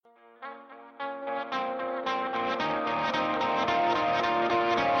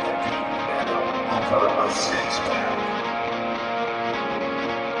a six-pack.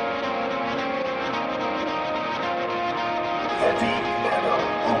 Heavy metal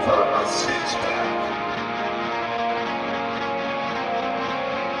over a six-pack.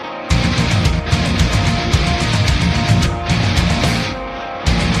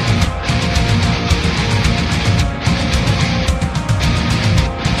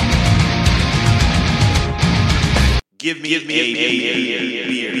 Give me a beer.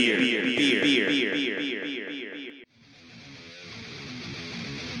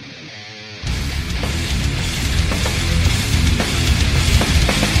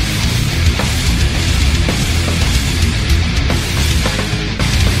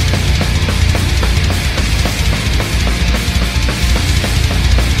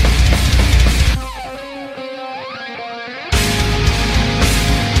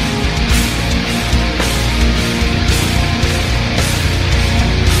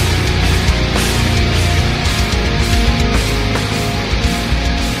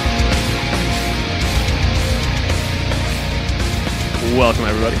 Welcome,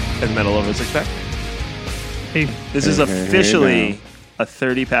 everybody. Heavy Metal Over Six Pack. Hey, This is officially a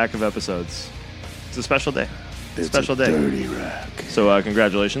 30-pack of episodes. It's a special day. It's special a day. dirty rack. So,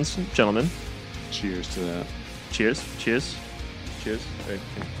 congratulations, gentlemen. Cheers to that. Cheers. Cheers. Cheers. Right.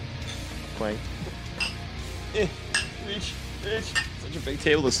 Clang. Reach. Such a big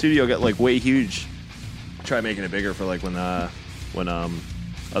table. The studio got like way huge. Try making it bigger for like when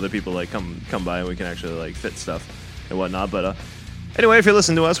other people like come by and we can actually like fit stuff and whatnot. But anyway, if you're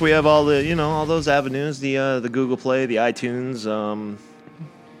listening to us, we have all the all those avenues: the Google Play, the iTunes,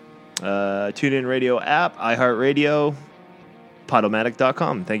 TuneIn Radio app, iHeartRadio,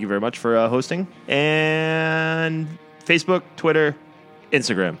 Podomatic.com. Thank you very much for hosting, and Facebook, Twitter,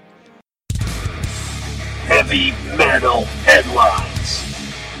 Instagram. Heavy metal headlines.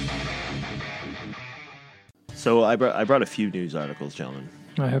 So I brought a few news articles, gentlemen.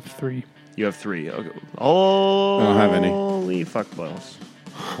 I have 3. You have 3. Okay. Oh, I don't have any. Holy fuck balls.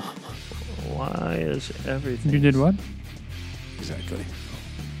 Why is everything... You did what? Exactly.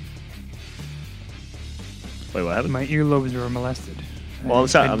 Wait, what happened? My earlobes were molested. Well, I'm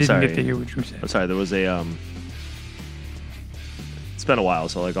sorry. I I'm didn't sorry. get to hear what you said. I'm sorry. There was a... It's been a while,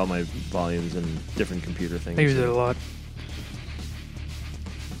 so like all my volumes and different computer things. I use it a lot.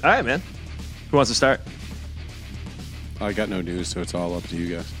 All right, man. Who wants to start? I got no news, so it's all up to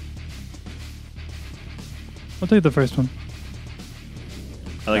you guys. I'll take the first one.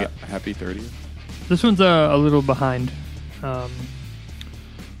 I like it. Happy 30th. This one's a little behind.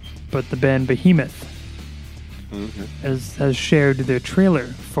 But the band Behemoth Okay. has shared their trailer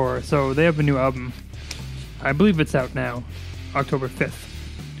for... So they have a new album. I believe it's out now. October 5th.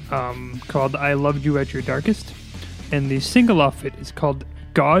 Called I Loved You at Your Darkest. And the single off it is called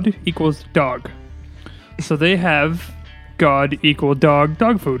God Equals Dog. So they have God equal dog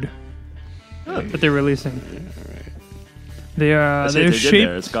food that they're releasing. They I see what they're they did shaped.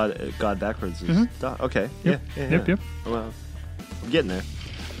 there. It's God backwards. Okay. Yep. Yeah. Yep. Well, I'm getting there.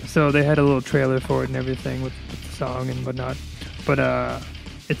 So they had a little trailer for it and everything with the song and whatnot. But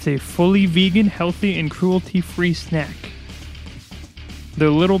it's a fully vegan, healthy, and cruelty-free snack. They're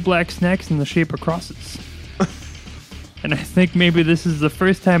little black snacks in the shape of crosses. And I think maybe this is the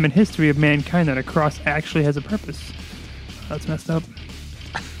first time in history of mankind that a cross actually has a purpose. That's messed up.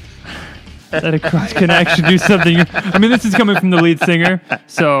 That a cross can actually do something. I mean, this is coming from the lead singer,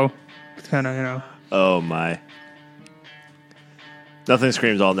 so it's kind of, Oh my. Nothing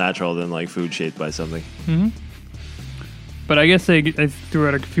screams all natural than like food shaped by something. But I guess they threw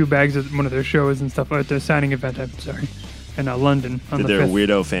out a few bags at one of their shows and stuff at their signing event. I'm sorry, in London on Did the their 5th.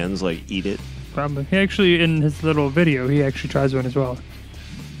 weirdo fans like eat it? Probably. He actually, in his little video, he actually tries one as well.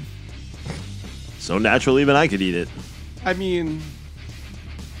 So natural, even I could eat it. I mean,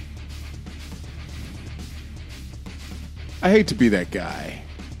 I hate to be that guy,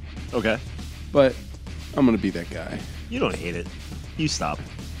 Okay. but I'm going to be that guy. You don't hate it. You stop.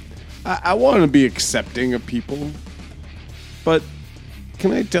 I want to be accepting of people, but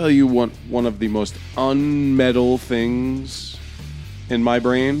can I tell you one of the most unmetal things in my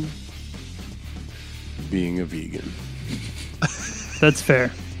brain? Being a vegan. That's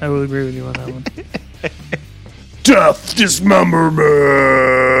fair. I will agree with you on that one. Death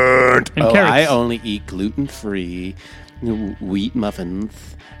dismemberment. And carrots. I only eat gluten-free wheat muffins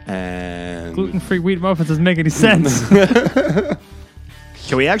and Gluten-free wheat muffins doesn't make any sense. Can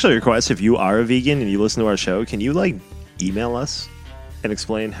we actually request, if you are a vegan and you listen to our show, can you like email us and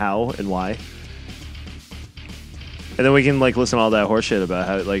explain how and why? And then we can like listen to all that horseshit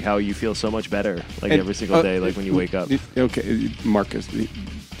about how you feel so much better like every single day, like when you wake up. Okay, Marcus,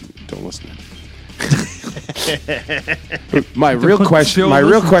 don't listen. My real put the question. show My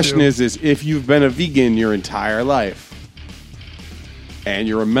real listen question to. is if you've been a vegan your entire life, and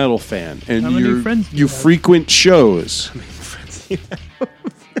you're a metal fan, and How many friends do you you have? frequent shows,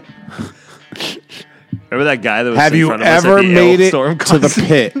 Remember that guy that was have in you front of us ever at the made it Ailstorm to the concert?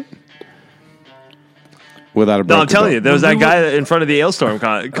 pit without a break? No, I'm telling you, there was that Remember guy in front of the Ailstorm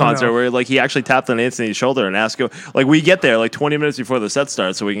concert no. where like he actually tapped on Anthony's shoulder and asked him, like we get there like 20 minutes before the set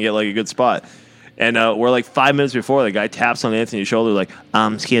starts so we can get like a good spot. And we're like 5 minutes before, the guy taps on Anthony's shoulder like,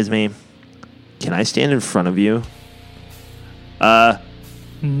 excuse me, can I stand in front of you?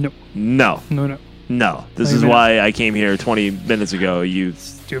 No. No. This Wait a is minute. why I came here 20 minutes ago. You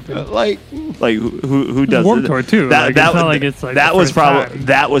Stupid. Like, who does Warped it? Tour, too. Like, it's not like it's, like, that the was first probably time.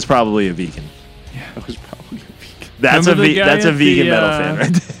 that was probably a vegan. that was probably a vegan. That's Remember the guy that's a at vegan the, metal fan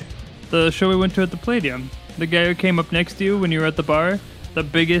right there. The show we went to at the Palladium. The guy who came up next to you when you were at the bar. The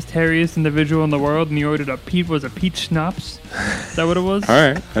biggest, hairiest individual in the world, and he ordered a peach schnapps. Is that what it was? All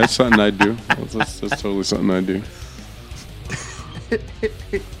right, that's something I'd do. That's totally something I'd do.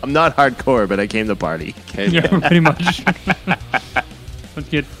 I'm not hardcore, but I came to party. Hey, Yeah, man. pretty much. Let's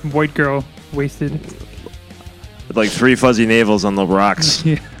get white girl wasted. With like 3 fuzzy navels on the rocks.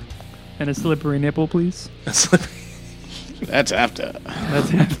 Yeah. And a slippery nipple, please. That's after.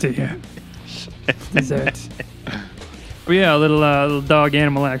 That's after, yeah. Dessert. But yeah, a little dog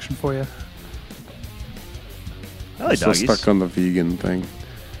animal action for you. I like Still doggies. stuck on the vegan thing.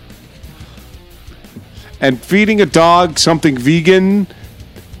 And feeding a dog something vegan,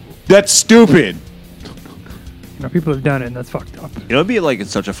 that's stupid. You know, people have done it, and that's fucked up. You know, it'd be like it's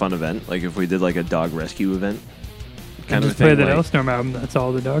such a fun event. Like if we did like a dog rescue event, And kind of just play thing. that Like, Ailstorm album. That's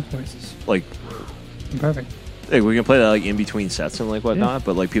all the dog noises. like, Perfect. hey, we can play that like in between sets and like whatnot.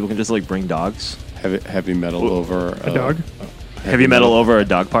 But like people can just like bring dogs. Heavy metal over A dog. Heavy metal over a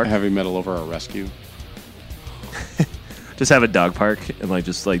dog park. Heavy metal over a rescue. Just have a dog park and like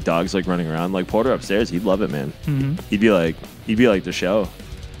just like dogs like running around. Like Porter upstairs, he'd love it, man. Mm-hmm. He'd be like the show.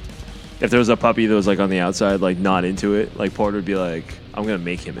 If there was a puppy that was like on the outside, like not into it, like Porter would be like, I'm gonna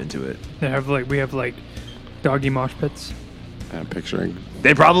make him into it. We have like doggy mosh pits. I'm picturing.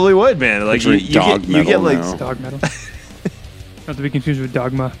 They probably would, man. Like Picturing dog you get metal like now. Dog metal. Not to be confused with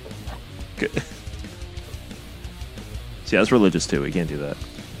dogma. See, that's religious too. We can't do that.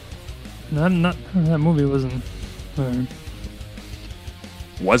 Not that movie wasn't.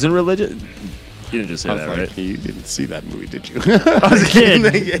 Wasn't religious? You didn't just say I was that, like, right? you didn't see that movie, did you?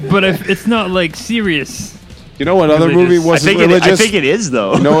 Kid, but it's not like serious. You know what other Religious. movie I I wasn't think religious? I think it is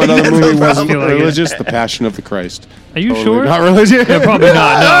though. You know what other movie wasn't feel like it. religious? The Passion of the Christ. Are you Totally sure? Not religious. Yeah, probably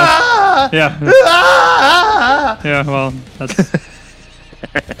not. No. Yeah. Yeah. Well, that's.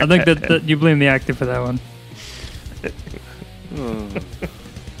 I think that you blame the actor for that one.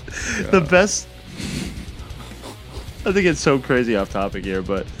 The best. I think it's so crazy off topic here,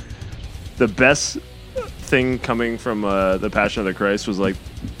 but the best thing coming from the Passion of the Christ was like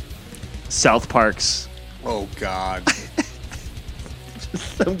South Park's Oh God.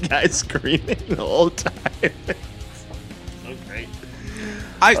 some guy screaming the whole time. So great.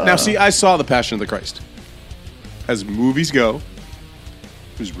 Now see, I saw The Passion of the Christ. As movies go,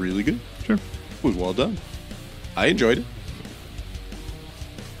 it was really good. Sure. It was well done. I enjoyed it.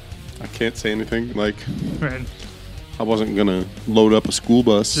 I can't say anything like Right. I wasn't gonna load up a school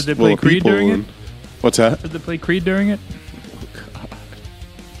bus Did they full play of Creed people. during it? And, what's that? Did they play Creed during it?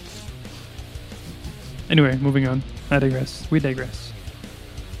 Anyway, moving on. I digress. We digress.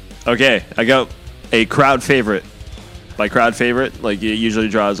 Okay, I got a crowd favorite. My crowd favorite, like it usually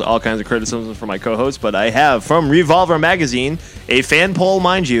draws all kinds of criticism from my co-host, but I have from Revolver Magazine a fan poll,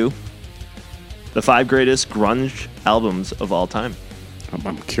 mind you, the 5 greatest grunge albums of all time.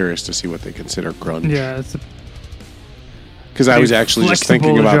 I'm curious to see what they consider grunge. Yeah, it's Because I was actually just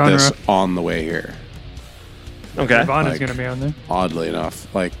thinking flexible about this genre. on the way here. Okay. Nirvana's Like- going to be on there. Oddly enough,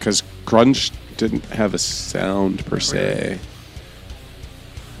 like because grunge didn't have a sound per se.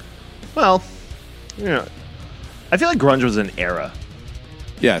 Well, you know, I feel like grunge was an era.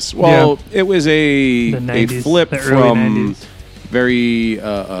 Yes. Well, it was The a 90s, flip the early from 90s. very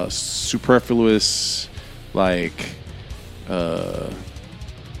superfluous, like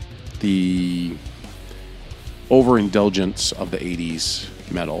the overindulgence of the 80s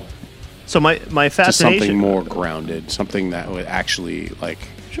metal So my to fascination something more grounded, something that would actually like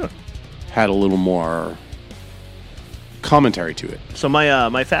Sure. had a little more commentary to it. So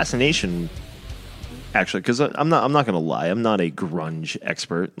my fascination, actually, because I'm not gonna lie, I'm not a grunge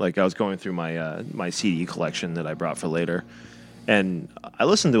expert. Like I was going through my my CD collection that I brought for later, and I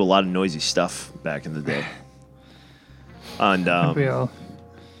listened to a lot of noisy stuff back in the day. And We all.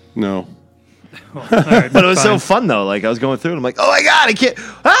 No. All right, But it was so fine. fun though. Like I was going through, and I'm like, oh my god, I can't.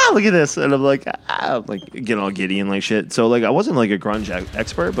 Look at this, and I'm like getting all giddy and like shit. So like I wasn't like a grunge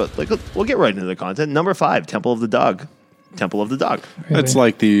expert, but like we'll get right into the content. Number 5, Temple of the Dog. Temple of the Dog. That's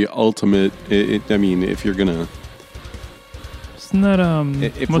like the ultimate. I mean, if you're gonna, Isn't that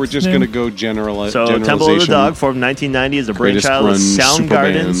if what's we're his just name? gonna go generalization. So Temple of the Dog, formed in 1990, is a Greatest brainchild of grunge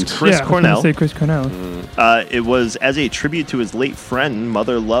Soundgarden's superband. Chris yeah, Cornell. I was gonna say Chris Cornell. It was as a tribute to his late friend,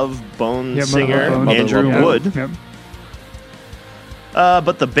 Mother Love Bone Yeah, Mother singer Love Bone. Andrew Mother Love Wood. Yep.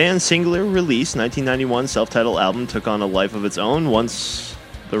 But the band's singular release, 1991 self-titled album, took on a life of its own once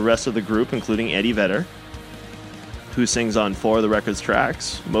the rest of the group, including Eddie Vedder, who sings on 4 of the record's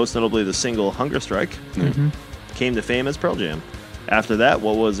tracks, most notably the single Hunger Strike, came to fame as Pearl Jam. After that,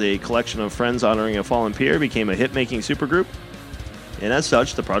 what was a collection of friends honoring a fallen peer became a hit-making supergroup, and as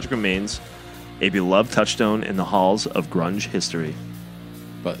such, the project remains a beloved touchstone in the halls of grunge history.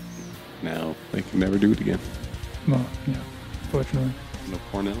 But now they can never do it again. Well, yeah. Fortunately. No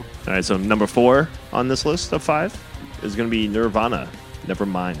Cornell. All right, so number 4 on this list of 5 is going to be Nirvana,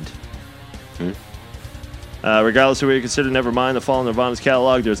 Nevermind. Okay. Regardless of where you consider Nevermind, the fall of Nirvana's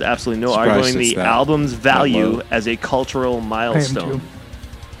catalog, there's absolutely no Surprised arguing it's the that album's value low. as a cultural I am milestone. too.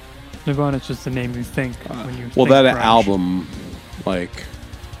 Nirvana's just the name you think when you Well, think that grunge. album, like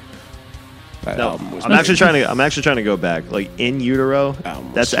that No, album was. I'm actually trying to go back. Like In Utero, Album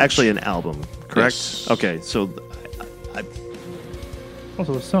was that's huge. actually an album, correct? Yes. Okay, so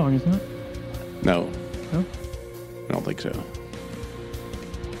Also a song, isn't it? No, No? I don't think so.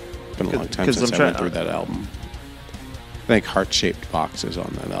 It's been a long time 'cause since I'm I try- went through that album. I think Heart-Shaped Box is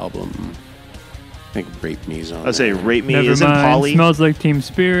on that album. I think Rape Me's on. I say there. Rate Me Nevermind. isn't Polly. Smells Like Team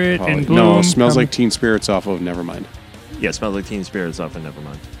Spirit Polly. and Gloom. No, Smells Come- Like Teen Spirit's off of Nevermind. Yeah, Smells Like Teen Spirit's off of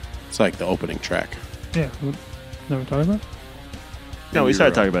Nevermind. It's like the opening track. Yeah. What are we talking about? No, we In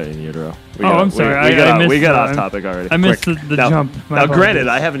started Utero. talking about In Utero. I'm sorry. We got off I'm- topic already. I missed Quick. the now, jump. My Now, apologies. granted,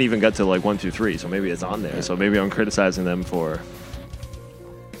 I haven't even got to like 1, 2, 3, so maybe it's on there. So maybe I'm criticizing them for.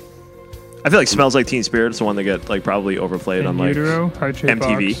 I feel like Smells Like Teen Spirit's the one that got like probably overplayed In on like Utero, Heart-Shaped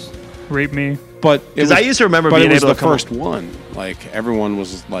MTV. Box, Rape Me. But it 'Cause was, I used to remember but being it was able the to come first one. Like everyone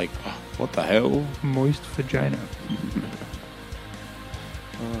was like, oh, "What the hell?" Moist Vagina.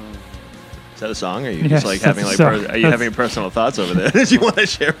 Is that a song? Or are you Yes, just like that's having a like song. are you That's- having personal thoughts over there that you want to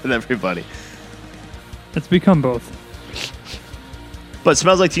share with everybody? It's become both. But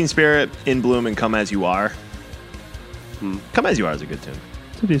Smells Like Teen Spirit, In Bloom, and Come As You Are. Come As You Are is a good tune.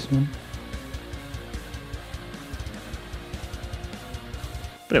 It's a decent one.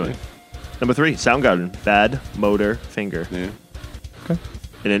 But anyway, number 3, Soundgarden, Bad Motor Finger. Yeah. Okay.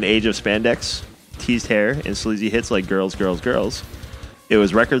 In an age of spandex, teased hair, and sleazy hits like Girls, Girls, Girls, it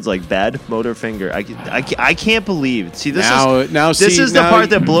was records like Bad Motor Finger. I can't believe. See, this is the part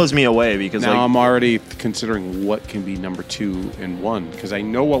that blows me away because Now like, I'm already considering what can be number 2 and 1 because I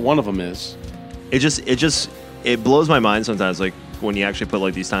know what one of them is. it blows my mind sometimes, like when you actually put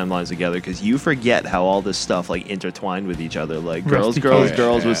like these timelines together, because you forget how all this stuff like intertwined with each other. Like Girls, Rusty Girls, Cage.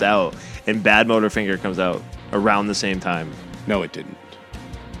 Girls was Yeah. out, and Bad Motor Finger comes out around the same time. No, it didn't.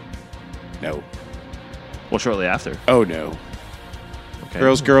 No. Well, shortly after. Oh no. Okay.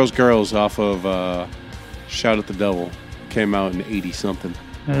 Girls, Girls, Girls off of Shout at the Devil came out in 80 something.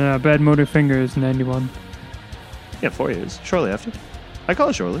 And Bad Motor Finger is 91. Yeah, 4 years. Shortly after. I call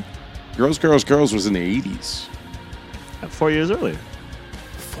it shortly. Girls, Girls, Girls was in the 80s. 4 years earlier.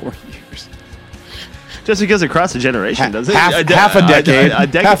 4 years. Just because it crossed a generation, doesn't half, it? half a decade. A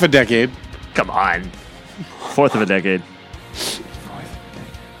decade. Half a decade. Come on. Fourth of a decade.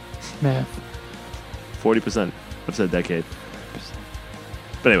 Math. 40% of said decade.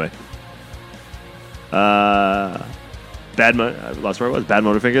 But anyway. I lost where it was. Bad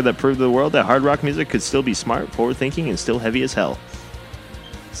Motor Finger that proved to the world that hard rock music could still be smart, forward-thinking, and still heavy as hell.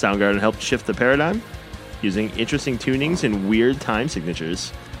 Soundgarden helped shift the paradigm using interesting tunings and weird time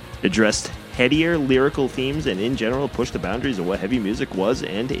signatures. Addressed headier lyrical themes and in general pushed the boundaries of what heavy music was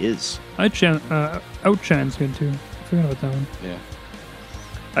and is. Outshine's good too. I forgot about that one. Yeah. All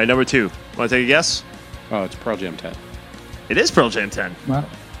right, number 2. Want to take a guess? Oh, it's Pearl Jam 10. It is Pearl Jam 10. Wow.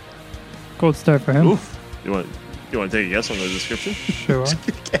 Gold star for him. Oof. You want to take a guess on the description? Sure.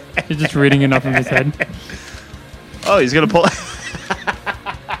 He's just reading enough of his head. Oh, he's going to pull...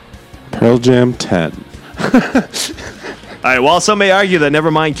 Pearl Jam 10. All right, while some may argue that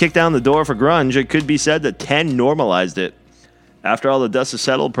Nevermind kicked down the door for grunge, it could be said that 10 normalized it. After all the dust has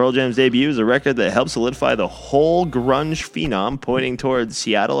settled, Pearl Jam's debut is a record that helped solidify the whole grunge phenom, pointing towards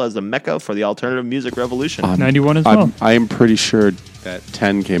Seattle as the mecca for the alternative music revolution. 91 as well. I am pretty sure that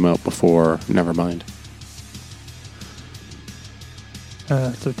 10 came out before Nevermind.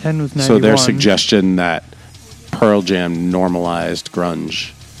 So 10 was 91. So their suggestion that Pearl Jam normalized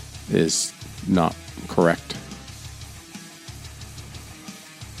grunge is not correct.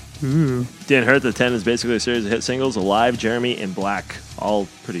 Ooh. Didn't hurt. The 10 is basically a series of hit singles: Alive, Jeremy, and Black. All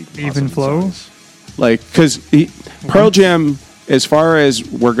pretty Even awesome flow? songs. Like, because Pearl Jam, as far as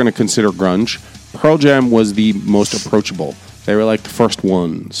we're going to consider grunge, Pearl Jam was the most approachable. They were like the first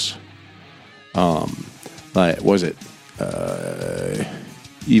ones. Like, was it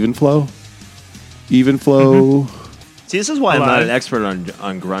Even Flow? Even Flow. See, this is why I'm not Alive. an expert on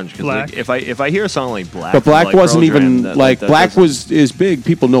grunge. Because Black. like, if I hear a song like Black, But Black like wasn't Pearl Jam, even that- like that Black doesn't- is big.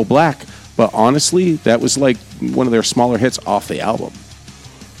 People know Black, but honestly, that was like one of their smaller hits off the album.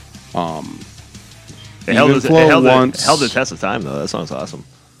 It held, Even it Flow held, once. it held the test of time though. That song's awesome.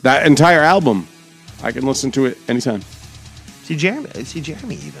 That entire album, I can listen to it anytime. See Jeremy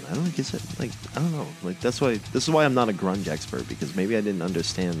even. I don't get it. Like I don't know. Like that's why. This is why I'm not a grunge expert because maybe I didn't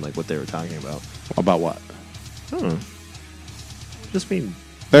understand like what they were talking about. About what? I don't know. Just me.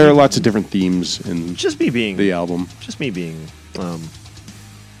 There are lots of different themes in Just me being. the album. Just me being. Like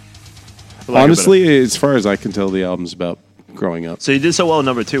Honestly, as far as I can tell, the album's about growing up. so you did so well in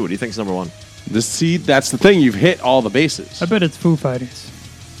number 2. What do you think is number 1? That's the thing. You've hit all the bases. I bet it's Foo Fighters.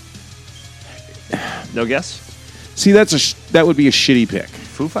 No guess. See, that would be a shitty pick.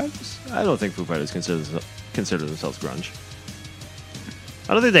 Foo Fighters? I don't think Foo Fighters consider themselves grunge.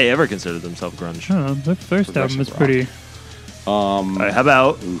 I don't think they ever considered themselves grunge. I don't know. Their first album was Progressive pretty. All right, how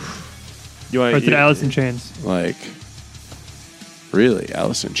about you want Or is it Alice in Chains? Like, really,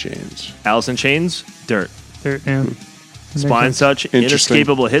 Alice in Chains. Alice in Chains? Dirt. Yeah. Spine such Interesting.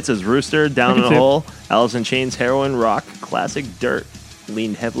 inescapable hits as Rooster, Down in can a see it. Hole, Alice in Chains, Heroin, Rock, Classic, Dirt.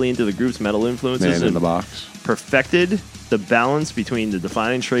 Leaned heavily into the group's metal influences Man in and the Box. perfected the balance between the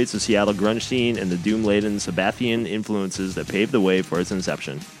defining traits of Seattle grunge scene and the doom-laden Sabbathian influences that paved the way for its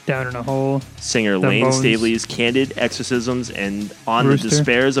inception. Down in a Hole. Singer The Lane Bones. Staley's candid exorcisms and on Rooster. the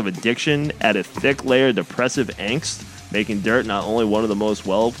despairs of addiction add a thick layer of depressive angst, making Dirt not only one of the most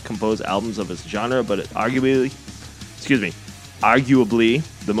well-composed albums of its genre, but arguably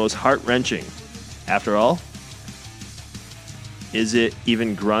the most heart-wrenching. After all, is it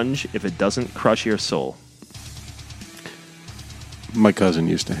even grunge if it doesn't crush your soul? My cousin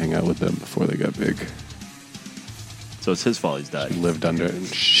used to hang out with them before they got big. So it's his fault he's died. Lived under it.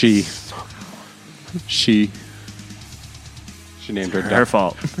 She named her Her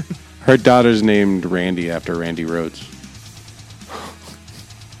fault. Her daughter's named Randy after Randy Rhoads.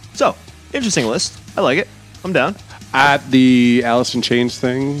 So, interesting list. I like it. I'm down. At the Alice in Chains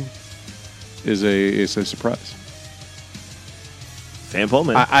thing is a surprise. Fan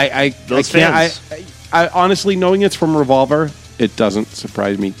Pullman. I Those can't. fans. I honestly, knowing it's from Revolver, it doesn't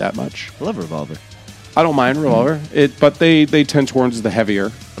surprise me that much. I love Revolver. I don't mind Revolver, but they tend towards the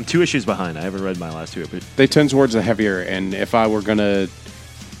heavier. I'm 2 issues behind. I haven't read my last 2. But They tend towards the heavier, and if I were gonna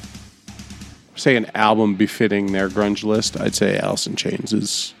say an album befitting their grunge list, I'd say Alice in Chains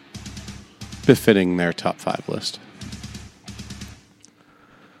is befitting their top 5 list.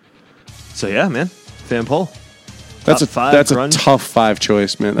 so yeah, man. Fan Pull. That's Top a 5 that's grunge. a tough 5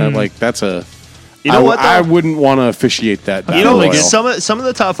 choice, man. That's a. You know what, though? I wouldn't want to officiate that. You know, battle like royal. some of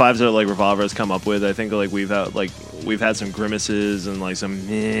the top 5s that like Revolver has come up with, I think like we've had some grimaces and like some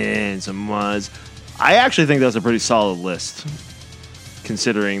meh and some was. I actually think that's a pretty solid list,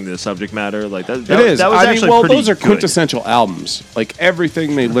 considering the subject matter. Like that, It is. That was I mean, actually well, pretty those are good. quintessential albums. Like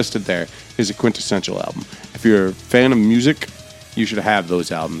everything they listed there is a quintessential album. If you're a fan of music, you should have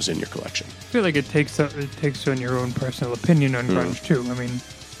those albums in your collection. I feel like it takes on your own personal opinion on grunge too. I mean,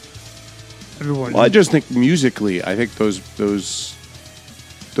 everyone. Well, I just think musically, I think those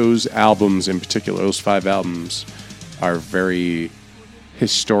albums in particular, those 5 albums, are very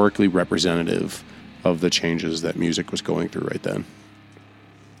historically representative of the changes that music was going through right then,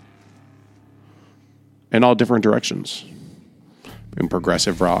 in all different directions, in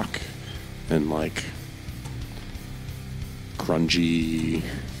progressive rock, and like grungy,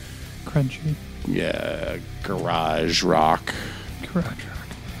 crunchy. yeah, garage rock. Garage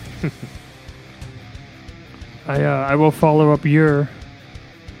rock. I will follow up your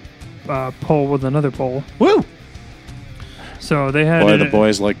poll with another poll. Woo! So they had Boy, the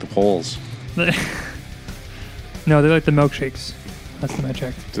boys like the polls. No, they like the milkshakes. Last time I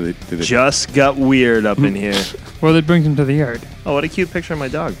checked. Do they Just got weird up in here. Well, it brings them to the yard. Oh, what a cute picture of my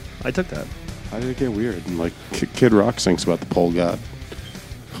dog. I took that. How did it get weird? And like Kid Rock sings about the pole god.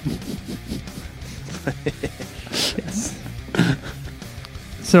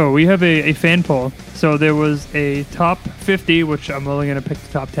 So we have a fan poll. So there was a top 50, which I'm only going to pick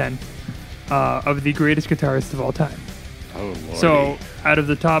the top 10, of the greatest guitarists of all time. Oh, Lordy. So, out of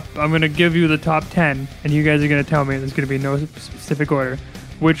the top, I'm going to give you the top 10, and you guys are going to tell me, there's going to be no specific order,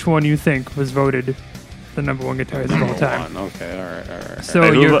 which one you think was voted the number one guitarist of all time. One. Okay, all right. So,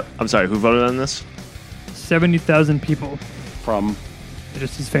 Hey, you're I'm sorry, who voted on this? 70,000 people, From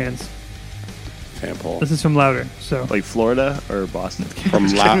just as fans. fan poll. This is from Louder. So, Like Florida or Boston? From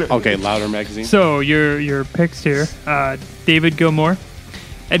Louder Magazine. so your picks here: David Gilmour,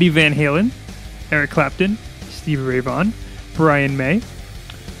 Eddie Van Halen, Eric Clapton, Stevie Ray Vaughan, Brian May,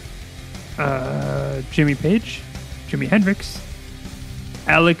 Jimmy Page, Jimi Hendrix,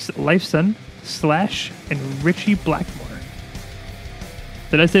 Alex Lifeson, Slash, and Richie Blackmore.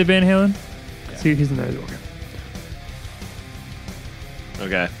 Did I say Van Halen? Yeah. See, he's in there as well.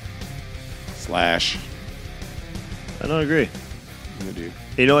 Okay. Slash. I don't agree. I'm gonna do.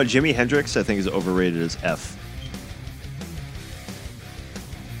 You know what? Jimi Hendrix, I think, is overrated as F.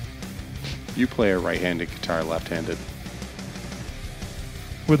 You play a right-handed guitar, left-handed.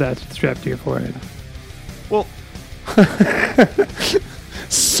 With that strapped to your forehead. Well,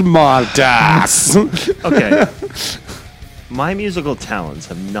 Smart ass. okay. My musical talents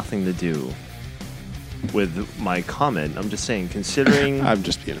have nothing to do with my comment. I'm just saying, considering I'm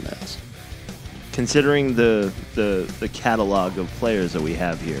just being an ass. considering the catalog of players that we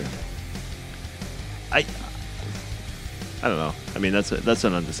have here, I don't know. I mean, that's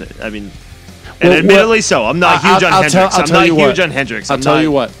an understatement. I mean, and Well, admittedly so. I'm not huge on Hendrix. I'm not huge on Hendrix. I'll tell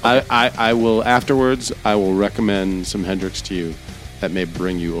you what. I will afterwards. I will recommend some Hendrix to you that may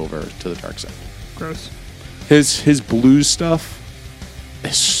bring you over to the dark side. Gross. His blues stuff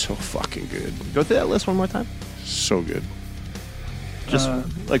is so fucking good. Go through that list one more time. So good. Just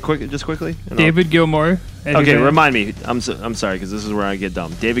quickly. and I'll- David Gilmour. Eddie Okay, Van- remind me. I'm sorry because this is where I get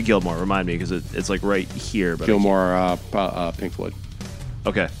dumb. David Gilmour, remind me because it's like right here. But I Gilmore, Pink Floyd. can't-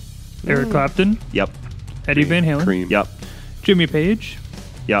 Okay. Eric Clapton, Yep. Eddie Van Halen, Cream. Yep. Jimmy Page,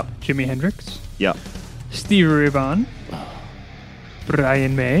 Yep. Jimi Hendrix, Yep. Stevie Ray Vaughan,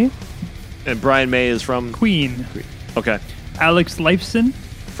 Brian May, And Brian May is from. Queen, Okay. Alex Lifeson,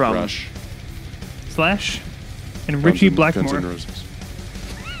 From. Rush. Slash, and Richie Guns N' Blackmore. Roses.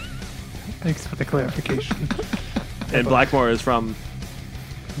 Thanks for the clarification. And Blackmore is from.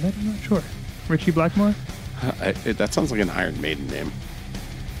 I'm not sure. Richie Blackmore? That sounds like an Iron Maiden name.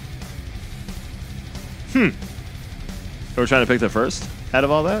 We're trying to pick the first out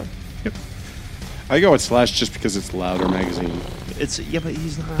of all that. I go with Slash just because it's Louder Magazine. But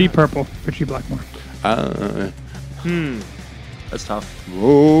he's not. Deep Purple, Richie Blackmore. That's tough.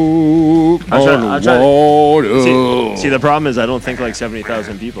 Walk I'll try- on I'll try- water. See, the problem is I don't think like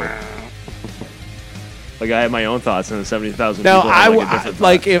 70,000 people. Like I have my own thoughts, and the 70,000 Now, people have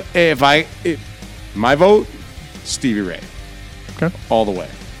like a different like thought. if my vote, Stevie Ray, Okay. all the way.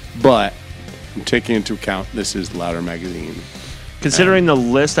 But I'm taking into account this is Louder Magazine. Considering the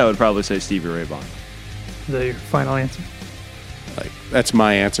list, I would probably say Stevie Ray Vaughan. Is that your final answer? Like that's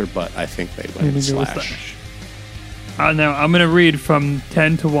my answer, but I think they You're went gonna go with Slash. Now, I'm going to read from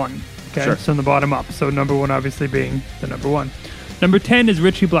 10 to 1. Okay? Sure. So, from the bottom up. So, number 1 obviously being the number 1. Number 10 is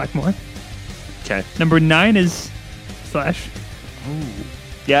Richie Blackmore. Okay. Number 9 is Slash.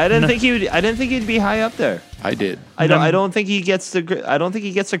 Yeah, I didn't No. think he would. I didn't think he'd be high up there. I did. I don't think he gets the. I don't think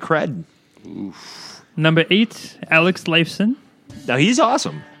he gets the cred. Number 8, Alex Lifeson. Now he's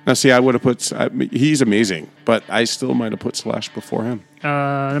awesome. Now, see, I would have put. He's amazing, but I still might have put Slash before him.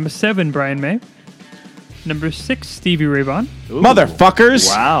 Number 7, Brian May. Number 6, Stevie Ray Vaughan. Ooh. Motherfuckers!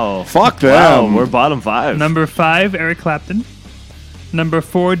 Wow. Fuck them. Wow, we're bottom 5. Number 5, Eric Clapton. Number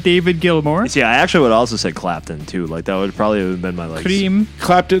 4, David Gilmour. See, I actually would also say Clapton too. Like that would probably have been my like. Cream.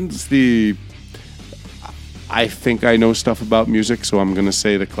 Clapton's the. I think I know stuff about music, so I'm gonna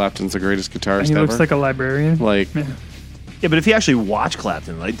say that Clapton's the greatest guitarist He ever. looks like a librarian. Like Yeah. Yeah, but if you actually watch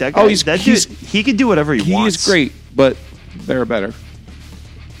Clapton, like that guy, Oh, he's- that he's- dude, he could do whatever he he wants. is great, but they're better.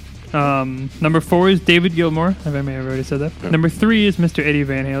 Number 4 is David Gilmour. I may have already said that. Yeah. Number 3 is Mr. Eddie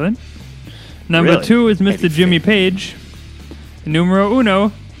Van Halen. Number Really? 2 is Mr. Eddie Jimmy Van. Page. Numero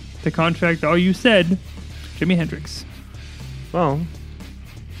uno, to contract all you said, Jimi Hendrix. Well.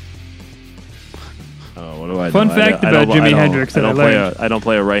 Oh, what do I Fun know? fact I don't- about I Jimi don't- Hendrix I that I don't play learned. I don't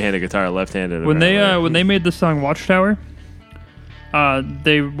play a right-handed guitar, left-handed. When apparently. they made the song Watchtower,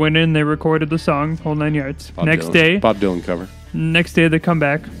 they went in, they recorded the song, whole 9 yards. Bob Next Dylan cover. day they come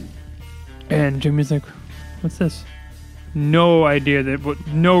back, and Jimmy's like, "What's this?" No idea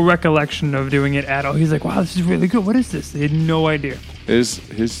no recollection of doing it at all. He's like, "Wow, this is really good. What is this?" They had no idea. His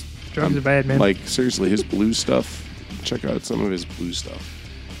Drugs are bad, man. Like seriously, his blues stuff. Check out some of his blues stuff.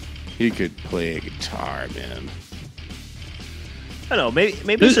 He could play a guitar, man. I don't know. Maybe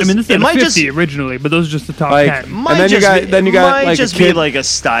it's This, just, I mean, this it is might 50 just originally, but those are just the top Like, 10. might then you just got- be, then you got, might like, a just be kid- like a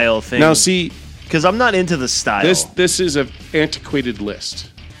style thing. Now, see, because I'm not into the style. this is an antiquated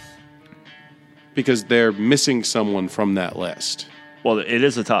list because they're missing someone from that list. Well, it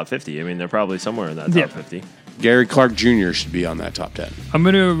is a top 50. I mean, they're probably somewhere in that top Yeah. 50. Gary Clark Jr. should be on that top 10. I'm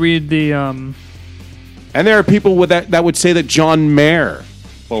going to read the. And there are people with that would say that John Mayer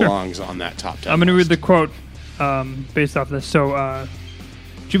belongs on that top 10. I'm going to read list. the quote based off this. So,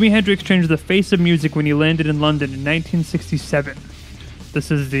 Jimi Hendrix changed the face of music when he landed in London in 1967. This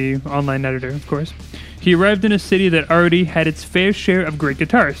is the online editor, of course. He arrived in a city that already had its fair share of great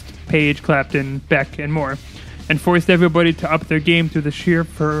guitarists, Page, Clapton, Beck, and more, and forced everybody to up their game through the sheer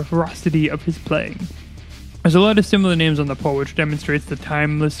ferocity of his playing. There's a lot of similar names on the poll, which demonstrates the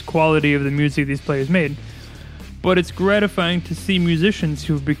timeless quality of the music these players made. But it's gratifying to see musicians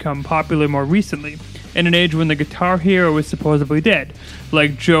who've become popular more recently, in an age when the guitar hero is supposedly dead,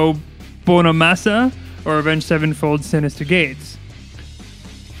 like Joe Bonamassa or Avenged Sevenfold's Sinister Gates.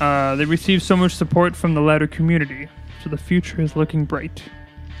 They received so much support from the latter community, so the future is looking bright.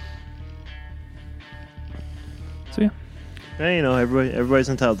 So yeah, Yeah, you know, everybody's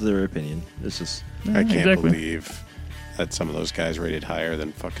entitled to their opinion. This is I can't exactly. believe that some of those guys rated higher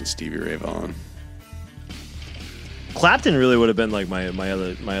than fucking Stevie Ray Vaughan. Clapton really would have been like my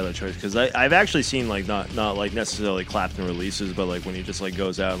other choice because I've actually seen like not like necessarily Clapton releases, but like when he just like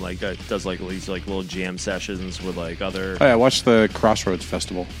goes out and like does like these like little jam sessions with like other Oh, yeah, I watched the Crossroads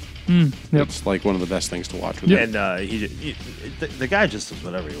Festival. Yep. It's like one of the best things to watch. With Yep. him. and the guy just does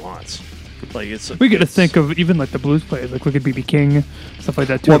whatever he wants. Like it's We got to it's- think of even like the blues players, like look at BB King, stuff like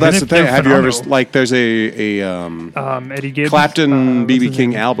that too. Well, I mean, that's the they're thing. Have you ever phenomenal. like? There's a Eddie Gibbs, Clapton what's BB his King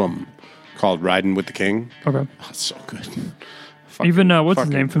name? album called "Riding with the King." Okay. Oh, it's so good. Even what's his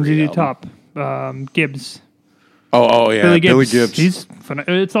fucking name from great ZZ album. Top? Gibbs. Oh yeah, Billy Gibbs. Gibbs.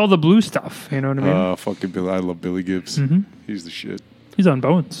 It's all the blue stuff. You know what I mean? Fucking Billy. I love Billy Gibbs. He's the shit. He's on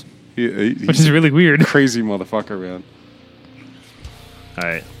Bones, He's which is really weird. a crazy motherfucker, man. All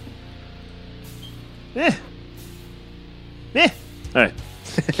right. Yeah. All right.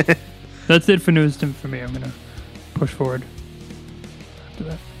 That's it for news for me. I'm gonna push forward after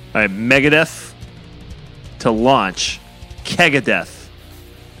that. All right. Megadeth to launch Kegadeth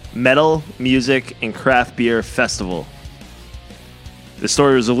Metal, Music, and Craft Beer Festival. The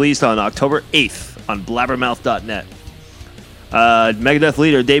story was released on October 8th on blabbermouth.net. Megadeth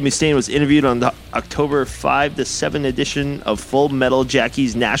leader Dave Mustaine was interviewed on the October 5 to 7 edition of Full Metal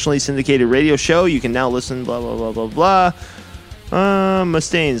Jackie's nationally syndicated radio show. You can now listen, blah, blah, blah, blah, blah.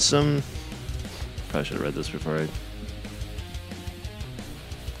 Mustaine, probably should have read this before I...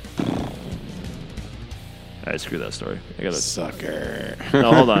 Alright, screw that story. I gotta... Sucker.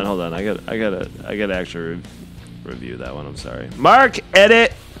 No, hold on. I gotta actually review that one. I'm sorry. Mark,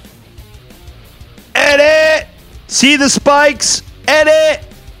 edit. See the spikes. Edit.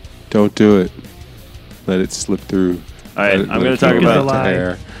 Don't do it. Let it slip through. All right, Let I'm it gonna talk float about- to lie.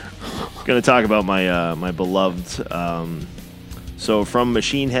 air. Gonna talk about my my beloved. So from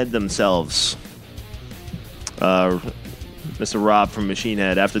Machine Head themselves, Mr. Rob from Machine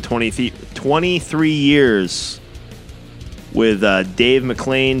Head, after 23 years with Dave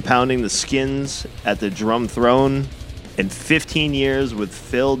McLean pounding the skins at the drum throne, and 15 years with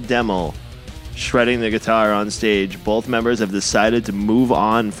Phil Demmel shredding the guitar on stage, both members have decided to move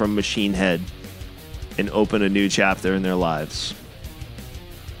on from Machine Head and open a new chapter in their lives.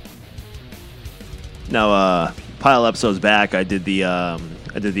 Now, pile episodes back, I did the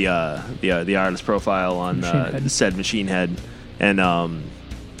artist profile on Machine Head. said Machine Head, and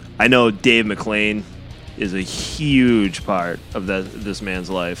I know Dave McLean is a huge part of this man's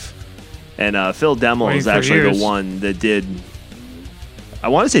life, and Phil Demmel is 24 actually years. the one that did. I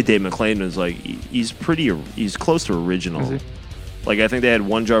want to say Dave McLean was like he's close to original. Is he? Like I think they had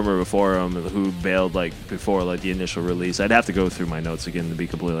one drummer before him who bailed like before like the initial release. I'd have to go through my notes again to be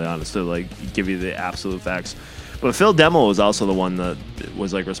completely honest to like give you the absolute facts. But Phil Demmel was also the one that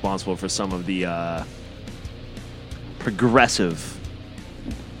was like responsible for some of the progressive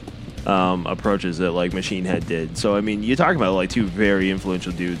approaches that like Machine Head did. So I mean, you're talking about like two very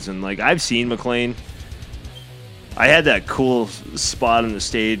influential dudes, and like I've seen McLean. I had that cool spot on the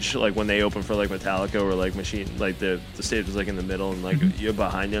stage, like when they opened for like Metallica, or like Machine, like the stage was like in the middle, and like you're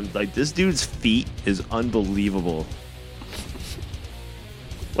behind him. Like this dude's feet is unbelievable.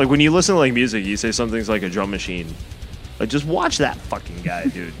 Like when you listen to like music, you say something's like a drum machine. Like just watch that fucking guy,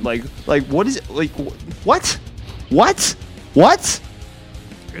 dude. Like what is it? Like what?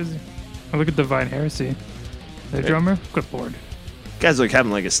 Crazy. I look at Divine Heresy. The drummer? Good lord. Guy's like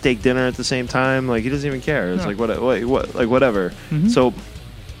having like a steak dinner at the same time. Like he doesn't even care. It's No. like what like whatever. So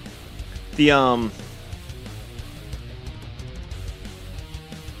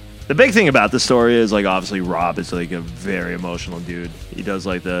the big thing about the story is like obviously Rob is like a very emotional dude. He does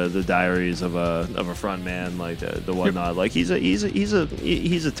like the diaries of a front man, like the whatnot. Like he's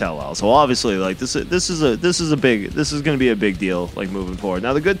a tell-all. So obviously like this is going to be a big deal like moving forward.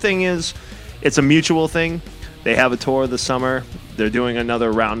 Now the good thing is it's a mutual thing. They have a tour this summer. They're doing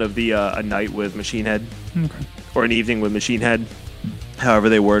another round of the a night with Machine Head or an evening with Machine Head, however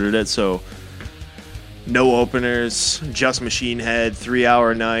they worded it. So. No openers, just Machine Head,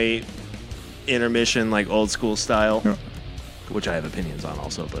 3-hour night, intermission, like old school style, which I have opinions on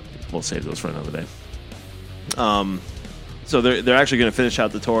also, but we'll save those for another day. So they're actually going to finish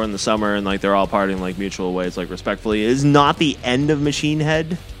out the tour in the summer, and like they're all parting like mutual ways, like respectfully. It is not the end of Machine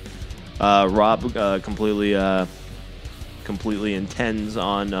Head. Rob completely intends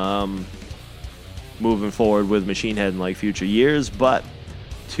on moving forward with Machine Head in like future years, but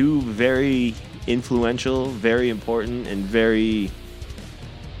two very influential, very important, and very,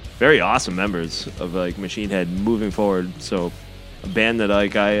 very awesome members of like Machine Head moving forward. So, a band that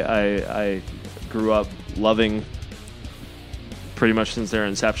like I grew up loving pretty much since their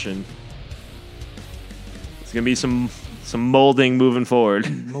inception. It's gonna be some molding moving forward.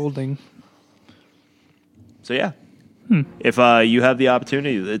 Molding. So yeah, if you have the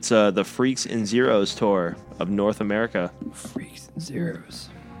opportunity, it's the Freaks and Zeros tour of North America. Freaks and Zeros.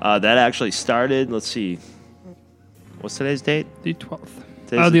 That actually started, let's see, what's today's date? The 12th.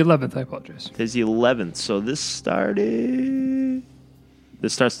 Today's The 11th, I apologize. Today's the 11th, so this starts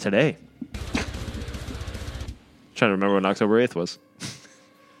today. Trying to remember when October 8th was.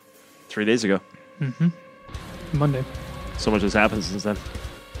 3 days ago. Monday. So much has happened since then.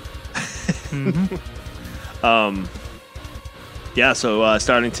 Yeah, so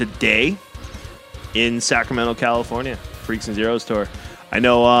starting today in Sacramento, California, Freaks and Zeros tour. I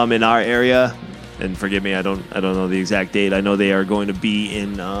know in our area, and forgive me, I don't know the exact date. I know they are going to be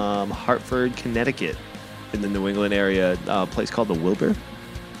in Hartford, Connecticut, in the New England area, a place called the Wilbur.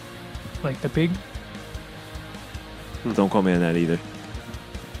 Like the pig? Don't quote me on that either.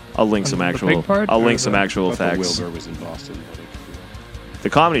 I'll link some The actual. pig part, I'll or link some the- actual But facts. the Wilbur was in Boston. The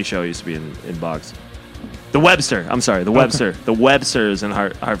comedy show used to be in Box. The Webster. I'm sorry, the Webster. The Webster is in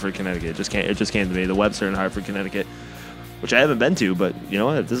Hartford, Connecticut. It just came to me. The Webster in Hartford, Connecticut, which I haven't been to, but you know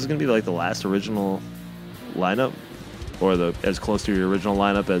what? This is gonna be like the last original lineup, or the as close to your original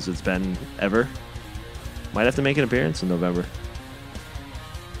lineup as it's been ever. Might have to make an appearance in November.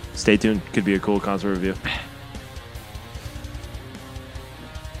 Stay tuned. Could be a cool concert review.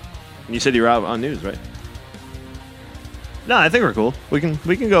 And you said you were out on news, right? No, I think we're cool. We can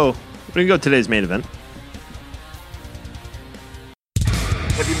go today's main event.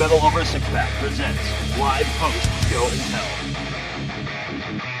 Heavy Metal Over Six Pack presents live post show and tell.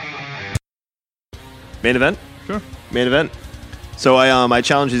 Main event? Sure. Main event. So I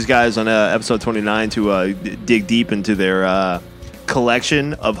challenged these guys on episode 29 to dig deep into their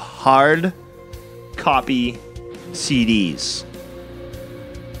collection of hard copy CDs.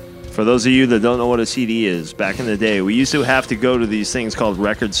 For those of you that don't know what a CD is, back in the day, we used to have to go to these things called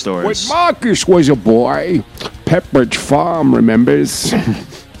record stores. When Marcus was a boy, Pepperidge Farm remembers.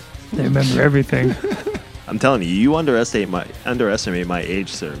 They remember everything. I'm telling you, you underestimate my age,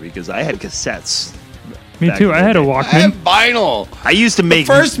 sir, because I had cassettes. Me Back too. in I the had a day. I have Walkman. vinyl. I used to make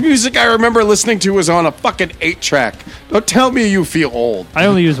First music I remember listening to was on a fucking 8-track. Don't tell me you feel old. I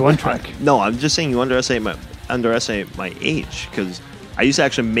only use one track. No, I'm just saying you underestimate my age, because I used to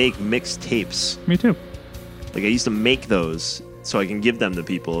actually make mixed tapes. Me too. Like I used to make those so I can give them to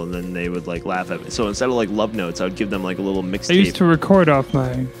people, and then they would like laugh at me. So instead of like love notes, I would give them like a little I mixtape. used to record off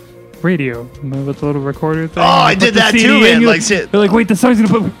my radio with the little recorder thing. Oh, I Put did the that CD too, in, man. you're Like, shit. They're like, wait, the song's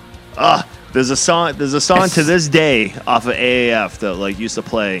gonna put. There's a song to this day off of AAF that like used to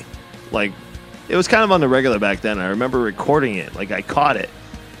play. Like it was kind of on the regular back then. I remember recording it. Like I caught it.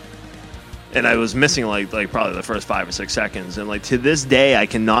 And I was missing like probably the first 5 or 6 seconds. And like to this day I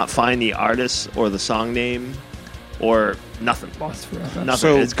cannot find the artist or the song name or nothing. Lost forever. Nothing.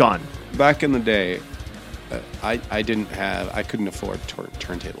 So- It's gone. Back in the day, I couldn't afford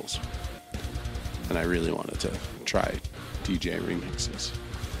turntables, and I really wanted to try DJ remixes.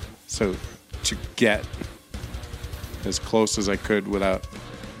 So to get as close as I could without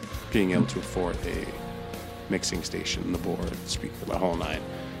being able to afford a mixing station, the board, the speaker, the whole nine,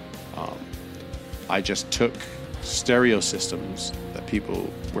 I just took stereo systems that people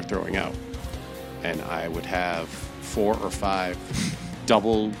were throwing out, and I would have 4 or 5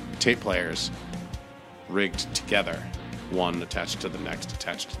 double tape players rigged together one attached to the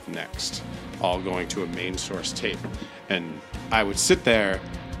next, all going to a main source tape. And I would sit there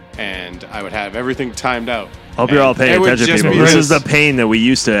and I would have everything timed out. Hope you're all paying attention, people. This is the pain that we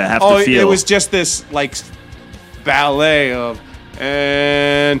used to have to feel. It was just this like ballet of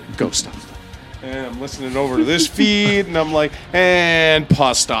and go stop. And I'm listening over to this feed, and I'm like, and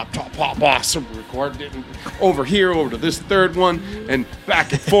pause, stop, pause, so record it, and over here, over to this third one, and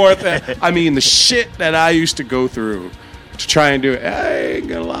back and forth. I mean, the shit that I used to go through to try and do it. I ain't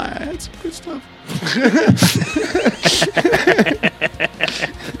gonna lie, that's some good stuff.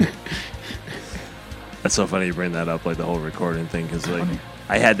 That's so funny you bring that up, like the whole recording thing, because like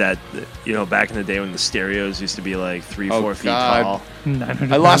I had that, back in the day when the stereos used to be like 3-4 feet tall.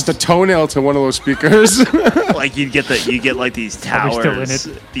 I lost a toenail to one of those speakers. Like you get like these towers,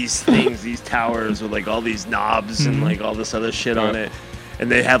 these towers with like all these knobs and like all this other shit on it, and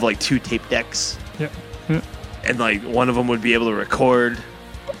they have like 2 tape decks. Yeah. And like one of them would be able to record.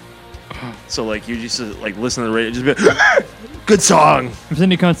 So like you just like listen to the radio, just be like, good song. If there's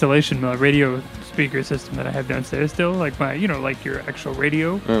any consolation, radio speaker system that I have downstairs still, like my, like your actual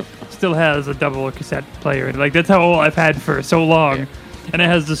radio, still has a double cassette player. And like that's how old I've had for so long. Yeah. And it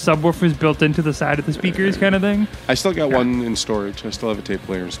has the subwoofers built into the side of the speakers kind of thing. I still got one in storage. I still have a tape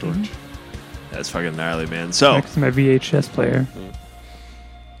player in storage. That's fucking gnarly, man. So next to my VHS player.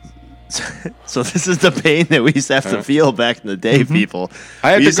 So this is the pain that we used to have to feel back in the day, people.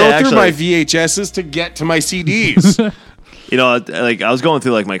 I had to go through my VHSs to get to my CDs. Like I was going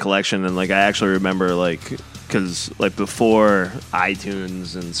through like my collection, and like I actually remember like because like before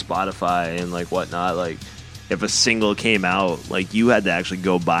iTunes and Spotify and like whatnot, like if a single came out, like you had to actually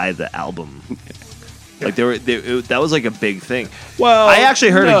go buy the album. Like that was like a big thing. Well, I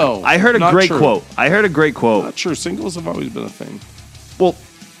actually heard a great quote. I heard a great quote. Not sure. Singles have always been a thing. Well,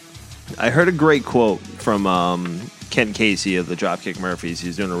 I heard a great quote from Ken Casey of the Dropkick Murphys. He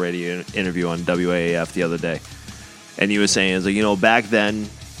was doing a radio interview on WAAF the other day. And he was saying, back then,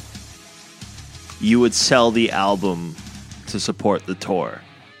 you would sell the album to support the tour.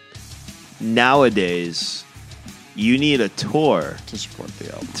 Nowadays, you need a tour to support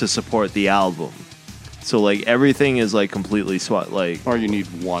the album. So, like, everything is, like, completely or you need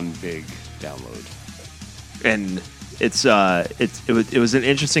one big download. And it was an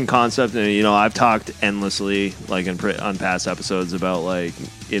interesting concept, and I've talked endlessly like on past episodes about like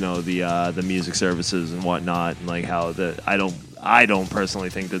the music services and whatnot, and like how I don't personally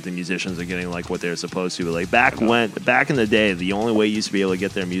think that the musicians are getting like what they're supposed to. But like back in the day, the only way you used to be able to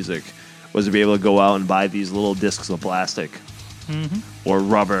get their music was to be able to go out and buy these little discs of plastic or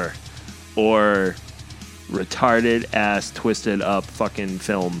rubber or retarded ass twisted up fucking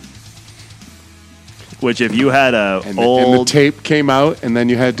film. Which, if you had and the tape came out, and then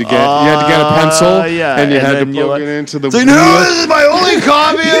you had to get a pencil, and you had to plug it into the. So, no, this is my only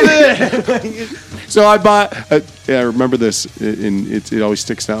copy of it. So I bought. I remember this, and it always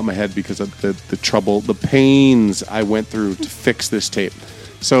sticks out in my head because of the trouble, the pains I went through to fix this tape.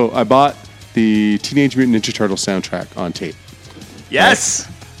 So I bought the Teenage Mutant Ninja Turtles soundtrack on tape. Yes.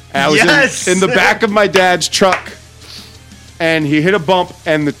 And I was in the back of my dad's truck. And he hit a bump,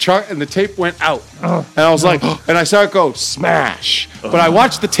 and the tape went out. And I was like, and I saw it go smash. But I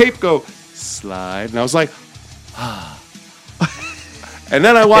watched the tape go slide, and I was like, And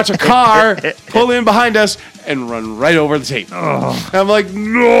then I watch a car pull in behind us and run right over the tape. And I'm like,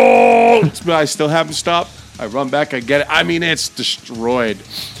 no! But I still haven't stopped. I run back, I get it. I mean, it's destroyed.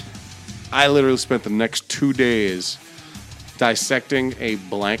 I literally spent the next 2 days dissecting a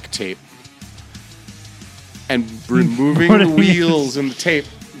blank tape and removing the wheels and the tape,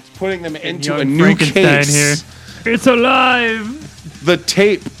 putting them into a new case. Here. It's alive! The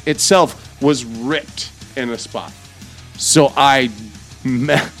tape itself was ripped in a spot. So I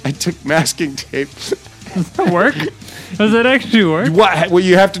took masking tape. Does that work? Does that actually work? What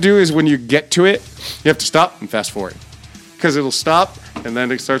you have to do is when you get to it, you have to stop and fast forward. Because it'll stop, and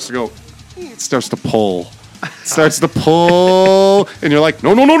then it starts to go, it starts to pull. It starts to pull, and you're like,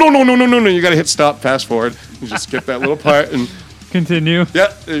 no. You got to hit stop, fast forward. You just skip that little part and continue.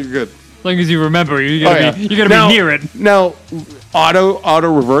 Yeah, you're good. As long as you remember, you gotta be near it. Now,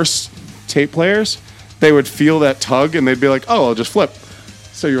 auto reverse tape players, they would feel that tug, and they'd be like, oh, I'll just flip.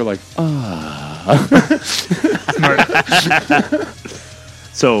 So you're like, Smart.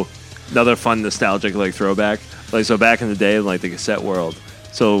 So another fun nostalgic like throwback. Like so back in the day, like the cassette world.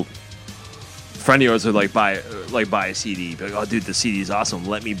 So friend of yours would like buy a CD, be like, oh dude, the CD is awesome.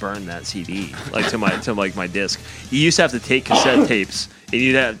 Let me burn that CD like to my disc. You used to have to take cassette tapes, and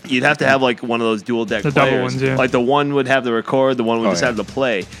you'd have to have like one of those dual deck The players. double ones, yeah. Like the one would have the record, the one would just yeah. have the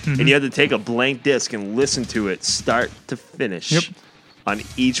play, and you had to take a blank disc and listen to it start to finish Yep. on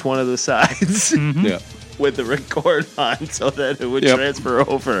each one of the sides Yeah. with the record on, so that it would Yep. transfer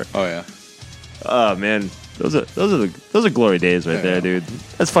over. Oh yeah. Oh man, those are glory days right there, dude.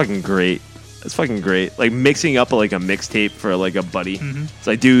 That's fucking great. That's fucking great. Like mixing up like a mixtape for like a buddy. It's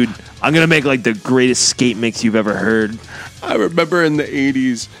like, dude, I'm gonna make like the greatest skate mix you've ever heard. I remember in the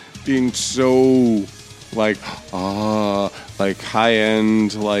 80s being so like high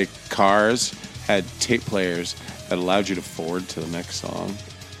end like cars had tape players that allowed you to forward to the next song.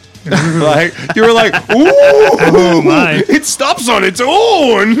 Like you were like, ooh, Oh my. it stops on its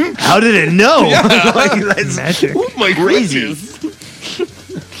own. How did it know? Like, that's Magic. My crazy.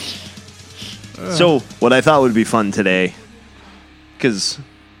 So, what I thought would be fun today, because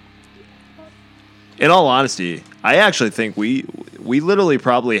in all honesty, I actually think we literally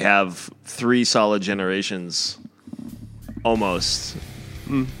probably have 3 solid generations almost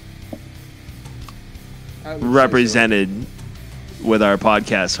represented with our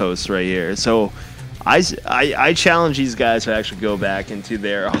podcast hosts right here. So I challenge these guys to actually go back into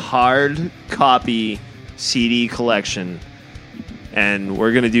their hard copy CD collection, and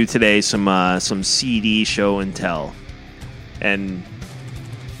we're gonna do today some CD show and tell. And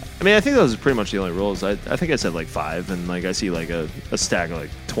I mean, I think those are pretty much the only rules. I think I said like 5, and like I see like a stack of like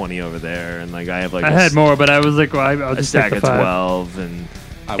 20 over there, and like I have like I had more, but I was like, well, I'll a just stack take of the 5. 12, and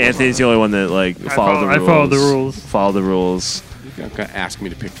I was Anthony's the only one that like followed the rules. I followed the rules. Follow the rules. You're gonna ask me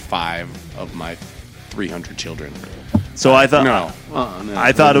to pick 5 of my 300 children. So I thought No.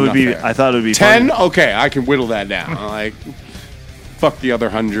 I thought it would Not be fair. I thought it would be 10? fun. Okay, I can whittle that down. Like, fuck the other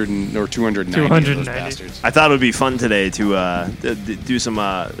 100 or 290 of those 290. bastards. I thought it would be fun today to do some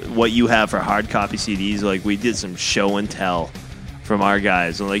what you have for hard copy CDs. Like we did some show and tell from our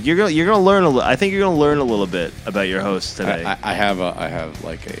guys, and like you're gonna learn I think you're gonna learn a little bit about your host today. I have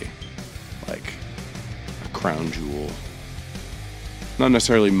like a crown jewel. Not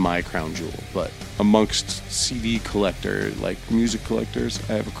necessarily my crown jewel, but amongst CD collector, like music collectors,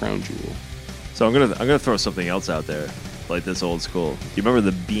 I have a crown jewel. So I'm gonna throw something else out there, like this old school. You remember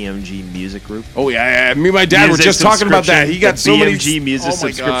the BMG Music Group? Oh yeah. Me and my dad were Music just talking about that. He got the so many BMG Music oh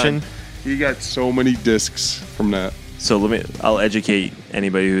my subscription. God. He got so many discs from that. So I'll educate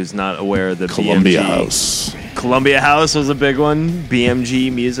anybody who's not aware of the Columbia BMG. House. Columbia House was a big one.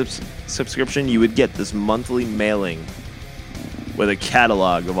 BMG Music subscription. You would get this monthly mailing with a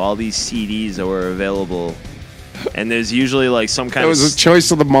catalog of all these CDs that were available, and there's usually like some kind It was a choice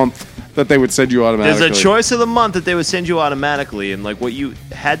of the month that they would send you automatically. There's a choice of the month that they would send you automatically, and like what you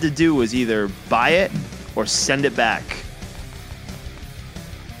had to do was either buy it or send it back.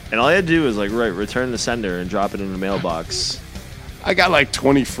 And all you had to do was like return the sender and drop it in the mailbox. I got like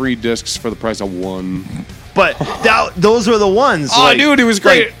 20 free discs for the price of 1. But those were the ones. Oh, like, dude, it was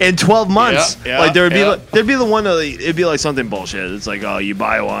great. Like, in 12 months, Yeah, like there'd yeah. be the one that like, it'd be like something bullshit. It's like, oh, you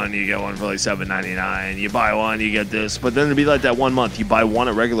buy one, you get one for like $7.99. You buy one, you get this. But then it'd be like that 1 month. You buy one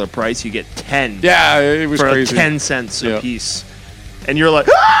at regular price, you get 10. Yeah, it was for crazy. 10 cents Yeah. a piece. And you're like,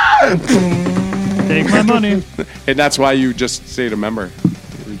 ah! Take my money. And that's why you just stayed a member.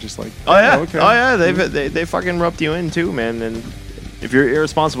 You're just like, Oh yeah, okay. oh yeah. They fucking roped you in too, man. And if you're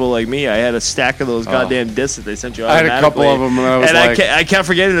irresponsible like me, I had a stack of those goddamn discs that they sent you I had automatically. a couple of them, and I was like, I kept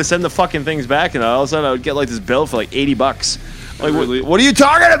forgetting to send the fucking things back, and all of a sudden I would get like this bill for like $80. Like, really- what are you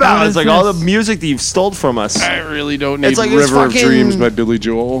talking about? What It's is like all the this? music that you've stole from us. I really don't need It's like this River of fucking- Dreams by Billy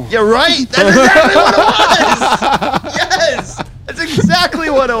Joel. Yeah, right. That's exactly what it was. Yes, that's exactly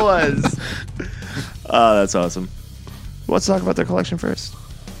what it was. Oh, that's awesome. Let's talk about their collection first.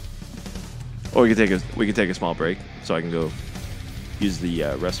 Or we could take a small break so I can go use the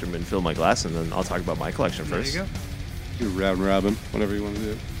restroom and fill my glass, and then I'll talk about my collection first. There you go. Do round robin, whatever you want to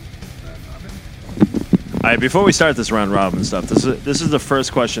do. All right, before we start this round robin stuff, this is the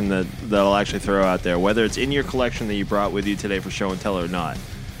first question that I'll actually throw out there, whether it's in your collection that you brought with you today for show and tell or not.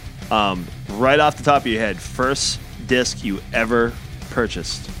 Right off the top of your head, first disc you ever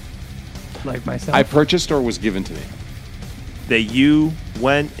purchased Like myself. I purchased or was given to me? that you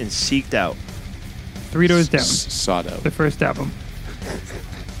went and seeked out. 3 Doors Down. Sought out. The first album.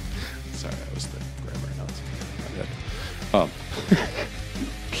 Sorry, that was the grammar notes.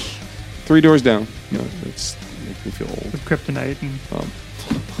 3 Doors Down. No, it's makes me feel old. With Kryptonite. And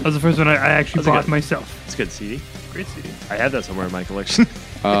that was the first one I actually That's a bought good- myself. It's a good CD. Great CD. I have that somewhere in my collection.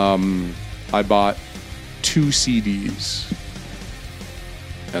 I bought 2 CDs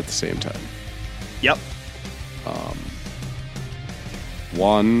at the same time. Yep.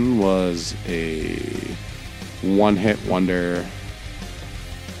 One was a one-hit wonder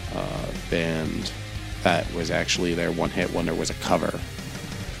band that was actually their one-hit wonder was a cover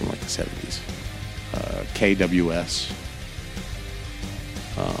from like the 70s. KWS.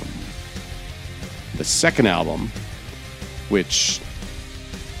 The second album, which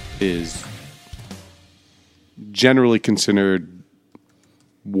is generally considered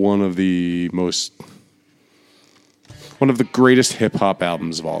one of the greatest hip hop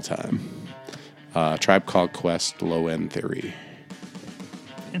albums of all time. Tribe Called Quest, Low End Theory.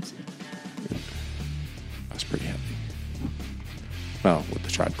 Fancy. That's pretty heavy. Well, with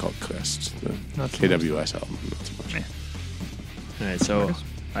the Tribe Called Quest, the Not so KWS album, not so much. Yeah. All right, so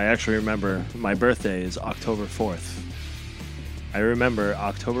I actually remember my birthday is October 4th. I remember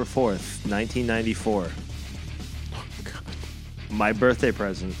October 4th, 1994. Oh, God. My birthday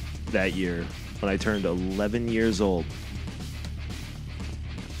present that year when I turned 11 years old.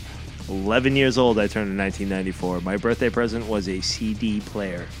 11 years old I turned in 1994. My birthday present was a CD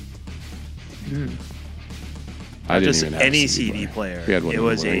player. I didn't Just even have any a CD player. We had one It in the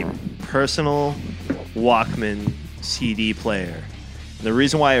was a living room. personal Walkman CD player. And the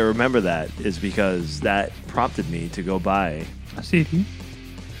reason why I remember that is because that prompted me to go buy A CD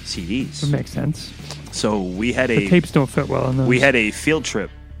CDs. would make sense. So we had The tapes don't fit well in those. we had a field trip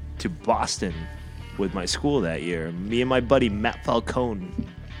to Boston with my school that year. Me and my buddy Matt Falcone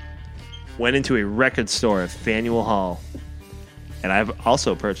went into a record store at Faneuil Hall, and I've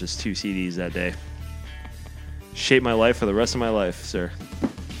also purchased 2 CDs that day. Shaped my life for the rest of my life, sir.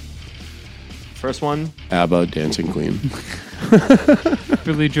 First one, ABBA, Dancing Queen.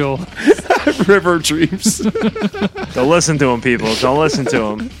 Billy Joel. River Dreams. don't listen to him, people. Don't listen to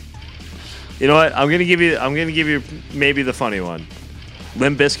him. You know what? I'm gonna give you maybe the funny one.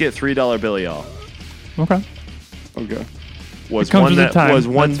 Limp Bizkit, $3 bill, y'all. Okay. Okay. Was It comes one with the that time. was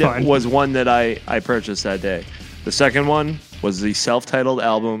one That's that fine. was one that I purchased that day. The second one was the self-titled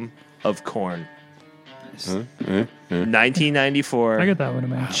album of Korn. 1994. I get that one in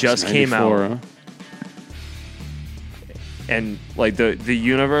my house. Just came 94, out, huh? and like the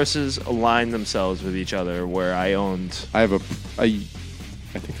universes aligned themselves with each other. Where I owned I have I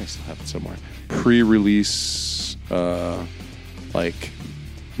think I still have it somewhere. Pre-release, like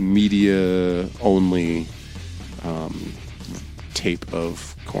media only tape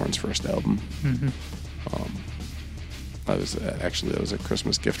of Korn's first album. That was a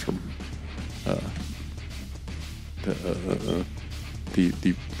Christmas gift from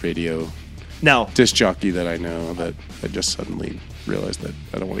the radio now. disc jockey that I know that I just suddenly realized that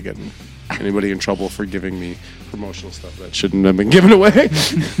I don't want to get anybody in trouble for giving me promotional stuff that shouldn't have been given away.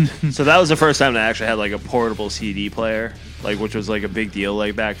 So that was the first time that I actually had like a portable CD player, like which was like a big deal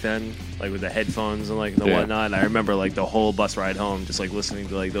like back then, like with the headphones and like the Yeah. whatnot. And I remember like the whole bus ride home, just like listening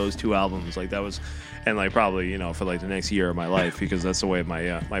to like those 2 albums, like that was, and like probably for like the next year of my life because that's the way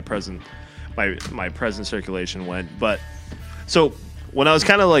my present circulation went. But so when I was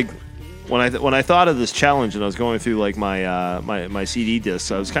kind of like when I thought of this challenge and I was going through like my CD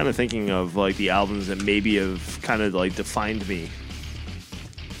discs, I was kind of thinking of like the albums that maybe have kind of like defined me,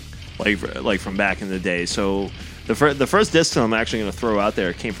 like from back in the day. So the first disc that I'm actually going to throw out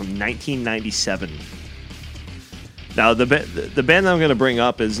there came from 1997. Now the band that I'm going to bring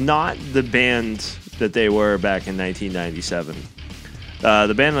up is not the band that they were back in 1997.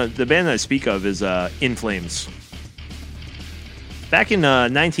 The band that I speak of is In Flames. Back in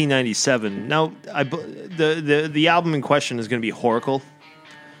 1997. Now, the album in question is going to be Horacle.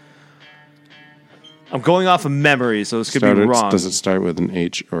 I'm going off of memory, so this could be wrong. Does it start with an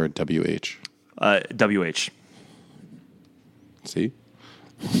H or a WH? WH. See?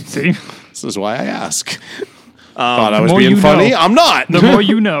 See? This is why I ask. Thought I was more being you funny. know. I'm not. The more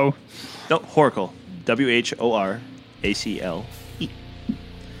you know. No, Horacle. WHORACLE.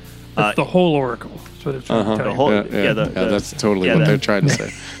 That's the whole Oracle. That's what it's trying to tell The you. whole, Yeah, that's totally yeah, what that- they're trying to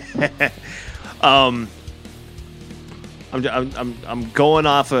say. I'm going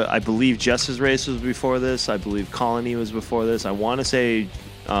off of, I believe Justice Race was before this. I believe Colony was before this. I want to say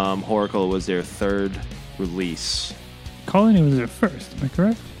Horacle was their 3rd release. Colony was their first. Am I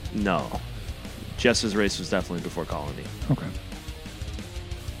correct? No. Justice Race was definitely before Colony. Okay.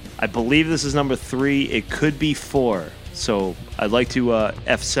 I believe this is number 3. It could be 4. So I'd like to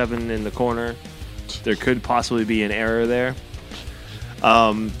F7 in the corner. There could possibly be an error there.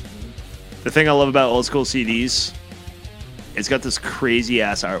 The thing I love about old school CDs, it's got this crazy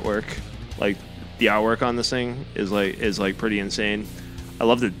ass artwork. Like the artwork on this thing is like pretty insane. I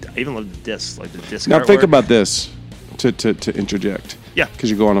even love the disc, like the disc. Now artwork. think about this. To interject, Yeah. Because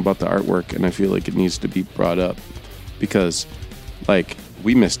you're going about the artwork, and I feel like it needs to be brought up because, like,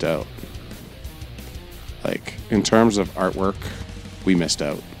 we missed out. Like, in terms of artwork, we missed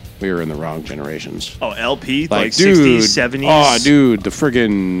out. We were in the wrong generations. Oh, LP, like dude, 60s, 70s. Oh, dude, the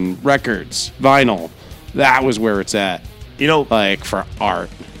friggin' records, vinyl, that was where it's at. You know, Like, for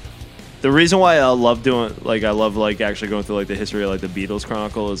art. the reason why I love doing, like, I love, like, actually going through, like, the history of, like, the Beatles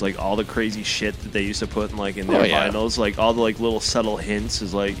Chronicle is, like, all the crazy shit that they used to put in, like, in their Oh, yeah. vinyls. Like, all the, like, little subtle hints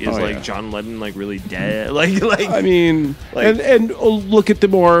is, like, Oh, yeah. John Lennon, like, really dead. Like, I mean, Like- and look at the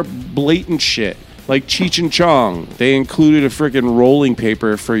more blatant shit. Like Cheech and Chong, they included a freaking rolling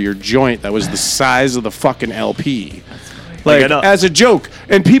paper for your joint that was the size of the fucking LP. Like, I Like, know- as a joke.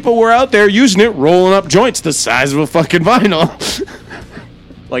 And people were out there using it, rolling up joints the size of a fucking vinyl.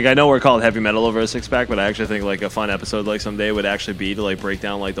 Like, I know we're called Heavy Metal Over a Six Pack, but I actually think, like, a fun episode, like, someday would actually be to, like, break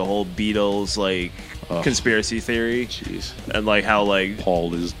down, like, the whole Beatles, like, conspiracy theory. Jeez. And, like, how, like,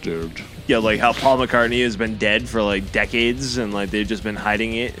 Paul is dead. yeah, like, how Paul McCartney has been dead for, like, decades, and, like, they've just been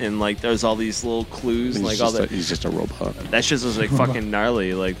hiding it, and, like, there's all these little clues, and, like, all that. He's just a robot. That shit is, like, fucking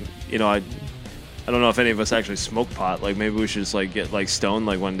gnarly. Like, you know, I don't know if any of us actually smoke pot. Like, maybe we should just, like, get, like, stoned,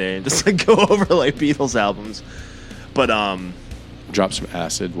 like, one day and just, like, go over, like, Beatles albums. But, Drop some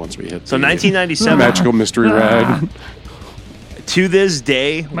acid once we hit so the 1997, magical mystery ride. to this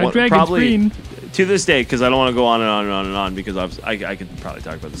day, My what- dragon's probably green. to this day, because I don't want to go on and on and on and on, because I could probably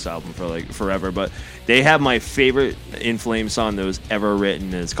talk about this album for like forever, but they have my favorite In Flames song that was ever written,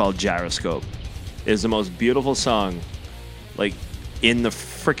 and it's called Gyroscope. It's the most beautiful song, like, in the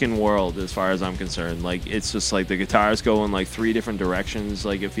freaking world, as far as I'm concerned. Like, it's just like the guitars go in like 3 different directions.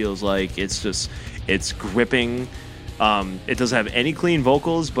 Like, it feels like it's gripping. It doesn't have any clean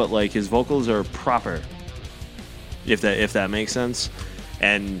vocals, but like his vocals are proper, if that makes sense.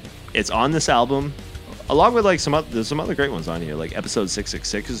 And it's on this album, along with like there's some other great ones on here, like episode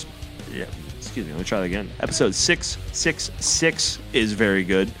 666 is, yeah, excuse me, let me try that again. Episode 666 is very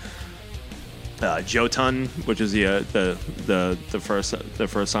good. Jotun, which is the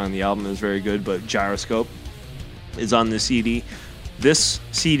first song on the album, is very good, but Gyroscope is on the CD. This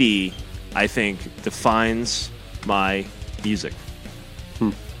CD, I think, defines my music.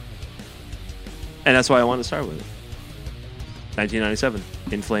 And that's why I wanted to start with it. 1997,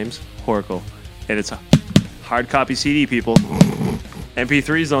 In Flames, Horacle. And it's a hard copy CD, people.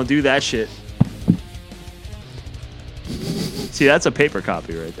 MP3s don't do that shit. See, that's a paper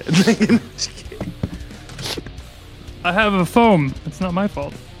copy right there. I have a foam. It's not my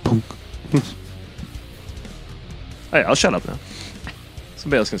fault. Hey, I'll shut up now.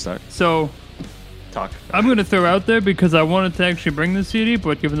 Somebody else can start. So Talk. I'm going to throw out there because I wanted to actually bring the CD,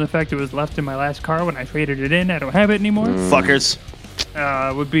 but given the fact it was left in my last car when I traded it in, I don't have it anymore. Fuckers.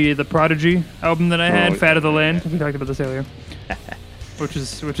 Would be the Prodigy album that I had, Oh, Fat of the Land. We talked about this earlier, which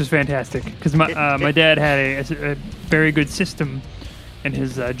is fantastic because my dad had a very good system in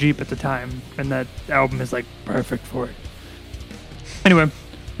his Jeep at the time, and that album is like perfect for it. Anyway,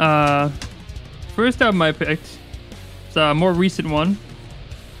 first album I picked is a more recent one.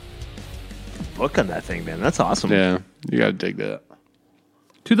 Book on that thing, man. That's awesome. Yeah, you gotta dig that.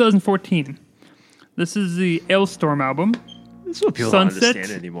 2014. This is the Ailstorm album This is what people Sunset. don't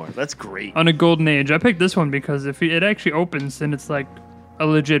understand anymore. That's great. on a golden age. I picked this one because if it actually opens and it's like a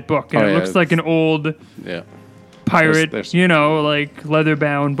legit book, and Oh, it yeah, looks like an old Yeah. pirate, There's- like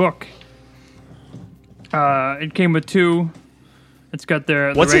leather-bound book. It came with 2. It's got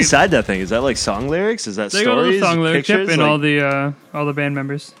their What's the rate- inside that thing? Is that like song lyrics? Is that They got all the stories? song lyrics, yep, pictures? and Like- all the band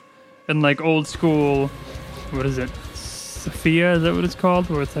members, and like old school. What is it? Sophia, is that what it's called?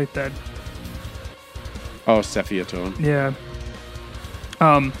 Where it's like that. Oh, Sepia tone. Yeah.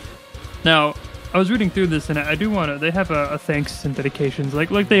 Now, I was reading through this, and I do want to. They have a thanks and dedications, like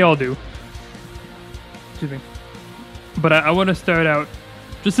they all do. Excuse me. But I want to start out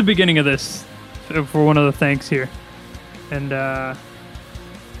just the beginning of this for one of the thanks here, and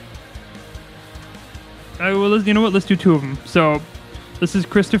you know what? Let's do 2 of them. So, this is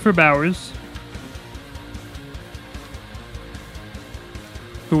Christopher Bowers,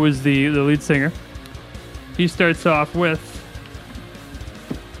 who was the lead singer. He starts off with,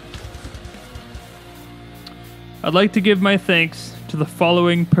 I'd like to give my thanks to the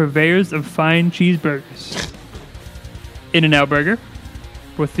following purveyors of fine cheeseburgers. In-N-Out Burger,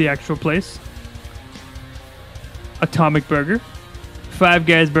 with the actual place. Atomic Burger. Five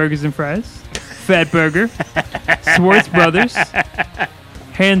Guys Burgers and Fries. Fat Burger. Swartz Brothers.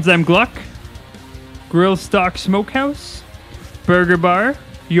 Hans Im Gluck. Grill Stock Smokehouse. Burger Bar.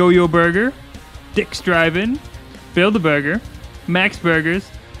 Yo-Yo Burger. Dick's Drive-In. Build-A-Burger. Max Burgers.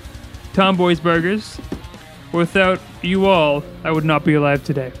 Tomboy's Burgers. Without you all, I would not be alive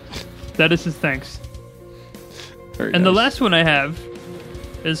today. That is his thanks. Very And the nice. last one I have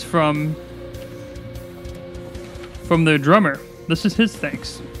is from the drummer. This is his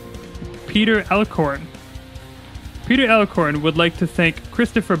thanks. Peter Alcorn. Peter Alcorn would like to thank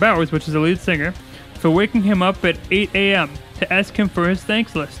Christopher Bowers, which is the lead singer, for waking him up at 8 a.m. to ask him for his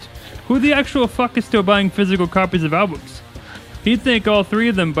thanks list. Who the actual fuck is still buying physical copies of albums? He'd thank all three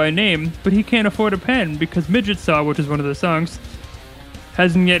of them by name, but he can't afford a pen because Midget Saw, which is one of the songs,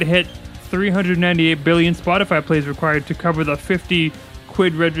 hasn't yet hit 398 billion Spotify plays required to cover the 50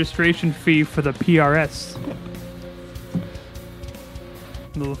 quid registration fee for the PRS.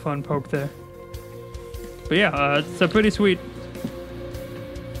 A little fun poke there. But yeah, it's a pretty sweet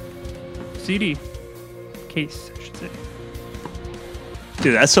CD case, I should say.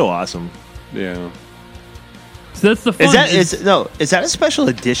 Dude, that's so awesome. Yeah. So that's the fun. Is that a special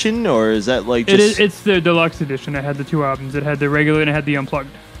edition or is that like It just is. It's the deluxe edition. It had the two albums. It had the regular and it had the unplugged,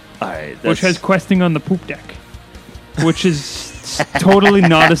 all right, which has questing on the poop deck, which is totally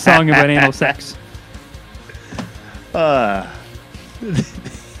not a song about anal sex. Oh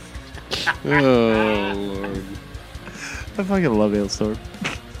Lord. I fucking love Hailstorm.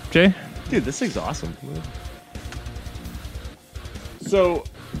 Jay, Dude, this thing's awesome. So,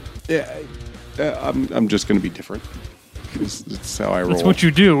 yeah, I'm just gonna be different. It's how I roll. that's what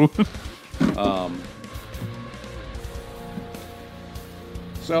you do.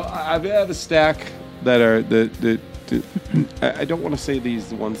 So I have a stack that are I don't want to say the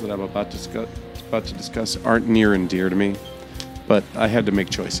ones that I'm about to discuss aren't near and dear to me, but I had to make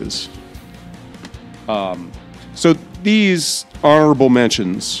choices. So these honorable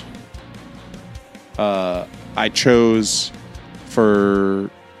mentions, I chose for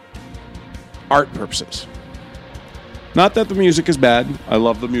art purposes. Not that the music is bad. I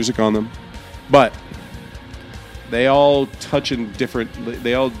love the music on them, but they all touch in different.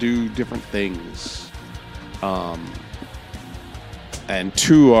 They all do different things, and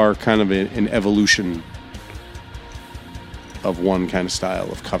two are kind of an evolution of one kind of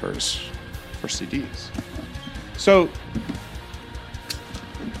style of covers for CDs. So,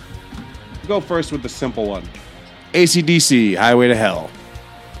 go first with the simple one. AC/DC, Highway to Hell.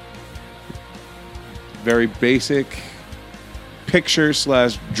 Very basic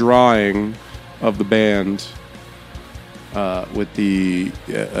picture/drawing of the band with the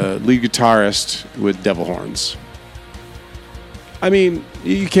lead guitarist with devil horns. I mean,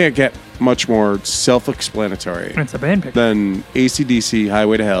 you can't get much more self-explanatory It's a band picture. than AC/DC,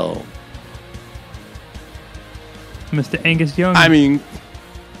 Highway to Hell. Mr. Angus Young. I mean,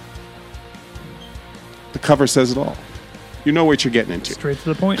 the cover says it all. You know what you're getting into. straight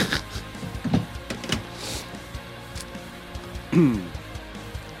to the point.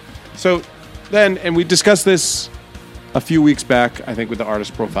 So then, and we discussed this a few weeks back, I think, with the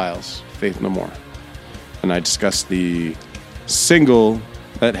artist profiles, Faith No More. And I discussed the single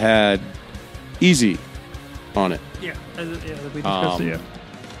that had Easy on it. Yeah, we discussed it. Yeah.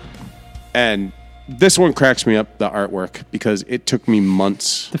 And this one cracks me up, the artwork, because it took me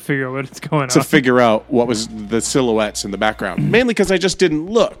months To figure out what's going to on. figure out what was the silhouettes in the background. Mainly because I just didn't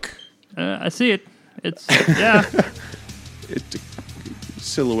look. I see it. It's yeah.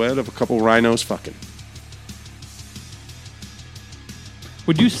 Silhouette of a couple rhinos fucking.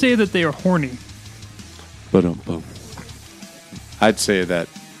 Would you say that they are horny? I'd say that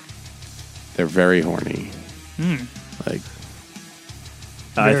they're very horny. Like,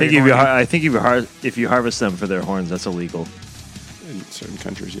 I Very think if you horny. I think if you harvest them for their horns, that's illegal. in certain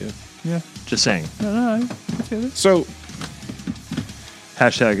countries, yeah. Yeah. Just saying. No, I feel it. So,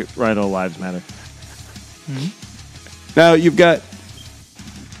 Hashtag Rhino Lives Matter. now you've got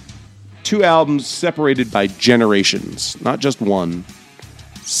two albums separated by generations, not just one,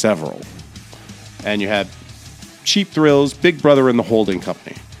 several. And you had Cheap Thrills, Big Brother, and the Holding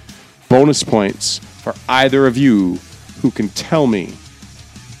Company. Bonus points for either of you who can tell me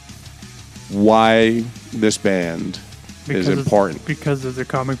why this band is important. Because there's a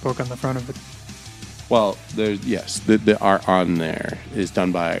comic book on the front of it. Well, there's the art on there is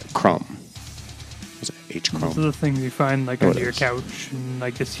done by Crumb. Was it H. Those are Crumb? the things you find like Oh, under it your is. couch and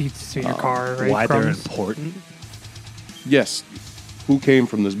like the seats in your car, right? Why they're Crumbs? important? Yes. Who came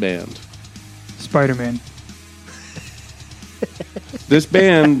from this band? Spider-Man. This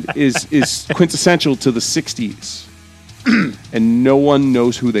band is quintessential to the 60s. And no one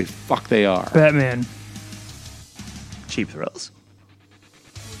knows who the fuck they are. Batman. Cheap Thrills.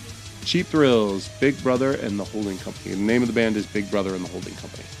 Cheap Thrills, Big Brother, and the Holding Company. The name of the band is Big Brother and the Holding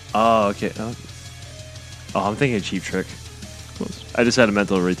Company. Oh, okay. Oh, I'm thinking Cheap Trick. I just had a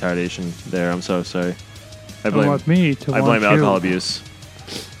mental retardation there. I'm so sorry. I Don't want me to I want blame you. alcohol abuse.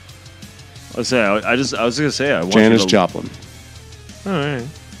 I was gonna say I want Janis you to, Joplin. All right.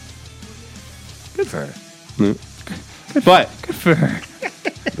 Good for her. But Good for her.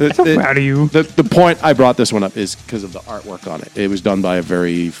 the, So proud of you. the point I brought this one up is because of the artwork on it. It was done by a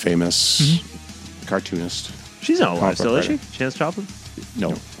very famous cartoonist. She's not alive Comic still, is she? writer. Chance Joplin?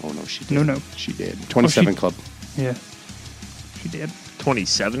 No. Oh, no, she did. No. She did. 27 she- Club. Yeah. She did.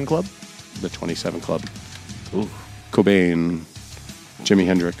 27 Club? The 27 Club. Ooh. Cobain, Jimi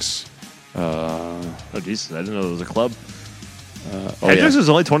Hendrix. Oh, Jesus. I didn't know there was a club. Oh, Hendrix yeah. was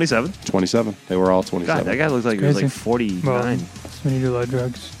only 27? 27. They were all God, 27. that guy looked like he was Crazy. like 49. Well, that's when you do a lot of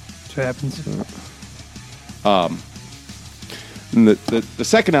drugs. That's what happens. And the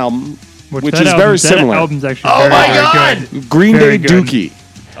second album, which that is very similar. That album's actually Oh very, my very God! good. Green Very Day good. Dookie.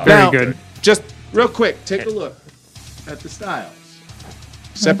 Very Now, good. just real quick, take a look at the styles.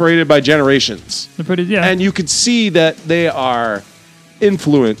 Separated by generations. They're pretty, yeah. And you could see that they are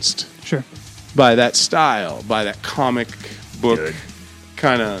influenced Sure. by that style, by that comic book Good.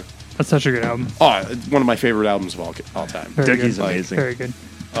 kind of. That's such a good album. Oh, it's one of my favorite albums of all time. Very Dookie's good. amazing. Very good.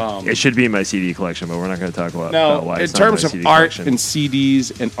 It should be in my CD collection, but we're not going to talk about Now, why in it's not in terms my of CD art collection. and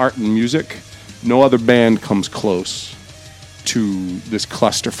CDs and art and music, no other band comes close to this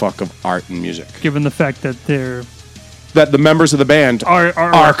clusterfuck of art and music. Given the fact that they're That the members of the band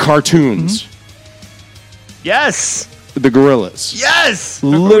are cartoons. Yes! The Gorillas. Yes!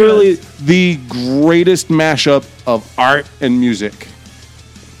 Literally the greatest mashup of art and music.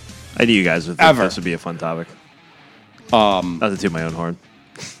 I knew you guys would think Ever. this would be a fun topic. Not to toot my own horn.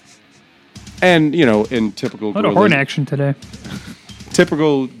 And, you know, in typical a lot of horn Gorillaz, action today.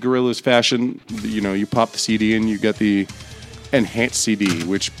 typical Gorillas fashion, you know, you pop the CD in, you get the enhanced CD,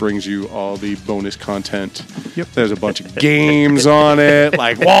 which brings you all the bonus content. Yep. There's a bunch of games on it,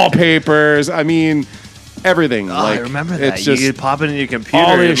 like wallpapers. I mean, everything. Oh, like, I remember that. It's You just could pop it in your all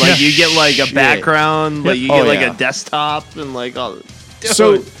computer. this Like you get like a shit. background, like you Oh, get like yeah. a desktop and like all. Dude.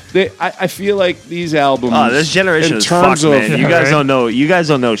 so. I feel like these albums. Oh, this generation in is terms fucked, of man. You guys Right. don't know. You guys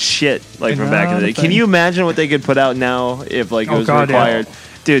don't know shit like from back in the day. Another Can thing. you imagine what they could put out now if like it Oh, was God, yeah. required,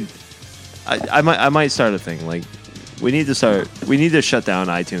 dude? I might start a thing. Like we need to shut down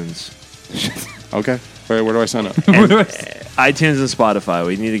iTunes, Okay, where do I sign up? iTunes and Spotify.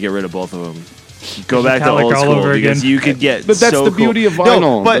 We need to get rid of both of them. Go back to Metallica old all school over because again. you could get. But that's so the cool. beauty of No,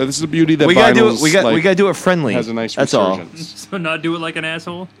 vinyl. but This is the beauty that we gotta do vinyls, it. We like, gotta do it friendly. has a nice That's all. resurgence. So not do it like an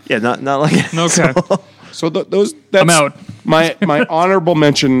asshole. Yeah, not like Okay. So those that's I'm out. my honorable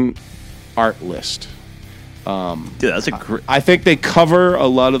mention art list. Dude, that's a great. I think they cover a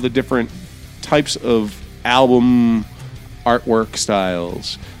lot of the different types of album artwork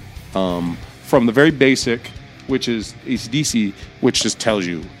styles, from the very basic, which is AC/DC, which just tells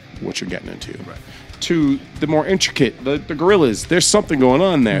you what you're getting into, to the more intricate, the Gorillas. There's something going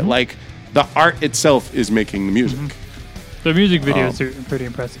on there. Like the art itself is making the music. The music videos are pretty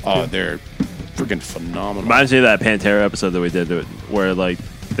impressive. Oh, too. they're freaking phenomenal. Reminds me of that Pantera episode that we did where like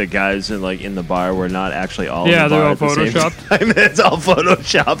the guys in the bar were not actually all in Yeah, the they're bar all at the same photoshopped. time. It's all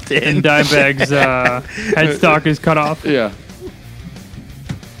photoshopped in. And Dimebag's headstock is cut off. Yeah.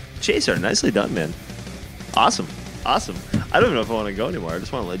 Chaser, nicely done, man. Awesome. I don't even know if I want to go anymore. I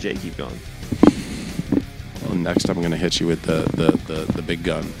just want to let Jay keep going. Well, next I'm gonna hit you with the big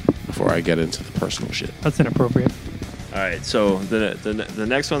gun before I get into the personal shit. That's inappropriate. All right, so the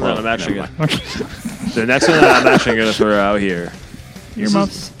next one that Well, I'm actually never gonna, the next one that I'm actually gonna throw out here.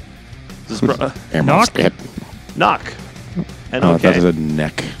 Earmuffs. This is Knock. knock. And Oh, okay. that is a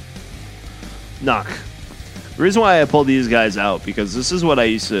neck. Knock. The reason why I pulled these guys out because this is how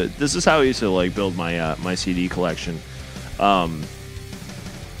I used to like build my my CD collection.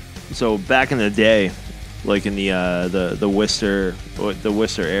 So back in the day, like in the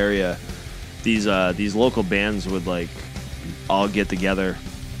Worcester area, these local bands would like all get together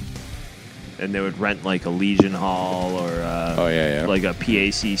and they would rent like a Legion Hall or Oh, yeah. like a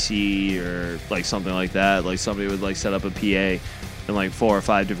PACC or like something like that. Like somebody would like set up a PA and like 4 or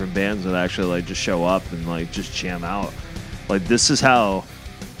 5 different bands would actually like just show up and like just jam out. Like this is how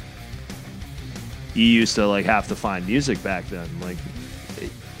you used to like have to find music back then. Like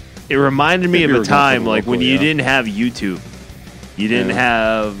it reminded me Maybe of we a were going time for the like when local, you yeah. didn't have YouTube, you didn't Yeah.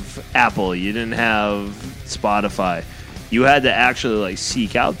 have Apple, you didn't have Spotify. You had to actually like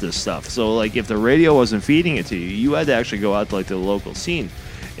seek out this stuff. So like if the radio wasn't feeding it to you, you had to actually go out to like the local scene.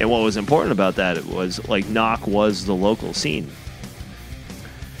 And what was important about that it was like Knock was the local scene.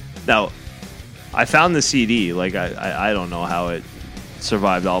 Now, I found the CD. Like I don't know how it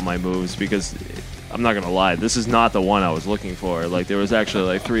survived all my moves because I'm not gonna lie, this is not the one I was looking for. Like there was actually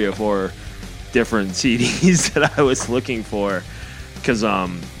like 3 or 4 different CDs that I was looking for, because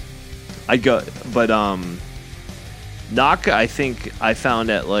Knock, I think I found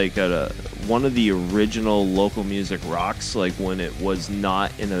at like one of the original local music rocks, like when it was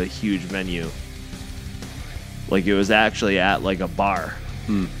not in a huge venue. Like it was actually at like a bar.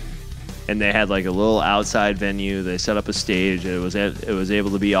 And they had like a little outside venue. They set up a stage. It was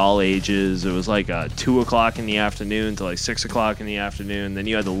able to be all ages. It was like 2 o'clock in the afternoon to like 6 o'clock in the afternoon. Then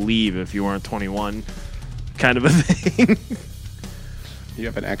you had to leave if you weren't 21, kind of a thing. You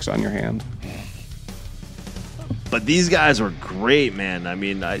have an X on your hand. But these guys were great, man. I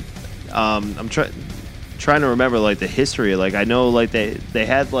mean, I'm trying to remember like the history. Like I know like they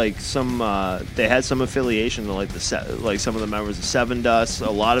had like some affiliation to like some of the members of Seven Dust. A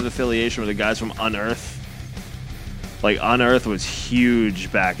lot of affiliation with the guys from Unearth. Like Unearth was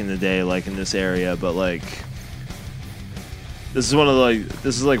huge back in the day, like in this area. But like this is one of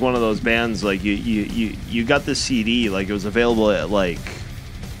those bands. Like you got the CD. Like it was available at like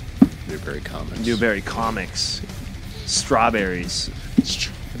Newberry Comics, Strawberries.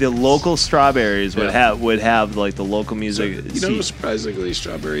 The local Strawberries would have like the local music. Surprisingly,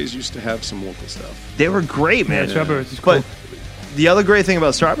 Strawberries used to have some local stuff. They were great, man. Yeah, Strawberries is cool. But the other great thing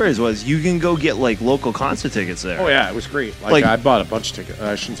about Strawberries was you can go get like local concert tickets there. Oh yeah, it was great. Like I bought a bunch of tickets.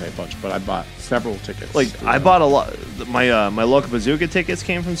 I shouldn't say a bunch, but I bought several tickets. Like I bought a lot. My local Bazooka tickets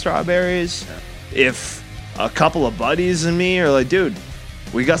came from Strawberries. Yeah. If a couple of buddies and me are like, dude,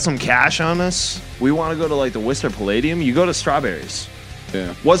 we got some cash on us. We want to go to like the Worcester Palladium. You go to Strawberries.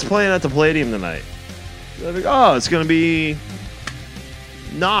 Yeah. What's playing at the Palladium tonight? They're like, oh, it's going to be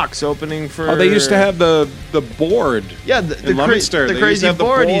Knox opening for... Oh, they used to have the board. Yeah, the crazy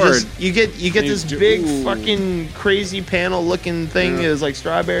board. board. You get this big fucking crazy panel looking thing. Yeah. It was like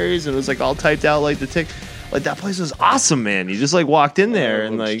Strawberries, and it was like all typed out like the tick. Like that place was awesome, man. You just like walked in there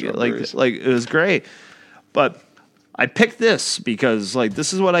and like it was great. But I picked this because like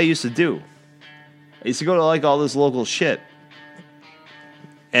this is what I used to do. I used to go to like all this local shit.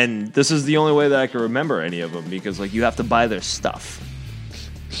 And this is the only way that I can remember any of them because like you have to buy their stuff.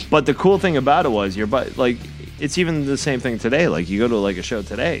 But the cool thing about it was like it's even the same thing today. Like you go to like a show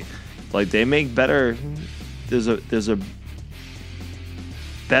today, like they make better. There's a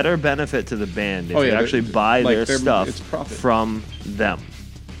better benefit to the band if you actually buy their stuff from them,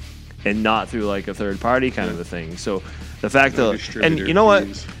 and not through like a third party kind of a thing. So the fact that, and you know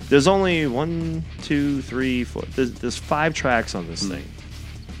what, there's only 1, 2, 3, 4. There's 5 tracks on this thing.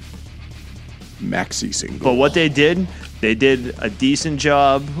 Maxi single. But what they did a decent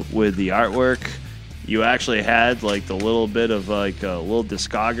job with the artwork. You actually had like the little bit of like a little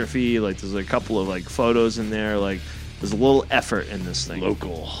discography. Like there's a couple of like photos in there. Like there's a little effort in this thing.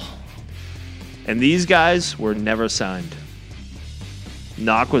 Local. And these guys were never signed.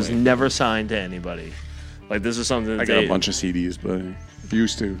 Knock was never signed to anybody. Like this is something that I got a bunch of CDs, but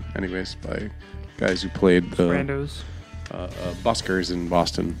used to, anyways, by guys who played the Brandos. buskers in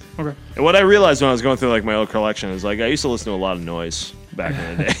Boston. Okay. And what I realized when I was going through like my old collection is like I used to listen to a lot of noise back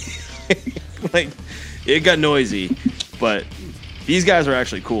in the day. Like it got noisy, but these guys are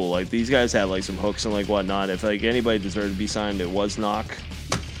actually cool. Like these guys had like some hooks and like whatnot. If like anybody deserved to be signed, it was Knock,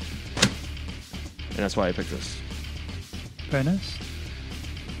 and that's why I picked this. Very nice.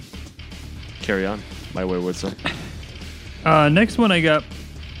 Carry on, my wayward son. Next one I got.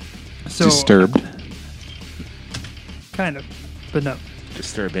 So Disturbed. Kind of, but no.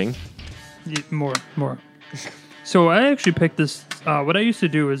 Disturbing. More. So I actually picked this. What I used to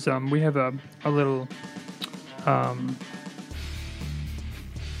do is we have a little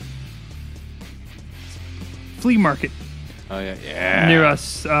flea market near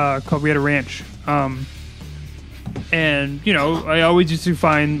us called. We had a ranch. And you know, I always used to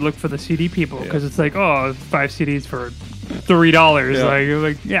look for the CD people because it's like, oh, 5 CDs for $3.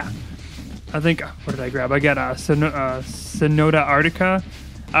 Like yeah. I think, what did I grab? I got a Sonata Arctica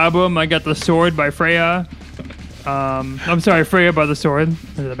album. I got The Sword by Freya. I'm sorry, Freya by The Sword.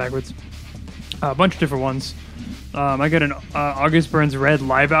 I did that backwards. A bunch of different ones. I got an August Burns Red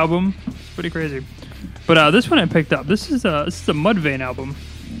live album. It's pretty crazy. But this one I picked up. This is a Mudvayne album.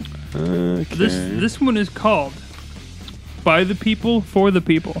 Okay. This one is called By the People, For the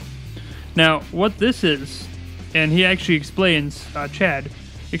People. Now, what this is, and he actually explains, Chad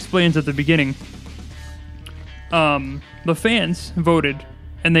explains at the beginning, the fans voted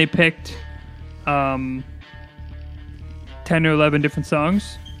and they picked 10 or 11 different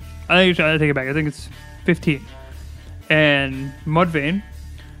songs. I take it back. I think it's 15. And Mudvayne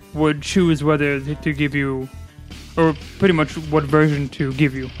would choose whether to give you, or pretty much what version to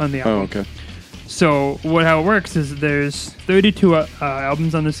give you on the album. Oh, okay. So how it works is there's 32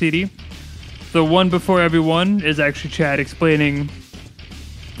 albums on the CD. The one before every one is actually Chad explaining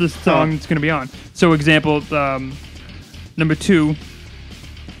the song that's going to be on. So, example, number 2,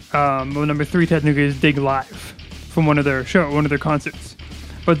 number 3 technically is Dig Live from one of their concerts.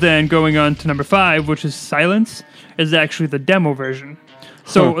 But then going on to number 5, which is Silence, is actually the demo version.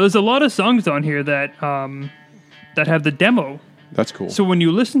 So there's a lot of songs on here that have the demo. That's cool. So when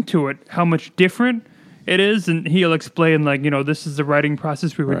you listen to it, how much different it is, and he'll explain this is the writing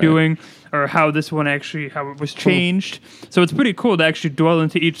process we were doing, or how this one actually, how it was changed. So it's pretty cool to actually dwell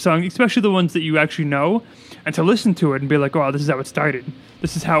into each song, especially the ones that you actually know, and to listen to it and be like, oh, this is how it started.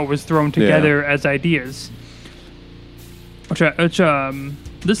 This is how it was thrown together as ideas.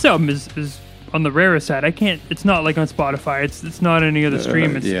 This album is on the rarer side. It's not like on Spotify. It's not any other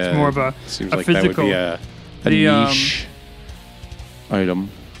stream. It's more of a like physical. That would be a niche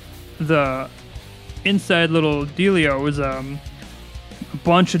item. The inside little dealio is a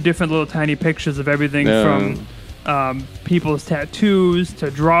bunch of different little tiny pictures of everything from people's tattoos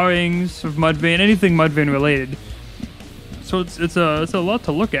to drawings of Mudvayne, anything Mudvayne related. So it's a lot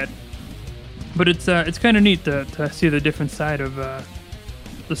to look at, but it's kind of neat to see the different side of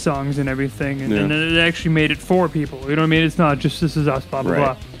the songs and everything, and it actually made it for people. You know what I mean? It's not just this is us, blah blah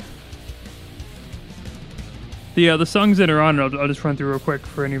blah. The songs that are on it, I'll just run through real quick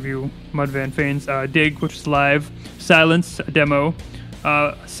for any of you Mudvayne fans. Dig, which is live. Silence, a demo.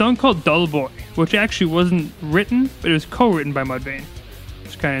 A song called Dull Boy, which actually wasn't written, but it was co-written by Mudvayne, which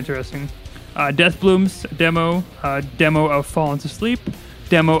is kind of interesting. Death Blooms, a demo. Demo of Fallen to Sleep.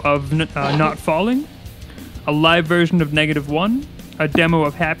 Demo of Not Falling. A live version of -1. A demo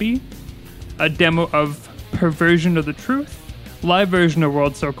of Happy. A demo of Perversion of the Truth. Live version of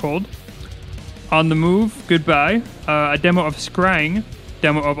World So Cold. On the Move, Goodbye, a demo of Scrying,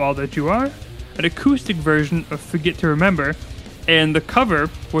 demo of All That You Are, an acoustic version of Forget to Remember, and the cover,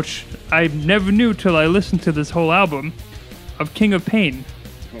 which I never knew till I listened to this whole album, of King of Pain.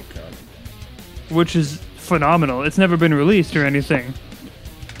 Okay. Which is phenomenal. It's never been released or anything.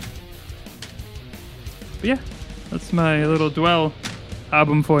 But yeah, that's my little Dwell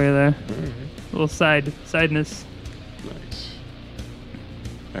album for you there. A little sideness. Nice.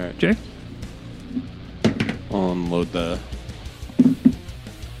 All right. Jay? I'll unload the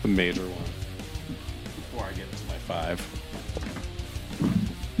major one before I get to my 5.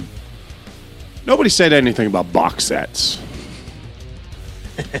 Nobody said anything about box sets.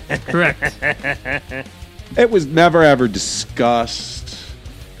 Correct. It was never ever discussed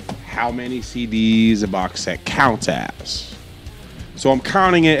how many CDs a box set counts as. So I'm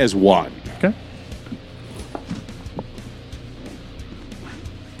counting it as 1. Okay.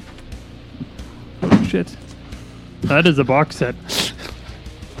 Oh, shit. That is a box set.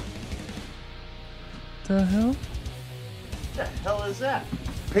 The hell? The hell is that?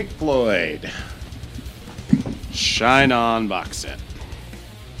 Pink Floyd. Shine On box set.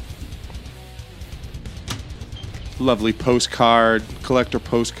 Lovely collector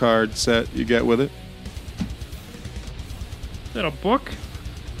postcard set you get with it. Is that a book?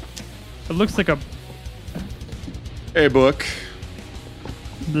 It looks like A book.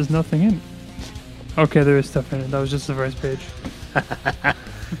 there's nothing in it. Okay, there is stuff in it. That was just the first page.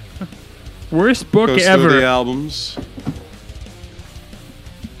 Worst book Goes ever. through the albums.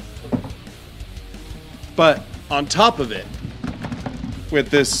 But on top of it, with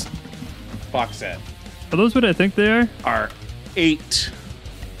this box set, Are those what I think they are? are 8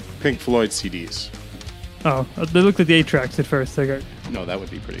 Pink Floyd CDs. Oh, they looked like the 8 tracks at first. No, that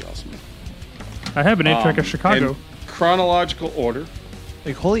would be pretty awesome. I have an 8 track of Chicago. In chronological order.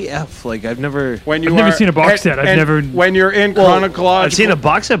 Like, holy F, like, I've never... When you I've never are- seen a box and- set. I've and never- When you're in Well, chronological... I've seen a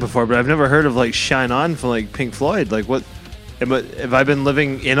box set before, but I've never heard of, like, Shine On from, like, Pink Floyd. Like, what... Have I been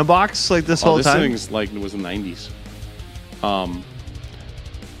living in a box, like, this whole this time? thing's like, it was the 90s.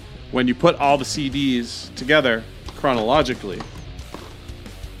 When you put all the CDs together chronologically,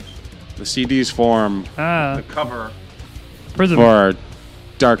 the CDs form the cover Prism. for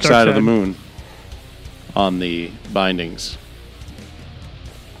Dark Side of the Side. Moon on the bindings.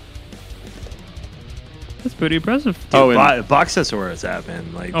 That's pretty impressive. Oh, and Box sets are where it's at,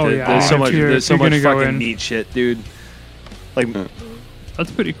 man. Like, Oh, yeah. there's so If much, you're- there's so if you're much gonna go fucking in- neat shit, dude. Like,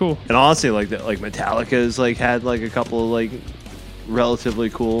 That's pretty cool. and honestly, like, Metallica's like had like a couple of like relatively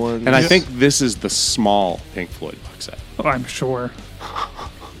cool ones. I think this is the small Pink Floyd box set. Oh, I'm sure.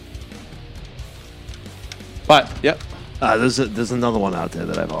 But, yep. There's another one out there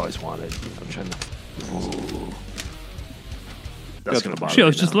that I've always wanted. I'm trying to. Ooh. That's gonna bother Actually, I me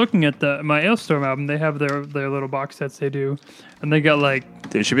was just now. looking at my Ailstorm album. They have their little box sets they do, and they got like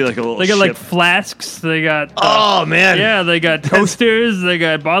There should be like a little. they got like ship. flasks. They got Oh man. yeah, they got toasters. They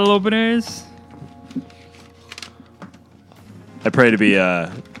got bottle openers. I pray to be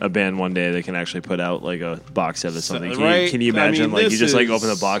a band one day that can actually put out like a box set or something. Can you imagine like you just like open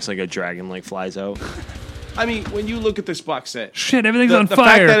the box like a dragon like flies out? I mean, when you look at this box set, Shit, everything's on the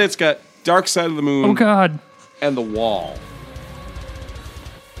fire. fact that it's got Dark Side of the Moon Oh god. and The Wall,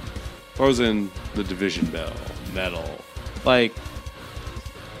 throws in the Division Bell, Metal, like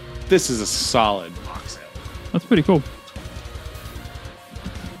this is a solid box set. That's pretty cool.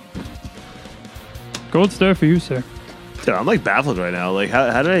 Gold star for you, sir. Dude, I'm like baffled right now. Like,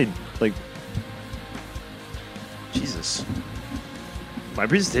 how did I like? Jesus, my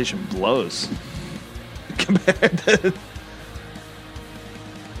presentation blows compared to.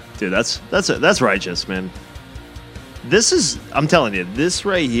 Dude, that's righteous, man. This is, I'm telling you, this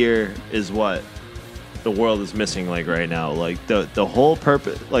right here is what the world is missing. Like right now, like the whole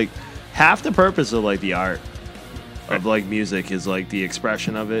purpose, like half the purpose of like the art of like music is like the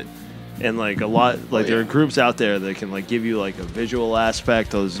expression of it. And like a lot, like there are groups out there that can like give you like a visual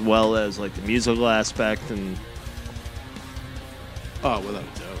aspect as well as like the musical aspect, and Oh, without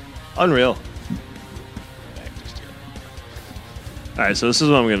a doubt. unreal. All right, so this is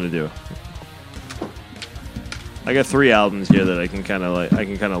what I'm gonna do. I got 3 albums here that I can kind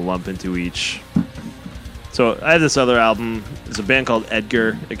of lump into each. So I have this other album. It's a band called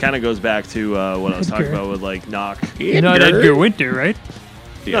Edgar. It kind of goes back to what I was talking Edgar. about with like Knock. You're not Edgar Winter, right?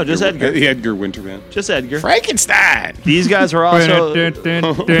 No, just Edgar. The Edgar Winter Band. Just Edgar. Frankenstein. These guys were also Dun, dun,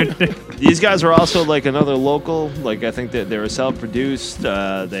 dun, dun. these guys were also like another local. Like I think that they were self-produced.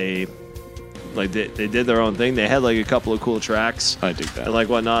 They did their own thing. They had like a couple of cool tracks I dig that. and like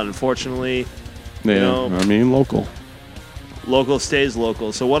whatnot. Unfortunately, Yeah, know- I mean local. local stays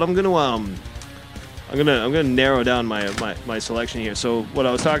local. So what I'm gonna narrow down my selection here. So what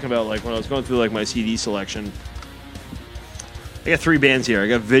I was talking about, like when I was going through like my CD selection, I got 3 bands here. I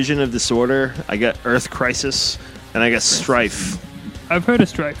got Vision of Disorder, I got Earth Crisis, and I got Strife. I've heard of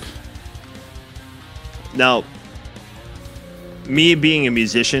Strife. Now, me being a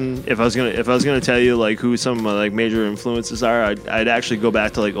musician, if I was gonna tell you like who some of my like major influences are, I'd actually go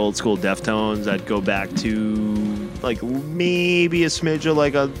back to like old school Deftones. I'd go back to like maybe a smidge of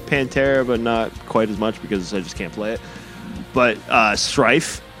like a Pantera, but not quite as much because I just can't play it. But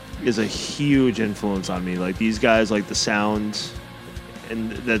Strife is a huge influence on me. Like these guys, like the sound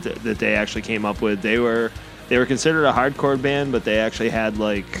and that they actually came up with. They were considered a hardcore band, but they actually had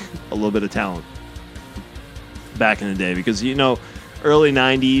like a little bit of talent back in the day, because early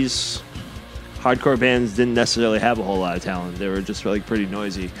 90s hardcore bands didn't necessarily have a whole lot of talent. They were just like pretty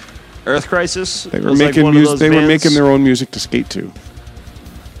noisy. Earth Crisis, They were was, making like, one of music. those They were bands- making their own music to skate to.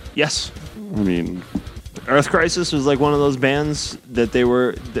 Yes, I mean, Earth Crisis was like one of those bands that they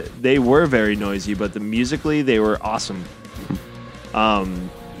were very noisy, but musically they were awesome.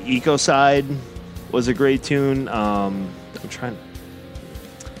 Ecocide was a great tune.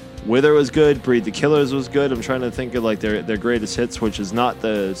 Wither was good. Breed the Killers was good. I'm trying to think of like their greatest hits, which is not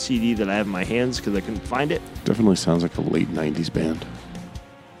the CD that I have in my hands because I couldn't find it. definitely sounds like a late '90s band.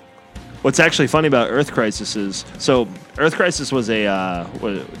 What's actually funny about Earth Crisis is, so Earth Crisis was they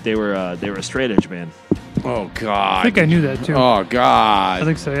were a straight edge band. Oh I God. think I knew that too. Oh I God.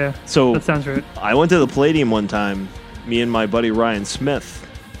 think so, yeah. So That sounds right. I went to the Palladium one time. Me and my buddy Ryan Smith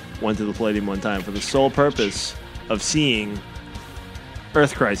went to the Palladium one time for the sole purpose of seeing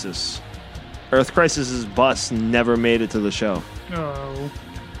Earth Crisis. Earth Crisis's bus never made it to the show. Oh.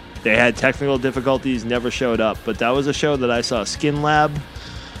 They had technical difficulties, never showed up. But that was a show that I saw Skin Lab.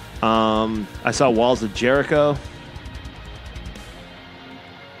 I saw Walls of Jericho.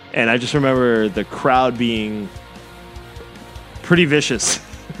 And I just remember the crowd being pretty vicious,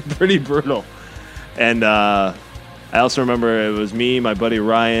 pretty brutal. And I also remember it was me, my buddy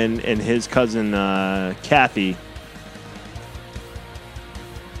Ryan, and his cousin Kathy,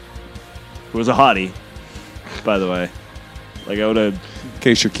 who was a hottie, by the way. Like I would have. In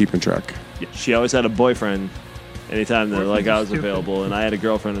case you're keeping track. She always had a boyfriend anytime that like I was Stupid. available, and I had a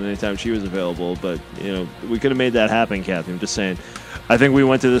girlfriend anytime she was available. But we could have made that happen, Kathy. I'm just saying. I think we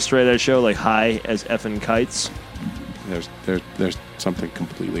went to the straight edge show like high as effing kites. There's something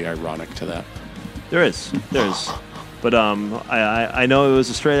completely ironic to that. There is. But I know it was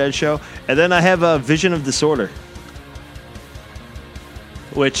a straight edge show, and then I have a Vision of Disorder,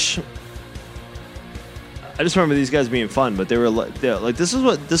 which I just remember these guys being fun, but they were like this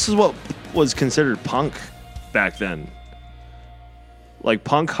is what was considered punk back then, like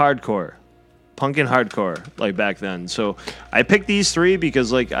punk and hardcore, like back then. So I picked these 3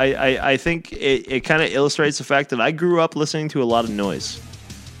 because like I think it kind of illustrates the fact that I grew up listening to a lot of noise.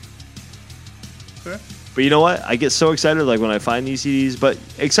 Fair. But you know what? I get so excited like when I find these CDs, but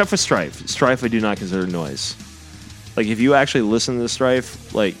except for Strife I do not consider noise. Like if you actually listen to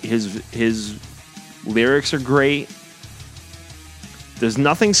Strife, like his lyrics are great. There's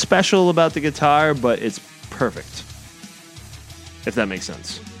nothing special about the guitar, but it's perfect. If that makes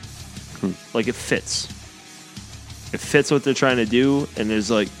sense. Like it fits. It fits what they're trying to do, and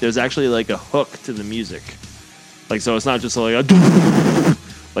there's actually like a hook to the music. Like so it's not just like a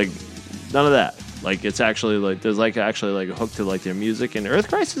like none of that. Like it's actually like there's like actually like a hook to like their music, and Earth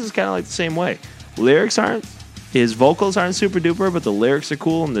Crisis is kind of like the same way. His vocals aren't super duper, but the lyrics are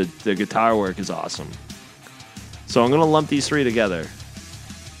cool and the guitar work is awesome. So I'm gonna lump these three together.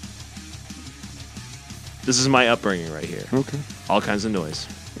 This is my upbringing right here. Okay. All kinds of noise.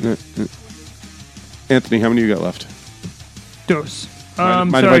 Anthony, how many you got left? Dose. Mind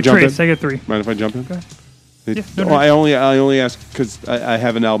if Sorry, I jump Trace. in? I got 3. Mind if I jump in? Okay. It- Yeah, no, I only ask because I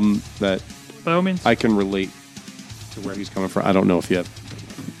have an album that By all means. I can relate to where he's coming from. I don't know if you have.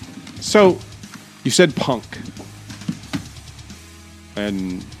 So, you said punk,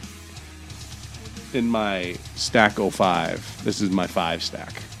 and in my stack 05, this is my 5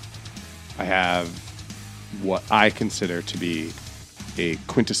 stack. I have what I consider to be a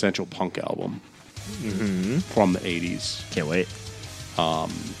quintessential punk album from the 80s. Can't wait.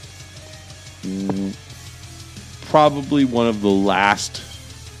 Probably one of the last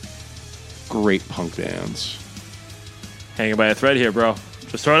great punk bands. Hanging by a thread here, bro.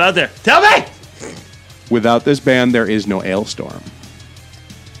 Just throw it out there. Tell me! Without this band, there is no Ailstorm.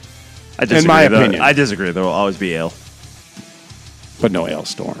 I disagree, In my though. opinion. I disagree. There will always be ale. But no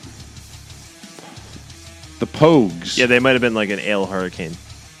Ailstorm. The Pogues. Yeah, they might have been like an ale hurricane.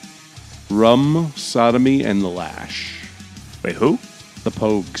 Rum, Sodomy, and the Lash. Wait, who? The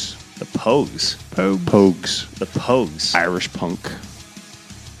Pogues. The Pogues. Pogues. The Pogues. Irish punk.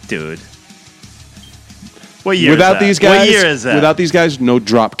 Dude. What year Without is that? these guys, What year is that? Without these guys, no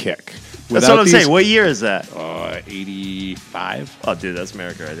drop kick. That's what I'm saying. What year is that? 85. Oh, dude, that's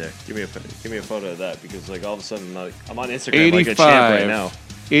America right there. Give me a photo of that because, like, all of a sudden, I'm on Instagram like a champ right now.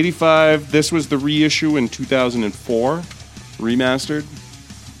 85. This was the reissue in 2004, remastered.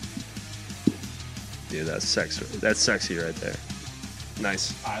 Dude, that's sexy. That's sexy right there.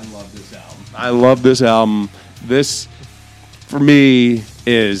 Nice. I love this album. I love this album. This, for me,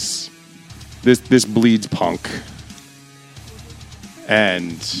 is this bleeds punk,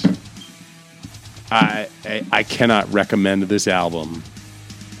 and I cannot recommend this album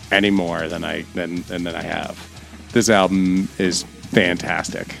any more than I have. This album is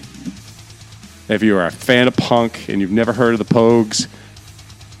fantastic. If you are a fan of punk and you've never heard of the Pogues,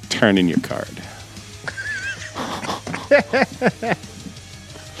 turn in your card.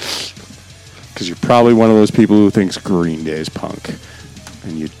 Because you're probably one of those people who thinks Green Day is punk,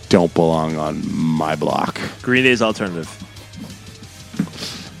 and you don't belong on my block. Green Day's alternative.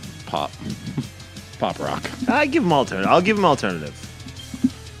 Pop rock. I give them alternative. I'll give them alternative.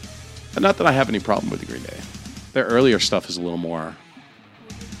 And not that I have any problem with the Green Day. Their earlier stuff is a little more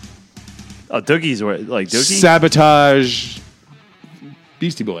Oh, Doogie's were like Doogie. Sabotage,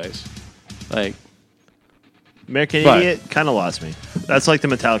 Beastie Boys, like. American But- Idiot kind of lost me. That's like the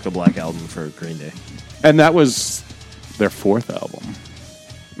Metallica Black Album for Green Day. And that was their 4th album.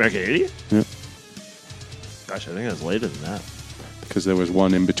 American Idiot? Yeah. Gosh, I think it was later than that. Because there was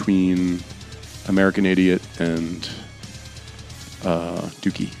one in between American Idiot and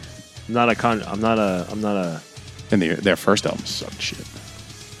Dookie. I'm not a. And their first album sucked shit.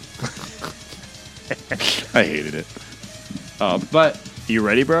 I hated it. But You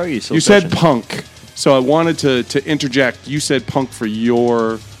ready, bro? You still you said searching? punk. So I wanted to interject. You said punk for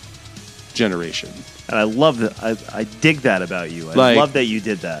your generation. And I love that. I dig that about you. I Like- love that you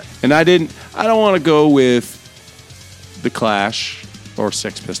did that. And I don't want to go with The Clash or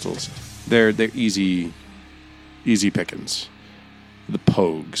Sex Pistols. They're easy pickings. The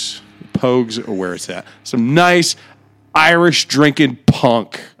Pogues. The Pogues are where it's at. Some nice Irish drinking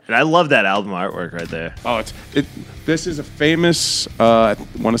punk. And I love that album artwork right there. Oh, this is a famous. I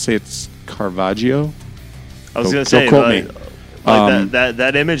want to say it's Caravaggio, I was Don't- gonna say, don't quote me.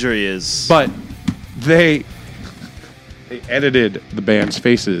 that imagery is. but they edited the band's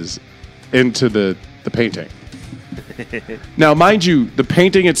faces into the painting. Now, mind you, the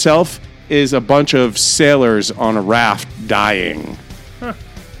painting itself is a bunch of sailors on a raft dying.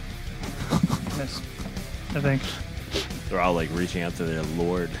 Yes. I think. They're all like reaching out to their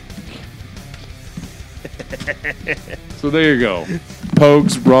lord. So there you go.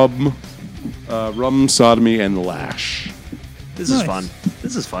 Pogues, Rum, Sodomy, and the Lash. This is Nice. fun.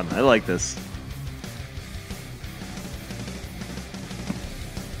 This is fun. I like this.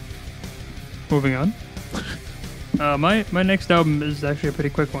 Moving on. My next album is actually a pretty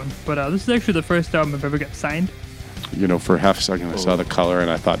quick one, but this is actually the first album I've ever got signed. for half a second I saw the color and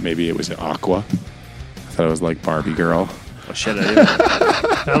I thought maybe it was Aqua. I thought it was like Barbie Girl. Oh shit! I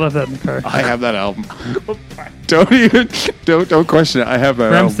didn't. I left that in the car. I have that album. Don't question it. I have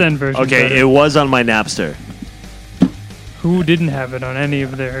that album. Ramstein version. Okay, it was on my Napster, Who didn't have it on any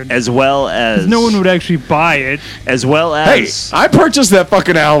of their? as well as No one would actually buy it. as well Hey, as I purchased that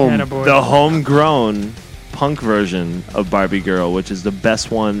fucking album. Attaboy. the homegrown punk version of Barbie Girl, which is the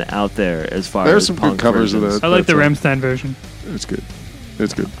best one out there as far There's as some good punk covers of versions. that. I like the That's Ramstein version. It's good.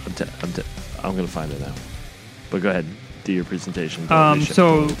 It's good. I'm gonna find it now. But go ahead, do your presentation. Don't be shit.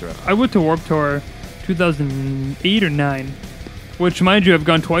 So Don't interrupt. I went to Warped Tour 2008 or 9, which, mind you, I've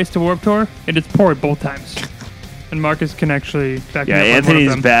gone twice to Warped Tour, and it's poured both times. And Marcus can actually back me Yeah, up on Anthony's one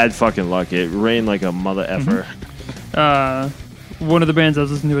of them. bad fucking luck. It rained like a mother effer. One of the bands I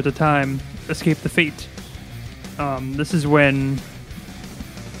was listening to at the time, Escape the Fate. This is when...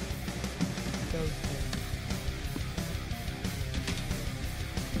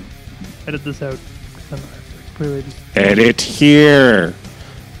 Edit this out. Clearly just- Edit here.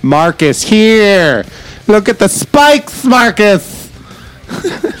 Marcus here. Look at the spikes, Marcus.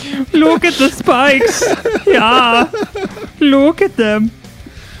 Look at the spikes! Yeah! Look at them!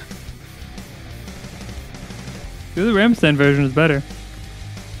 The Ramstein version is better.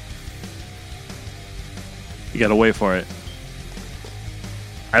 You gotta wait for it.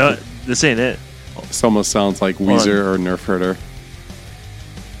 I don't. This ain't it. This almost sounds like Weezer or Nerf Herder.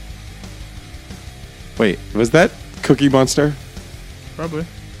 Wait, was that Cookie Monster? Probably.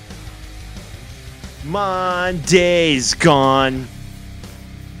 Monday's gone.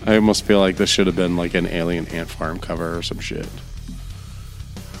 I almost feel like this should have been like an Alien Ant Farm cover or some shit.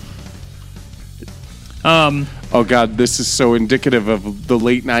 Oh god, this is so indicative of the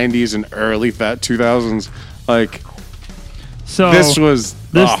late 90s and early fat 2000s. Like, So this was...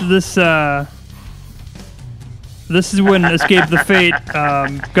 this is when Escape the Fate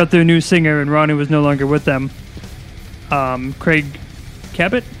got their new singer and Ronnie was no longer with them. Craig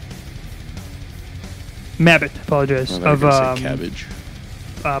Cabot? Mabbitt, apologize. Of cabbage.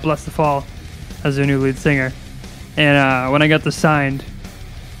 Bless the Fall as their new lead singer. And when I got this signed,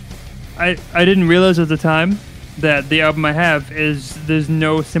 I didn't realize at the time that the album I have is There's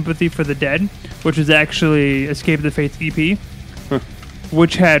No Sympathy for the Dead, which is actually Escape the Fate's EP,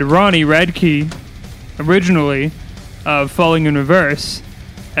 which had Ronnie Radke originally of Falling in Reverse,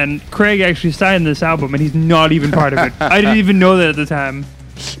 and Craig actually signed this album, and he's not even part of it. I didn't even know that at the time.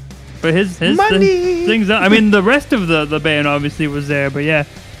 But his things, I mean, the rest of the band obviously was there, but yeah,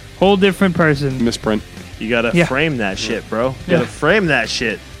 whole different person. Misprint. You gotta Yeah. frame that shit, bro. You Yeah. gotta frame that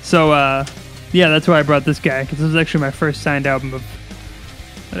shit. So, yeah, that's why I brought this guy, because this was actually my first signed album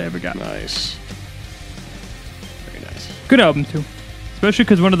that I ever got. Nice. Very nice. Good album, too. Especially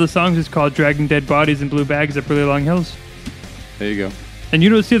because one of the songs is called Dragging Dead Bodies in Blue Bags Up Really Long Hills. There you go. And you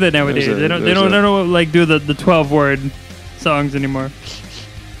don't see that nowadays. There's a- They don't there's a- like do the 12-word songs anymore.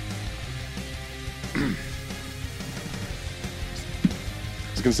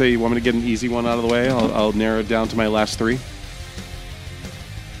 I was gonna say, you want me to get an easy one out of the way? I'll narrow it down to my last three.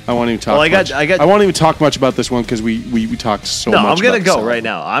 I won't even talk. Well, much. I won't even talk much about this one because we talked so No, much. I'm gonna about go this right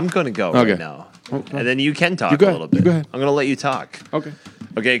now. I'm gonna go Okay. right now, and then you can talk You go a ahead. little bit. You go ahead. I'm gonna let you talk. album. Okay.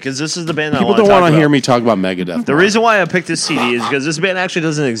 Okay, because this is the band that People I don't want want to to hear me talk about Megadeth. The reason why I picked this CD is because this band actually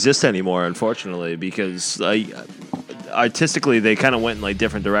doesn't exist anymore, unfortunately, because artistically they kind of went in like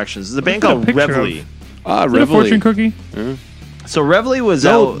different directions. There's a band Look at called a picture Reveille. Is it a fortune cookie? So Reveille was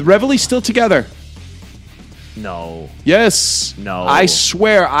No, out. Reveille's still together. No. Yes. No. I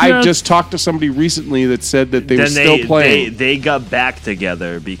swear, I Yes. just talked to somebody recently that said that they were Then still playing. They got back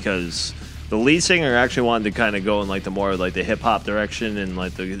together because the lead singer actually wanted to kind of go in like the more like the hip hop direction, and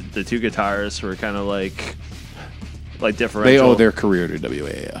like the two guitarists were kind of like differential. They owe their career to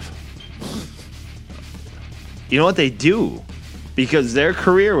WAF. You know what they do? Because their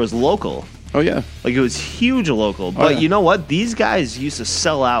career was local. Oh yeah. Like it was huge local. But yeah. you know what? These guys used to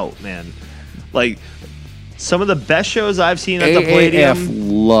sell out, man. Like some of the best shows I've seen at the Palladium, AAF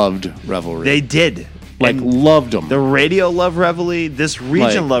loved Revelry. they did. like And loved them. the radio loved Reveille. This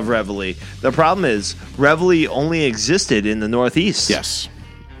region Like- loved Reveille. The problem is Reveille only existed in the Northeast. Yes.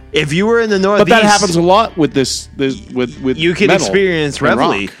 If you were in the But Northeast, that happens a lot with this with you can metal experience and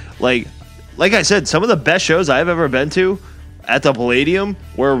Reveille. rock. Like I said, some of the best shows I've ever been to at the Palladium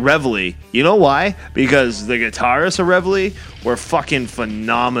were Reveille. You know why? Because the guitarists of Reveille were fucking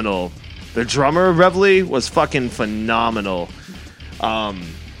phenomenal. The drummer of Reveille was fucking phenomenal.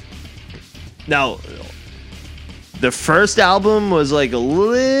 Now, The first album was like a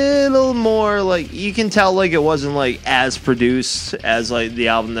little more like you can tell like it wasn't like as produced as like the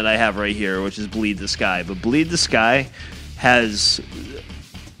album that I have right here, which is Bleed the Sky. But Bleed the Sky has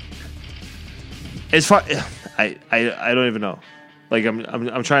as far I don't even know. Like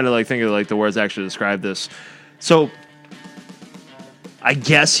I'm trying to like think of like the words to actually describe this. So I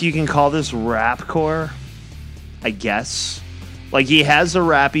guess you can call this rapcore. I guess. Like he has the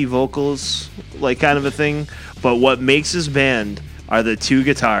rappy vocals, like kind of a thing. But what makes this band are the two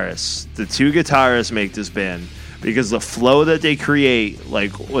guitarists. The two guitarists make this band because the flow that they create,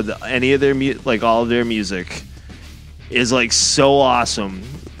 like with any of their like all of their music, is like so awesome.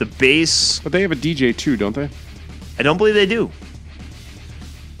 The bass. But they have a DJ too, don't they? I don't believe they do.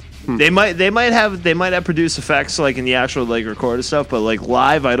 They might have produced effects like in the actual like recorded stuff, but like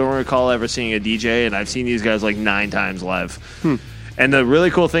live, I don't recall ever seeing a DJ, and I've seen these guys like 9 times live. And the really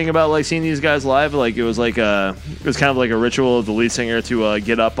cool thing about like seeing these guys live, like it was kind of like a ritual of the lead singer to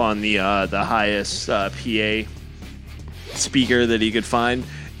get up on the highest PA speaker that he could find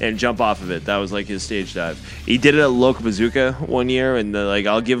and jump off of it. That was like his stage dive. He did it at Local Bazooka one year, and like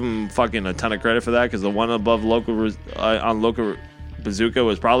I'll give him fucking a ton of credit for that because the one above Local on Local Bazooka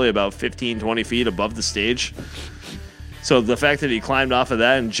was probably about 15-20 feet above the stage. So the fact that he climbed off of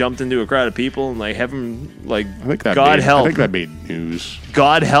that and jumped into a crowd of people and like heaven, like I think that made news.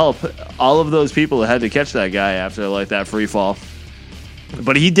 God help all of those people that had to catch that guy after like that free fall.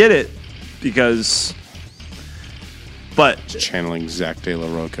 But he did it because. But Channeling Zach De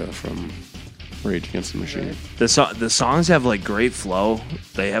La Roca from Rage Against the Machine. The songs have like great flow.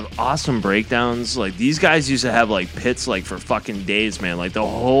 They have awesome breakdowns. Like these guys used to have like pits like for fucking days, man. Like the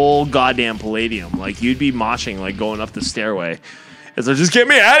whole goddamn Palladium. Like you'd be moshing like going up the stairway. It's like just get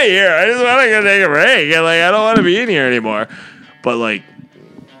me out of here. I just want to go take a break. And, like I don't want to be in here anymore. But like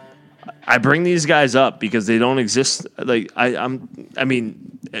I bring these guys up because they don't exist. Like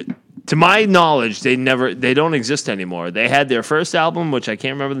to my knowledge, they don't exist anymore. They had their first album, which I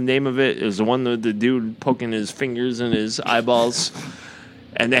can't remember the name of it. It was the one with the dude poking his fingers in his eyeballs.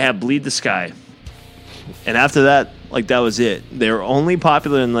 And they had Bleed the Sky. And after that, like that was it. They were only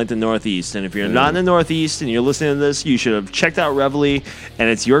popular in like the Northeast. And if you're not in the Northeast and you're listening to this, you should have checked out Reveille. And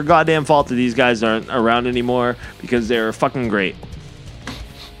it's your goddamn fault that these guys aren't around anymore because they're fucking great.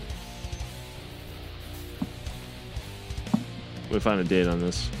 We find a date on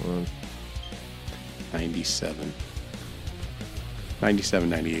this. Hold on. 97. 97,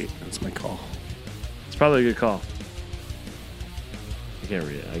 98. That's my call. It's probably a good call. I can't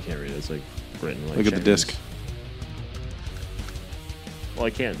read it. It's like written like Look at the Chinese. disc. Well, I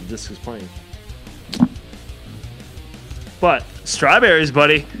can't. The disc is playing. But Strawberries,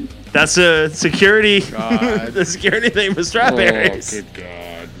 buddy. That's a security. The security thing for Strawberries. Oh, good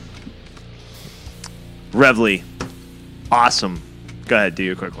God. Reveille. Awesome. Go ahead, do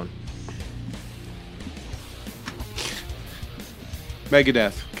your quick one.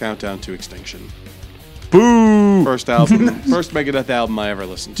 Megadeth, Countdown to Extinction. Boo! First Megadeth album I ever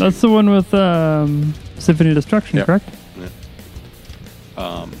listened to. That's the one with Symphony of Destruction, Yep. correct? Yeah.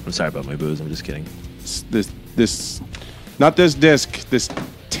 I'm sorry about my booze. I'm just kidding. This, not this disc. This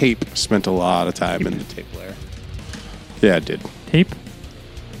tape spent a lot of time in the tape player. Yeah, it did. Tape?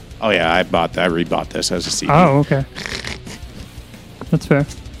 Oh yeah, I rebought this as a CD. Oh, okay. That's fair.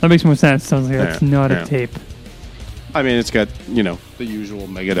 That makes more sense. Sounds like that's not a tape. I mean, it's got the usual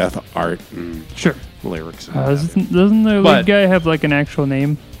Megadeth art and Sure. lyrics. And Doesn't the lead guy have like an actual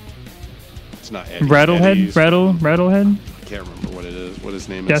name? It's not Eddie. Rattlehead? Eddie's- Rattlehead? I can't remember what it is. What his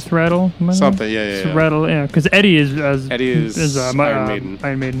name Death is. Rattle? Something. Yeah. Rattle. Yeah, because Eddie is Iron Maiden.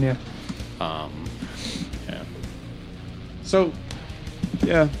 Iron Maiden. Yeah. Yeah. So,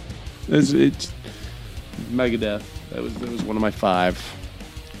 yeah, it's Megadeth. That was one of my 5.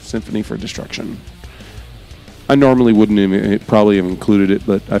 Symphony for Destruction. I normally wouldn't probably have included it,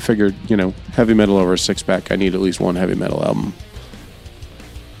 but I figured, heavy metal over a 6-pack, I need at least one heavy metal album.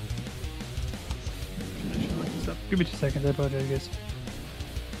 Give me 2 seconds. I apologize, guys.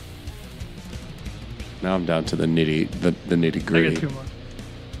 Now I'm down to the nitty I got gritty, 2 more.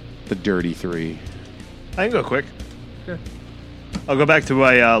 the dirty 3. I can go quick. Sure. I'll go back to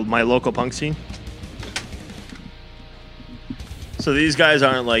my local punk scene. So these guys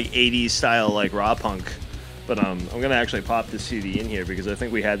aren't like 80s style like raw punk, but I'm gonna actually pop this CD in here because I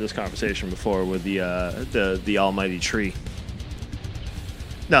think we had this conversation before with the Almighty Tree.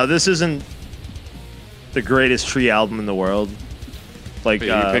 Now this isn't the greatest Tree album in the world. Like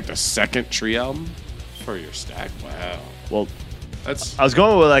You picked a second Tree album for your stack? Wow. well, That's I was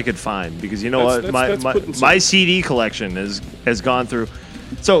going with what I could find because you know That's- what that's putting some- my CD collection has gone through.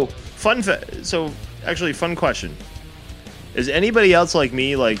 So fun question. Is anybody else like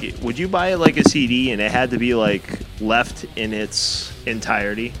me? Like, would you buy like a CD and it had to be like left in its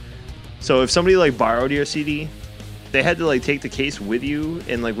entirety? So if somebody like borrowed your CD, they had to like take the case with you,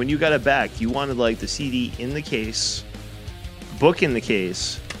 and like when you got it back, you wanted like the CD in the case, book in the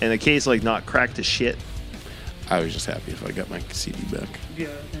case, and the case like not cracked to shit. I was just happy if I got my CD back. Yeah.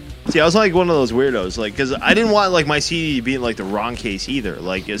 See, I was like one of those weirdos, like, because I didn't want like my CD to be in like the wrong case either.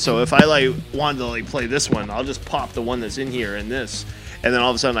 Like, so if I like wanted to like play this one, I'll just pop the one that's in here and this, and then all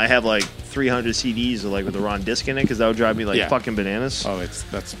of a sudden I have like 300 CDs like with the wrong disc in it, because that would drive me like fucking bananas. Oh,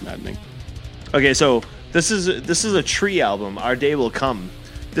 that's maddening. Okay, so this is a Tree album. Our Day Will Come.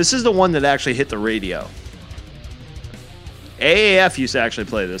 This is the one that actually hit the radio. AAF used to actually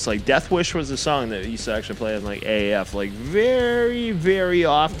play this. Like, Death Wish was the song that used to actually play on, like, AAF, like, very, very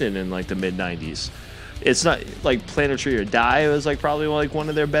often in, like, the mid-90s. It's not, like, Plant a Tree or Die was, like, probably, like, one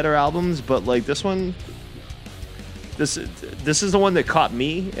of their better albums, but, like, this one, this is the one that caught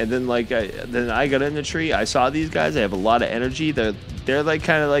me, and then, like, then I got into Tree. I saw these guys. They have a lot of energy. They're like,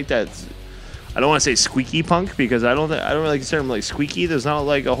 kind of like that, I don't want to say squeaky punk, because I don't really consider them, like, squeaky. There's not,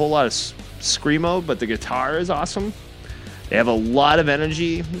 like, a whole lot of screamo, but the guitar is awesome. They have a lot of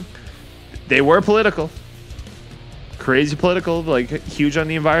energy. They were political. Crazy political, like huge on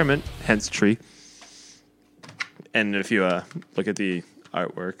the environment, hence Tree. And if you look at the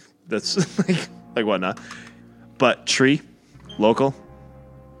artwork, that's like whatnot. But Tree, local,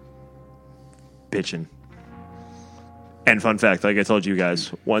 bitchin'. And fun fact, like I told you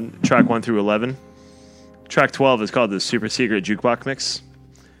guys, track 1 through 11. Track 12 is called the Super Secret Jukebox Mix,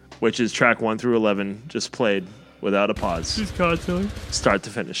 which is track 1 through 11 just played without a pause. Just constantly. Start to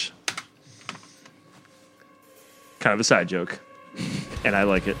finish. Kind of a side joke. And I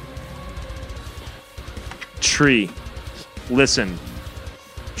like it. Tree. Listen.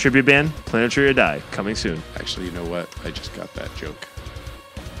 Tribute band, Plant a Tree or Die, coming soon. Actually, you know what? I just got that joke.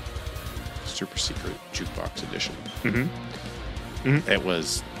 Super Secret Jukebox Edition. It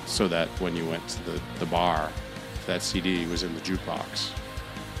was so that when you went to the bar, if that CD was in the jukebox,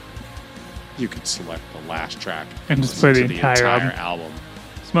 you could select the last track And just play listen the to entire album. album.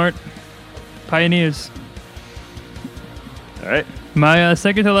 Smart. Pioneers. All right. My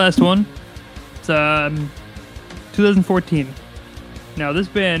second to last one. It's 2014. Now, this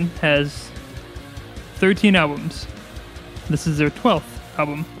band has 13 albums. This is their 12th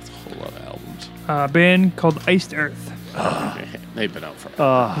album. That's a whole lot of albums. A band called Iced Earth. They've been out for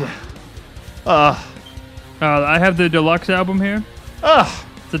I have the deluxe album here.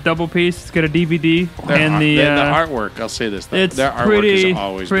 It's a double piece. It's got a DVD and the artwork. I'll say this: it's their artwork has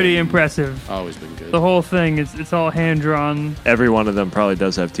always pretty been, impressive. Always been good. The whole thing it's all hand drawn, Every one of them probably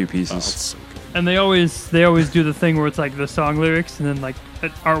does have 2 Oh, pieces. it's so good. and they always do the thing where it's like the song lyrics and then like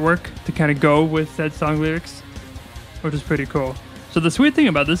artwork to kind of go with that song lyrics, which is pretty cool. So the sweet thing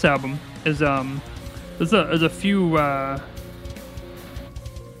about this album is there's a few.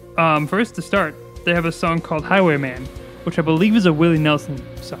 First to start, they have a song called Highwayman, which I believe is a Willie Nelson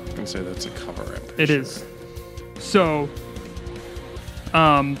song. I can say that's a cover. It is. So,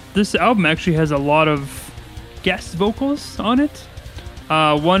 this album actually has a lot of guest vocals on it.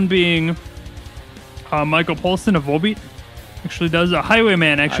 One being Michael Polston of Volbeat. Actually does.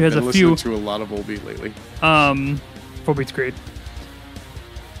 Highwayman actually I've has been a few. listening to a lot of Volbeat lately. Volbeat's great.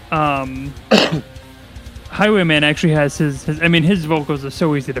 Highwayman actually has his. I mean, his vocals are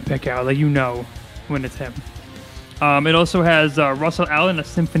so easy to pick out. Like, you know when it's him. It also has Russell Allen of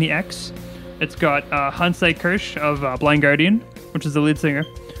Symphony X. It's got Hansai Kirsch of Blind Guardian, which is the lead singer,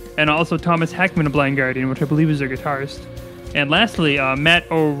 and also Thomas Hackman of Blind Guardian, which I believe is their guitarist. And lastly,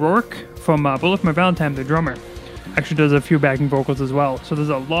 Matt O'Rourke from Bullet for My Valentine, the drummer, actually does a few backing vocals as well. So there's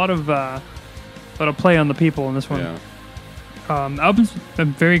a lot of play on the people in this one. Yeah. Album's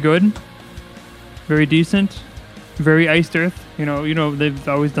very good, very decent, very Iced Earth. You know they've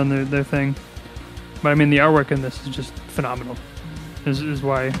always done their thing. But I mean, the artwork in this is just phenomenal. Is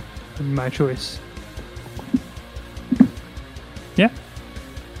why my choice. Yeah.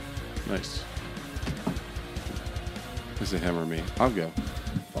 Nice. Does it hammer me? I'll go.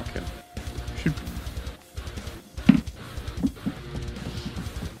 Fuck him. Should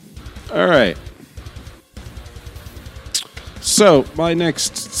All right. So my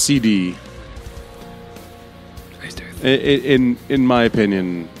next CD, in my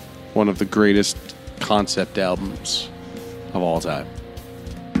opinion, one of the greatest concept albums of all time.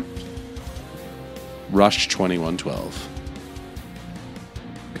 Rush 2112.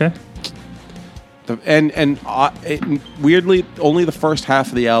 Okay. Weirdly, only the first half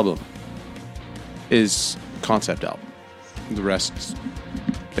of the album is concept album. The rest,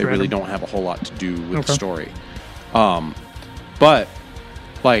 they really don't have a whole lot to do with the story. But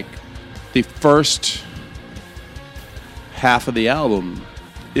like the first half of the album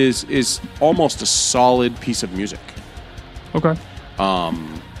is almost a solid piece of music. Okay.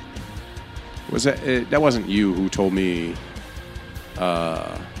 Was that wasn't you who told me?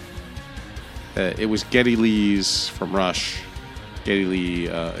 It was Geddy Lee's from Rush. Geddy Lee,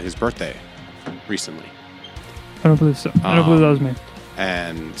 his birthday recently, I don't believe so. I don't believe that was me.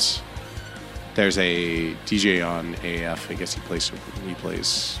 and there's a DJ on AF. I guess he plays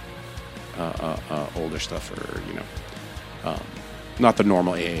older stuff, or not the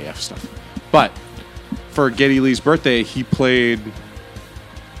normal AAF stuff. But for Geddy Lee's birthday, he played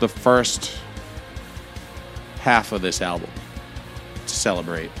the first half of this album to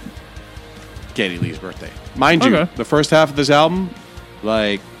celebrate Geddy Lee's birthday. Mind you, Okay. the first half of this album,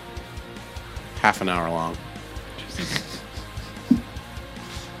 like half an hour long.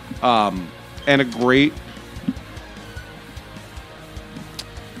 And a great...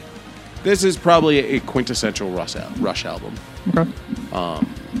 This is probably a quintessential Rush album. Okay.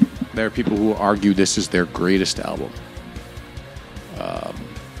 There are people who argue this is their greatest album.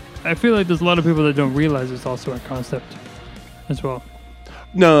 I feel like there's a lot of people that don't realize it's also a concept as well.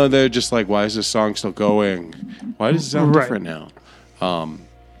 No, they're just like, why is this song still going? Why does it sound Right. different now?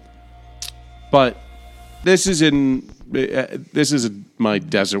 But this is my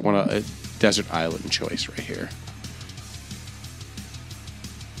desert island choice right here.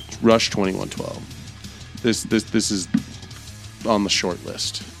 Rush 2112. This is on the short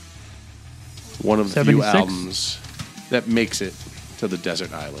list. One of the few 76? albums that makes it to the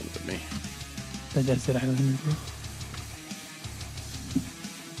desert island with me. The Desert Island Review.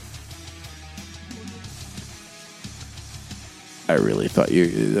 I really thought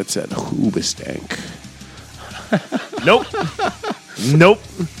that said Hoobastank. Nope. Nope.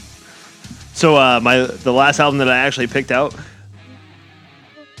 So the last album that I actually picked out,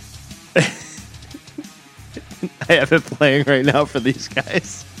 I have it playing right now for these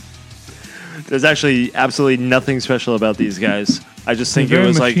guys. There's actually absolutely nothing special about these guys. I just think it Very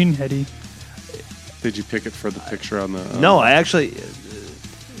was like... machine heady. Did you pick it for the picture on the... No, I actually...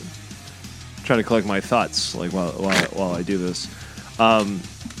 trying to collect my thoughts like while I do this.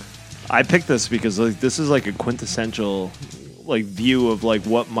 I picked this because like this is like a quintessential like view of like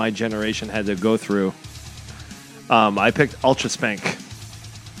what my generation had to go through. I picked Ultra Spank.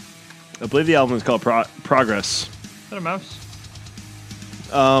 I believe the album is called Progress. Is that a mouse?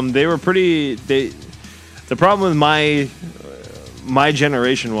 They were pretty. The problem with my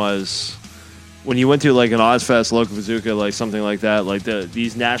generation was when you went to like an Ozfest, Local Bazooka, like something like that, like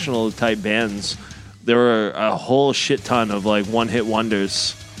these national type bands, there were a whole shit ton of like one-hit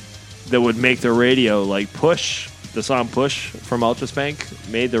wonders that would make the radio. Like Push, the song Push from Ultra Spank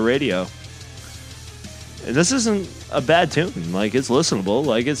made the radio. And this isn't a bad tune. Like it's listenable.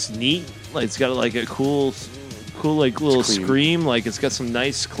 Like it's neat. Like it's got like a cool like little clean. scream. Like it's got some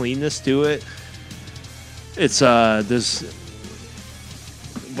nice cleanness to it. It's this.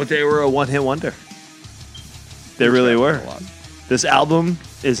 But they were a one-hit wonder. They really were. A lot. This album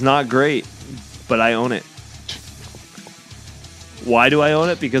is not great, but I own it. Why do I own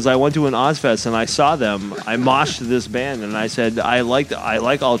it? Because I went to an Ozfest and I saw them. I moshed this band and I said, I like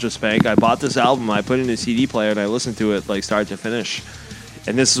Ultra Spank. I bought this album. I put it in a CD player and I listened to it like start to finish.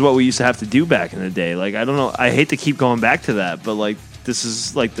 And this is what we used to have to do back in the day. Like I don't know. I hate to keep going back to that, but like this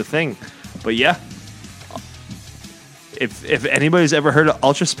is like the thing. But yeah. If anybody's ever heard of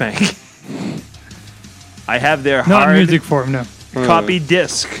Ultra Spank, I have their Not hard music form, no. copy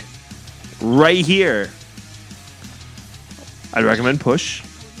disc right here. I'd recommend Push.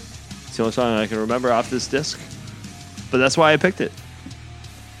 It's the only song I can remember off this disc. But that's why I picked it.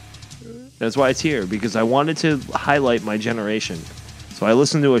 That's why it's here, because I wanted to highlight my generation. So I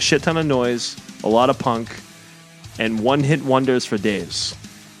listened to a shit ton of noise, a lot of punk, and one-hit wonders for days.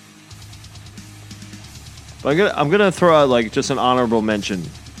 But I'm gonna throw out like just an honorable mention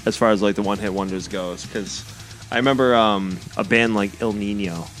as far as like the one-hit wonders goes, because I remember a band like El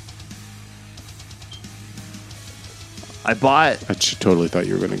Nino. I totally thought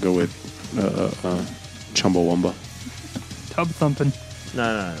you were going to go with Chumbawamba. Tub thumping.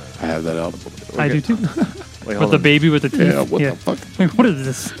 No. I have that album. I do too. Wait, With hold the on. baby with the teeth. Yeah, what the fuck? Like, what is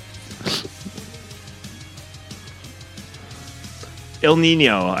this? El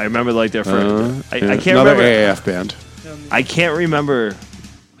Nino. I remember like their first. I can't Another remember. AAF band. I can't remember.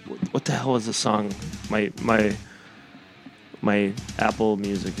 What the hell was the song? My Apple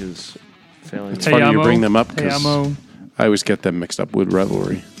Music is failing. It's me. funny you Amo, bring them up Hey, because Amo. I always get them mixed up with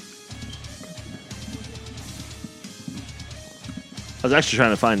Revelry. I was actually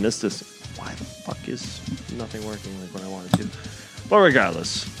trying to find this. Why the fuck is nothing working like when I wanted to? But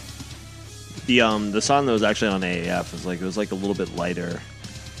regardless, the song that was actually on AAF was it was like a little bit lighter.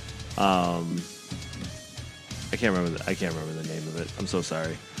 I can't remember the name of it. I'm so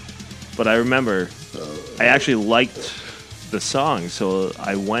sorry. But I remember I actually liked the song, so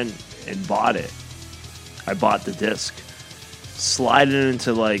I went and bought it. I bought the disc, slide it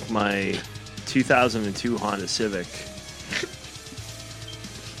into like my 2002 Honda Civic,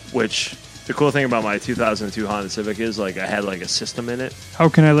 which the cool thing about my 2002 Honda Civic is like I had like a system in it. How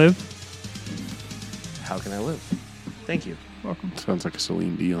Can I Live? How Can I Live? Thank you. Welcome. Sounds like a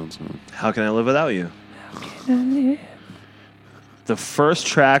Celine Dion song. How Can I Live Without You? The first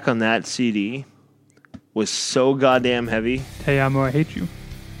track on that CD was so goddamn heavy Te Amo, I Hate You.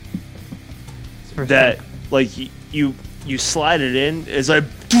 It's first that track. like you slide it in, it's like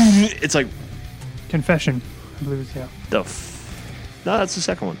Confession, I believe it's, yeah. No, that's the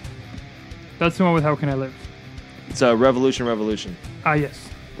second one. That's the one with How Can I Live? It's Revolution Ah, yes.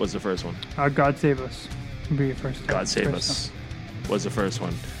 was the first one. God Save Us would be your first. God Save first Us song. was the first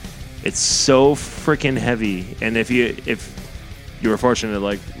one. It's so freaking heavy, and if you were fortunate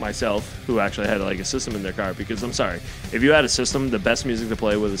like myself, who actually had like a system in their car, because I'm sorry, if you had a system, the best music to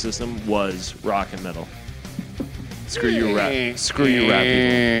play with a system was rock and metal. Screw you rap people.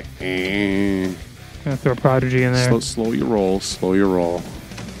 Gonna throw Prodigy in there. Slow your roll. Slow your roll.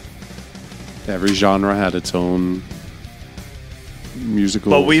 Every genre had its own musical.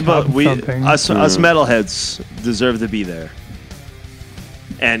 But Thumping. us metalheads deserve to be there.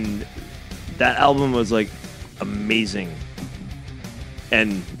 And that album was like amazing.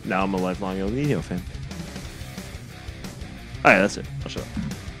 And now I'm a lifelong El Nino fan. All right, that's it. I'll shut up.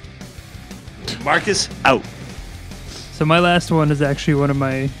 Marcus, out. So my last one is actually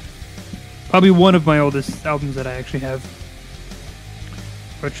probably one of my oldest albums that I actually have.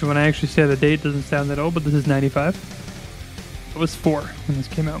 Which, when I actually say the date, doesn't sound that old, but this is 95. I was 4 when this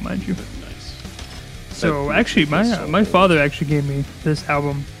came out, mind you. Nice. So actually, my father actually gave me this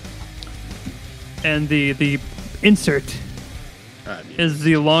album, and the insert is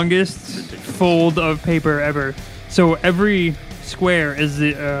the longest fold of paper ever. So every square is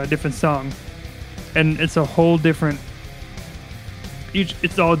a different song, and it's a whole different.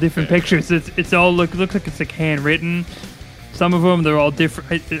 It's all different pictures. It's all looks like it's like handwritten. Some of them they're all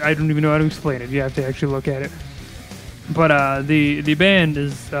different. I don't even know how to explain it. You have to actually look at it. But the band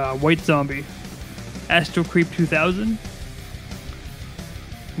is White Zombie, Astral Creep 2000,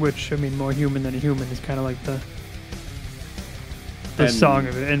 which I mean, More Human Than a Human is kind of like the song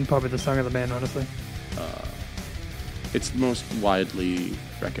of it, and probably the song of the band, honestly. It's most widely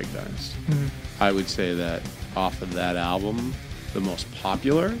recognized. Mhm. I would say that off of that album, the most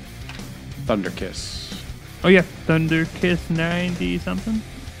popular, Thunder Kiss. Oh yeah, Thunder Kiss 90 something.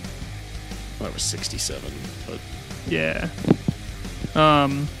 Well, that was 67, but Yeah.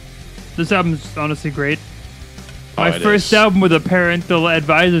 This album's honestly great. My it first is. album with a parental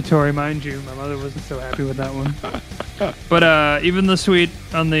advisory, mind you. My mother wasn't so happy with that one. But even the suite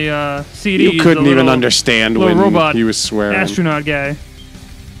on the CD. you couldn't even understand little when robot he was swearing. astronaut guy.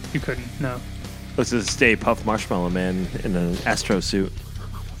 You couldn't, no. Let's just stay Puff Marshmallow Man in an Astro suit.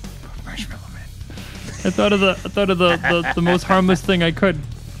 Marshmallow Man. I thought of the most harmless thing I could.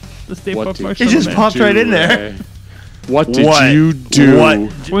 The Stay What Puft did Marshmallow It just Man. popped right in there. What did What? you do?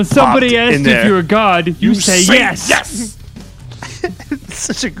 What? When somebody popped asks in if there. you're a god, you say yes. Yes. It's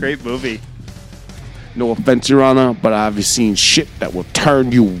such a great movie. No offense, Your Honor, but I've seen shit that will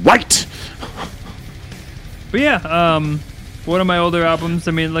turn you white. But yeah, one of my older albums.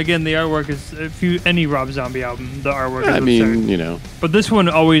 I mean, again, the artwork is any Rob Zombie album, the artwork is I mean, absurd. you know. But this one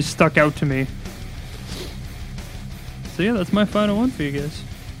always stuck out to me. So yeah, that's my final one for you guys.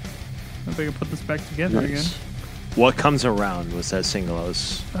 If I can put this back together again. Nice. What Comes Around was that single. I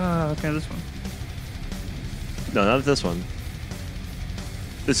was, Okay, this one. no, not this one.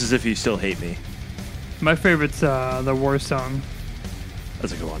 This is If You Still Hate Me. My favorite's the War Song.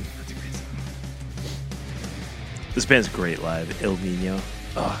 That's a good one. That's a great song. This band's great live. El Nino.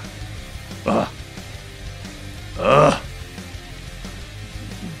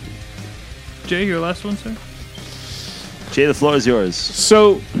 Jay, your last one, sir? Jay, the floor is yours.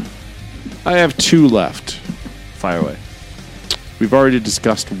 So, I have 2 left. Fire away. We've already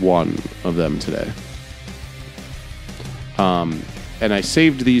discussed one of them today. And I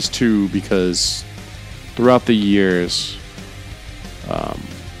saved these 2 because throughout the years,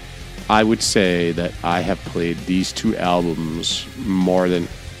 I would say that I have played these 2 albums more than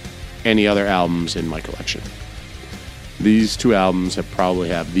any other albums in my collection. These 2 albums have probably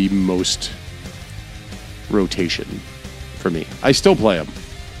have the most rotation for me. I still play them.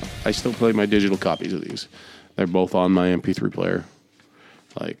 I still play my digital copies of these. They're both on my MP3 player.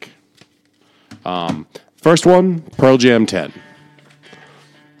 Like, first one, Pearl Jam 10.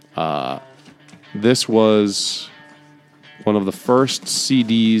 This was one of the first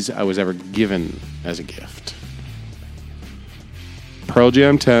CDs I was ever given as a gift. Pearl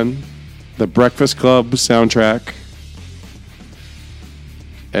Jam 10, The Breakfast Club soundtrack,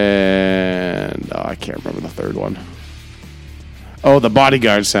 and I can't remember the third one. Oh, the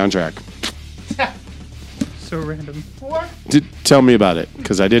Bodyguard soundtrack. So random. Tell me about it,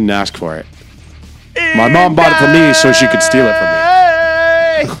 because I didn't ask for it. My mom bought it for me so she could steal it from me.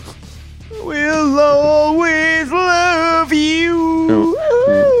 We'll always love you.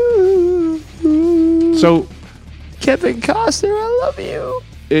 So, Kevin Costner, I love you.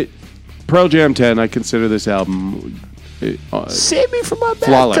 Pearl Jam 10, I consider this album Save me from my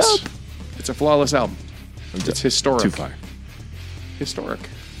flawless. bathtub. It's a flawless album. It's historic. Too far. Historic.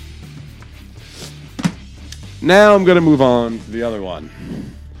 Now I'm going to move on to the other one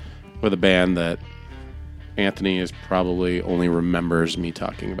with a band that Anthony is probably only remembers me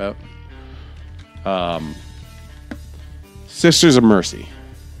talking about. Sisters of Mercy.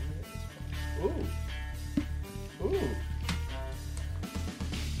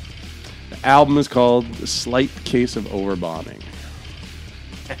 The album is called A Slight Case of Overbombing.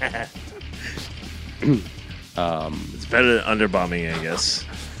 It's better than underbombing, I guess.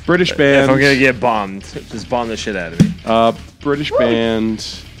 British If band. I'm gonna get bombed, just bomb the shit out of me. British band.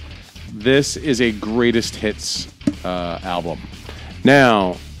 This is a greatest hits album.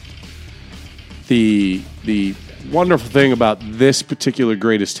 Now, the wonderful thing about this particular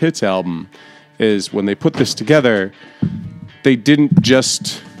greatest hits album is when they put this together, they didn't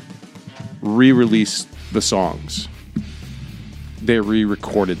just re-release the songs. They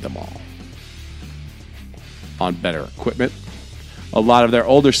re-recorded them all on better equipment. A lot of their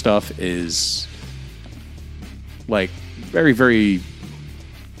older stuff is like very, very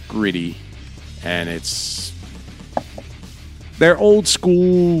gritty, and they're old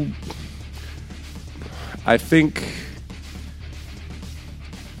school. I think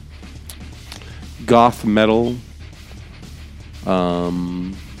goth metal.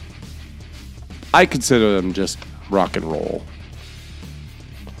 I consider them just rock and roll.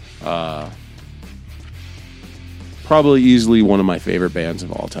 Probably easily one of my favorite bands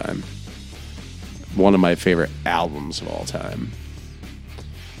of all time. One of my favorite albums of all time.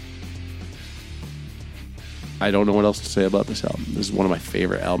 I don't know what else to say about this album. This is one of my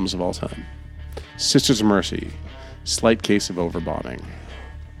favorite albums of all time. Sisters of Mercy, Slight Case of Overbombing.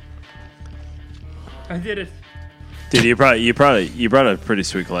 I did it. Dude, you brought a pretty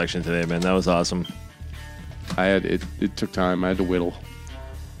sweet collection today, man. That was awesome. It took time. I had to whittle.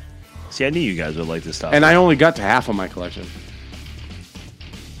 See, I knew you guys would like this stuff. And I only got to half of my collection.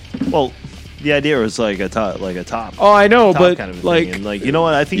 Well, the idea was like a top. Oh, I know, top but kind of a like, thing. And like, you know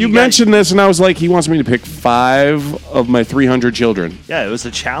what? I think you guys- mentioned this, and I was like, he wants me to pick 5 of my 300 children. Yeah, it was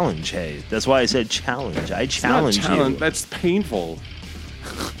a challenge. Hey, that's why I said challenge. I challenge you. That's painful.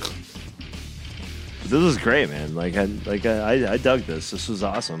 This was great, man. I dug this. This was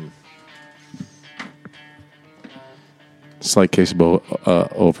awesome. Slight Case of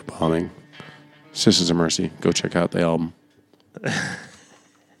Overbombing. Sisters of Mercy. Go check out the album.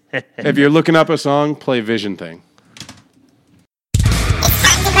 If you're looking up a song, play Vision Thing. It's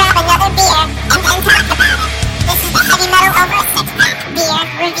time to grab another beer and then talk about it. This is the Heavy Metal Over 6 Pack Beer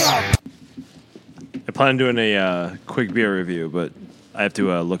Review. I plan on doing a quick beer review, but I have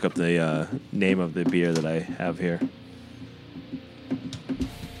to look up the name of the beer that I have here.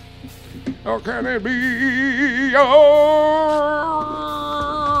 How can it be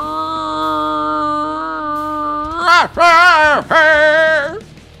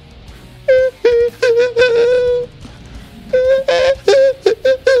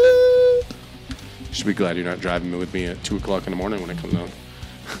You should be glad you're not driving with me at 2 o'clock in the morning when it comes out.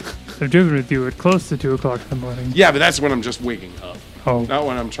 I've driven with you at close to 2 o'clock in the morning. Yeah, but that's when I'm just waking up. Oh, Not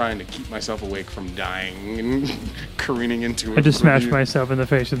when I'm trying to keep myself awake from dying and careening into it. I just smashed myself in the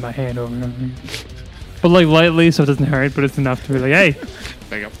face with my hand over and over again. But like lightly, so it doesn't hurt, but it's enough to be like, hey,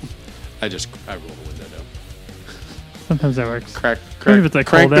 Back up. I roll the window down. sometimes that works. Crank Especially if it's like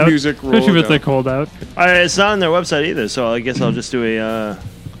crank cold the out. music, roll Especially if it it's like down. cold out. It's not on their website either, so I guess I'll just do a.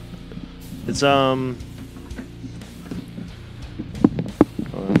 It's hold on.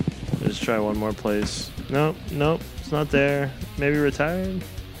 Let's try one more place. Nope, it's not there. Maybe retired.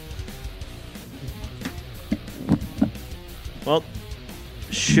 Well,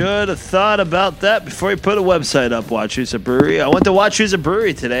 should have thought about that before you put a website up. Wachusett Brewery. I went to Wachusett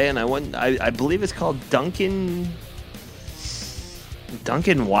Brewery today, and I believe it's called Dunkin'.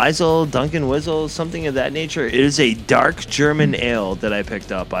 Duncan Wiesel, something of that nature. It is a dark German ale that I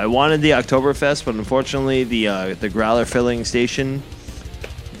picked up. I wanted the Oktoberfest, but unfortunately the growler filling station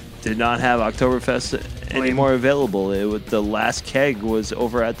did not have Oktoberfest anymore available. The last keg was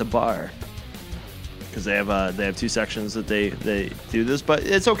over at the bar because they have two sections that they do this, but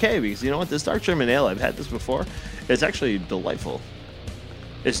it's okay because you know what? This dark German ale, I've had this before. It's actually delightful.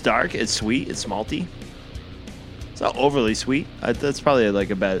 It's dark, it's sweet, it's malty. It's not overly sweet. That's probably like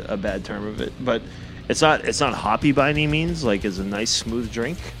a bad term of it, but it's not hoppy by any means. Like, it's a nice smooth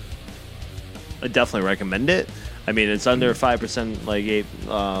drink. I definitely recommend it. I mean, it's under 5% like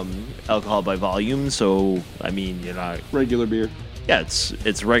alcohol by volume, so I mean, you're not Regular beer. yeah,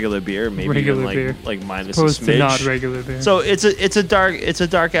 it's regular beer, maybe Regular even beer. like minus Opposed a to smidge. not regular beer. So it's a dark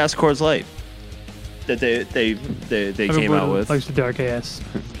ass Coors Light that they came out with. Likes the dark ass.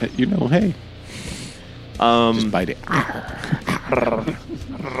 You know, hey, just bite it.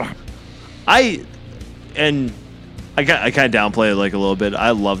 I kind of downplay it like a little bit.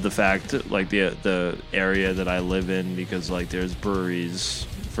 I love the fact like the area that I live in because like there's breweries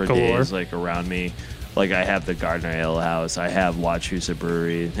for Galore. days like around me. Like I have the Gardner Ale House, I have Wachusett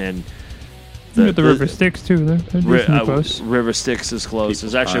Brewery, and You got the River Styx too. They're decently close. River Styx is close.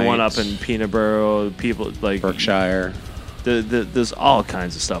 There's actually one up in Peterborough. People like Berkshire. there's all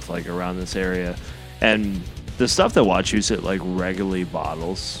kinds of stuff like around this area, and the stuff that Wachusett like regularly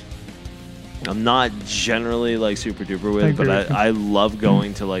bottles. I'm not generally like super duper with, but I love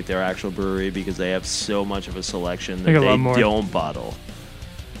going to like their actual brewery because they have so much of a selection that Like a lot they more. don't bottle.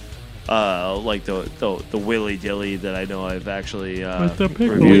 Like the Willy Dilly that I know I've actually With the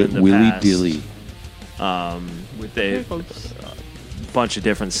pickle. reviewed in the Willy past. Dilly. With a bunch of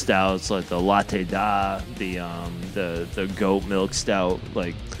different stouts like the Latte Da, the goat milk stout,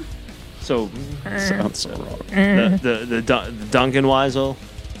 like so. Sounds so wrong. The Duncan Wiesel.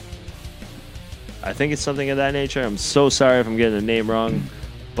 I think it's something of that nature. I'm so sorry if I'm getting the name wrong,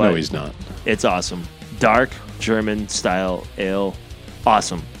 but No, he's not. it's awesome. Dark German style ale,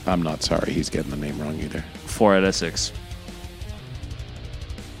 awesome. I'm not sorry. He's getting the name wrong either. 4 out of 6.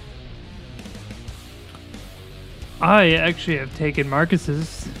 I actually have taken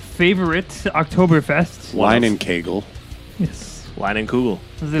Marcus's favorite Oktoberfest. Line and Kegel. Yes. Leinenkugel.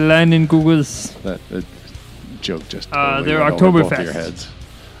 The Line in Google's. That joke just. They're went over both of Oktoberfest. your heads.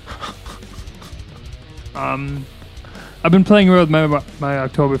 I've been playing around with my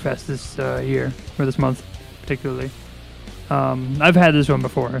Oktoberfest this year, or this month particularly. I've had this one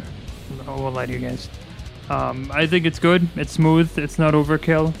before. I won't lie to you guys. I think it's good. It's smooth. It's not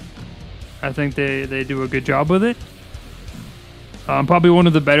overkill. I think they do a good job with it. Probably one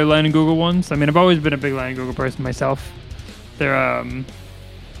of the better Line and Google ones. I mean, I've always been a big Line and Google person myself. Their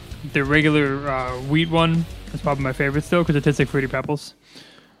regular wheat one is probably my favorite still because it tastes like Fruity Pebbles.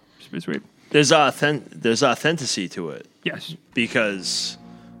 It's pretty sweet. There's authenticity to it Yes. because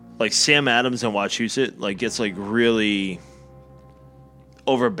like Sam Adams and Wachusett like gets like really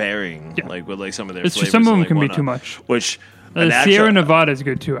overbearing like with like some of their It's flavors. just some of and, them like, can be whatnot, too much. Which Sierra Nevada is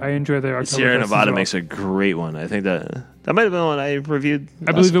good too. I enjoy their Oktoberfest Sierra as Nevada well. makes a great one. I think that might have been one I reviewed.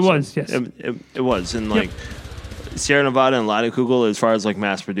 I believe it was, yes. It was, and like Sierra Nevada and Leinenkugel, as far as like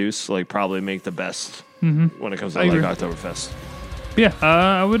mass produced, like probably make the best when it comes to I like agree. Oktoberfest. Yeah,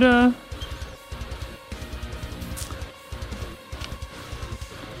 I would.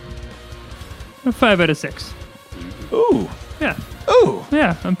 5 out of 6. Ooh, Yeah, ooh.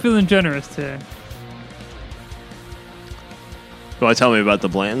 yeah. I'm feeling generous today. You want to tell me about the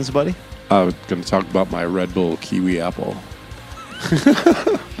Bland's, buddy? I was going to talk about my Red Bull Kiwi Apple.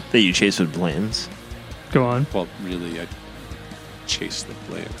 That you chase with Bland's. Go on. Well, really, I chase the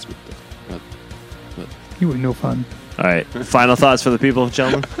plants with the. You were no fun. All right. Final thoughts for the people,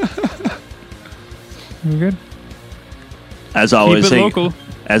 gentlemen. You good? As always, Keep it local.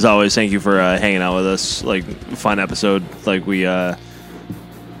 As always, thank you for hanging out with us. Like, fun episode. Like we.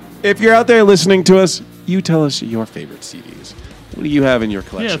 If you're out there listening to us, you tell us your favorite CDs. What do you have in your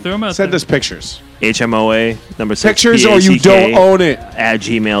collection? Yeah, throw 'em out Send there. us pictures. HMOA number 6 Pictures or you don't own it. at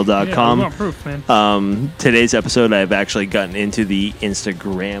gmail.com. Yeah, we want proof, man. Today's episode, I've actually gotten into the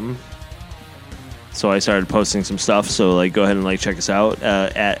Instagram. So I started posting some stuff. So like, go ahead and like check us out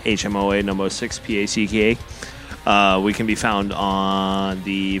at HMOA number 6 PACKA. We can be found on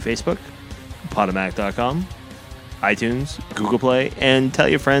the Facebook, Podomac.com, iTunes, Google Play, and tell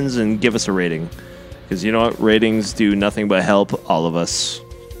your friends and give us a rating. Because you know what? Ratings do nothing but help all of us.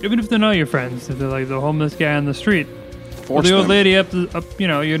 Even if they're not your friends, if they're like the homeless guy on the street, or Force the old them. lady up,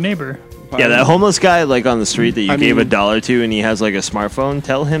 your neighbor. Yeah, that homeless guy like on the street that you I gave mean- $1 to and he has like a smartphone,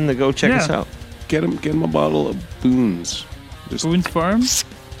 tell him to go check Yeah. us out. Get him a bottle of Boone's. Just Boone's Farm,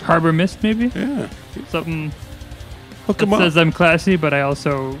 Harbor Mist, maybe yeah. something Hook that him says up. I'm classy, but I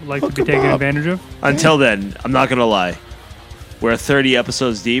also like Hook to be 'em taken up. advantage of. Until then, I'm not gonna lie. We're 30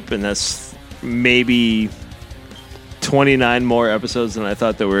 episodes deep, and that's maybe 29 more episodes than I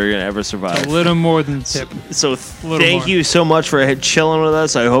thought that we were gonna ever survive. A little more than tip. So little thank more. you so much for chilling with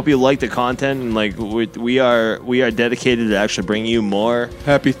us. I hope you like the content, and like we are dedicated to actually bring you more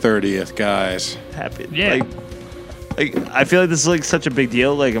Happy 30th, guys. happy. Yeah. Like I feel like this is like such a big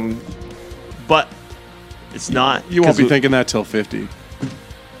deal. Like but it's not. You won't 'cause be we- thinking that till 50.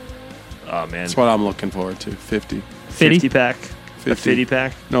 Oh man, That's what I'm looking forward to. 50. 50 pack, a 50. 50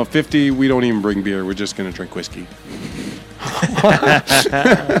 pack. No, 50. We don't even bring beer. We're just gonna drink whiskey.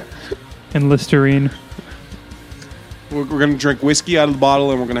 And Listerine. We're gonna drink whiskey out of the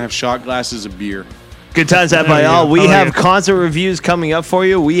bottle, and we're gonna have shot glasses of beer. Good times had by There we all. go. We I like have it. concert reviews coming up for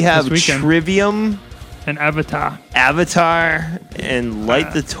you. We have This weekend. Trivium, And Avatar. Avatar, and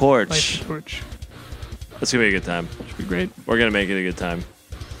Light the Torch. Light the torch. That's gonna be a good time. Should be great. We're gonna make it a good time.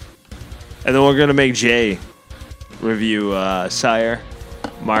 And then we're gonna make Jay review Sire,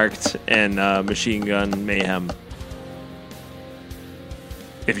 Marked, and Machine Gun Mayhem.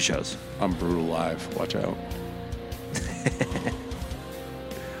 If he shows. I'm brutal live. Watch out.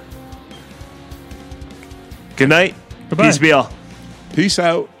 Good night. Goodbye. Peace be all. Peace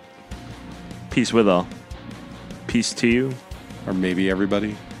out. Peace with all. Peace to you. Or maybe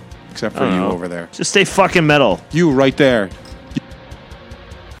everybody, except I for don't you know. over there. Just stay fucking metal. You right there.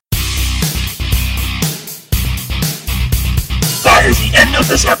 That is the end of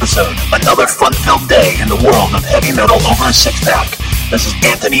this episode. Another fun-filled day in the world of heavy metal over a six-pack. This is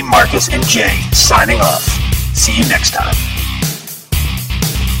Anthony, Marcus, and Jay signing off. See you next time.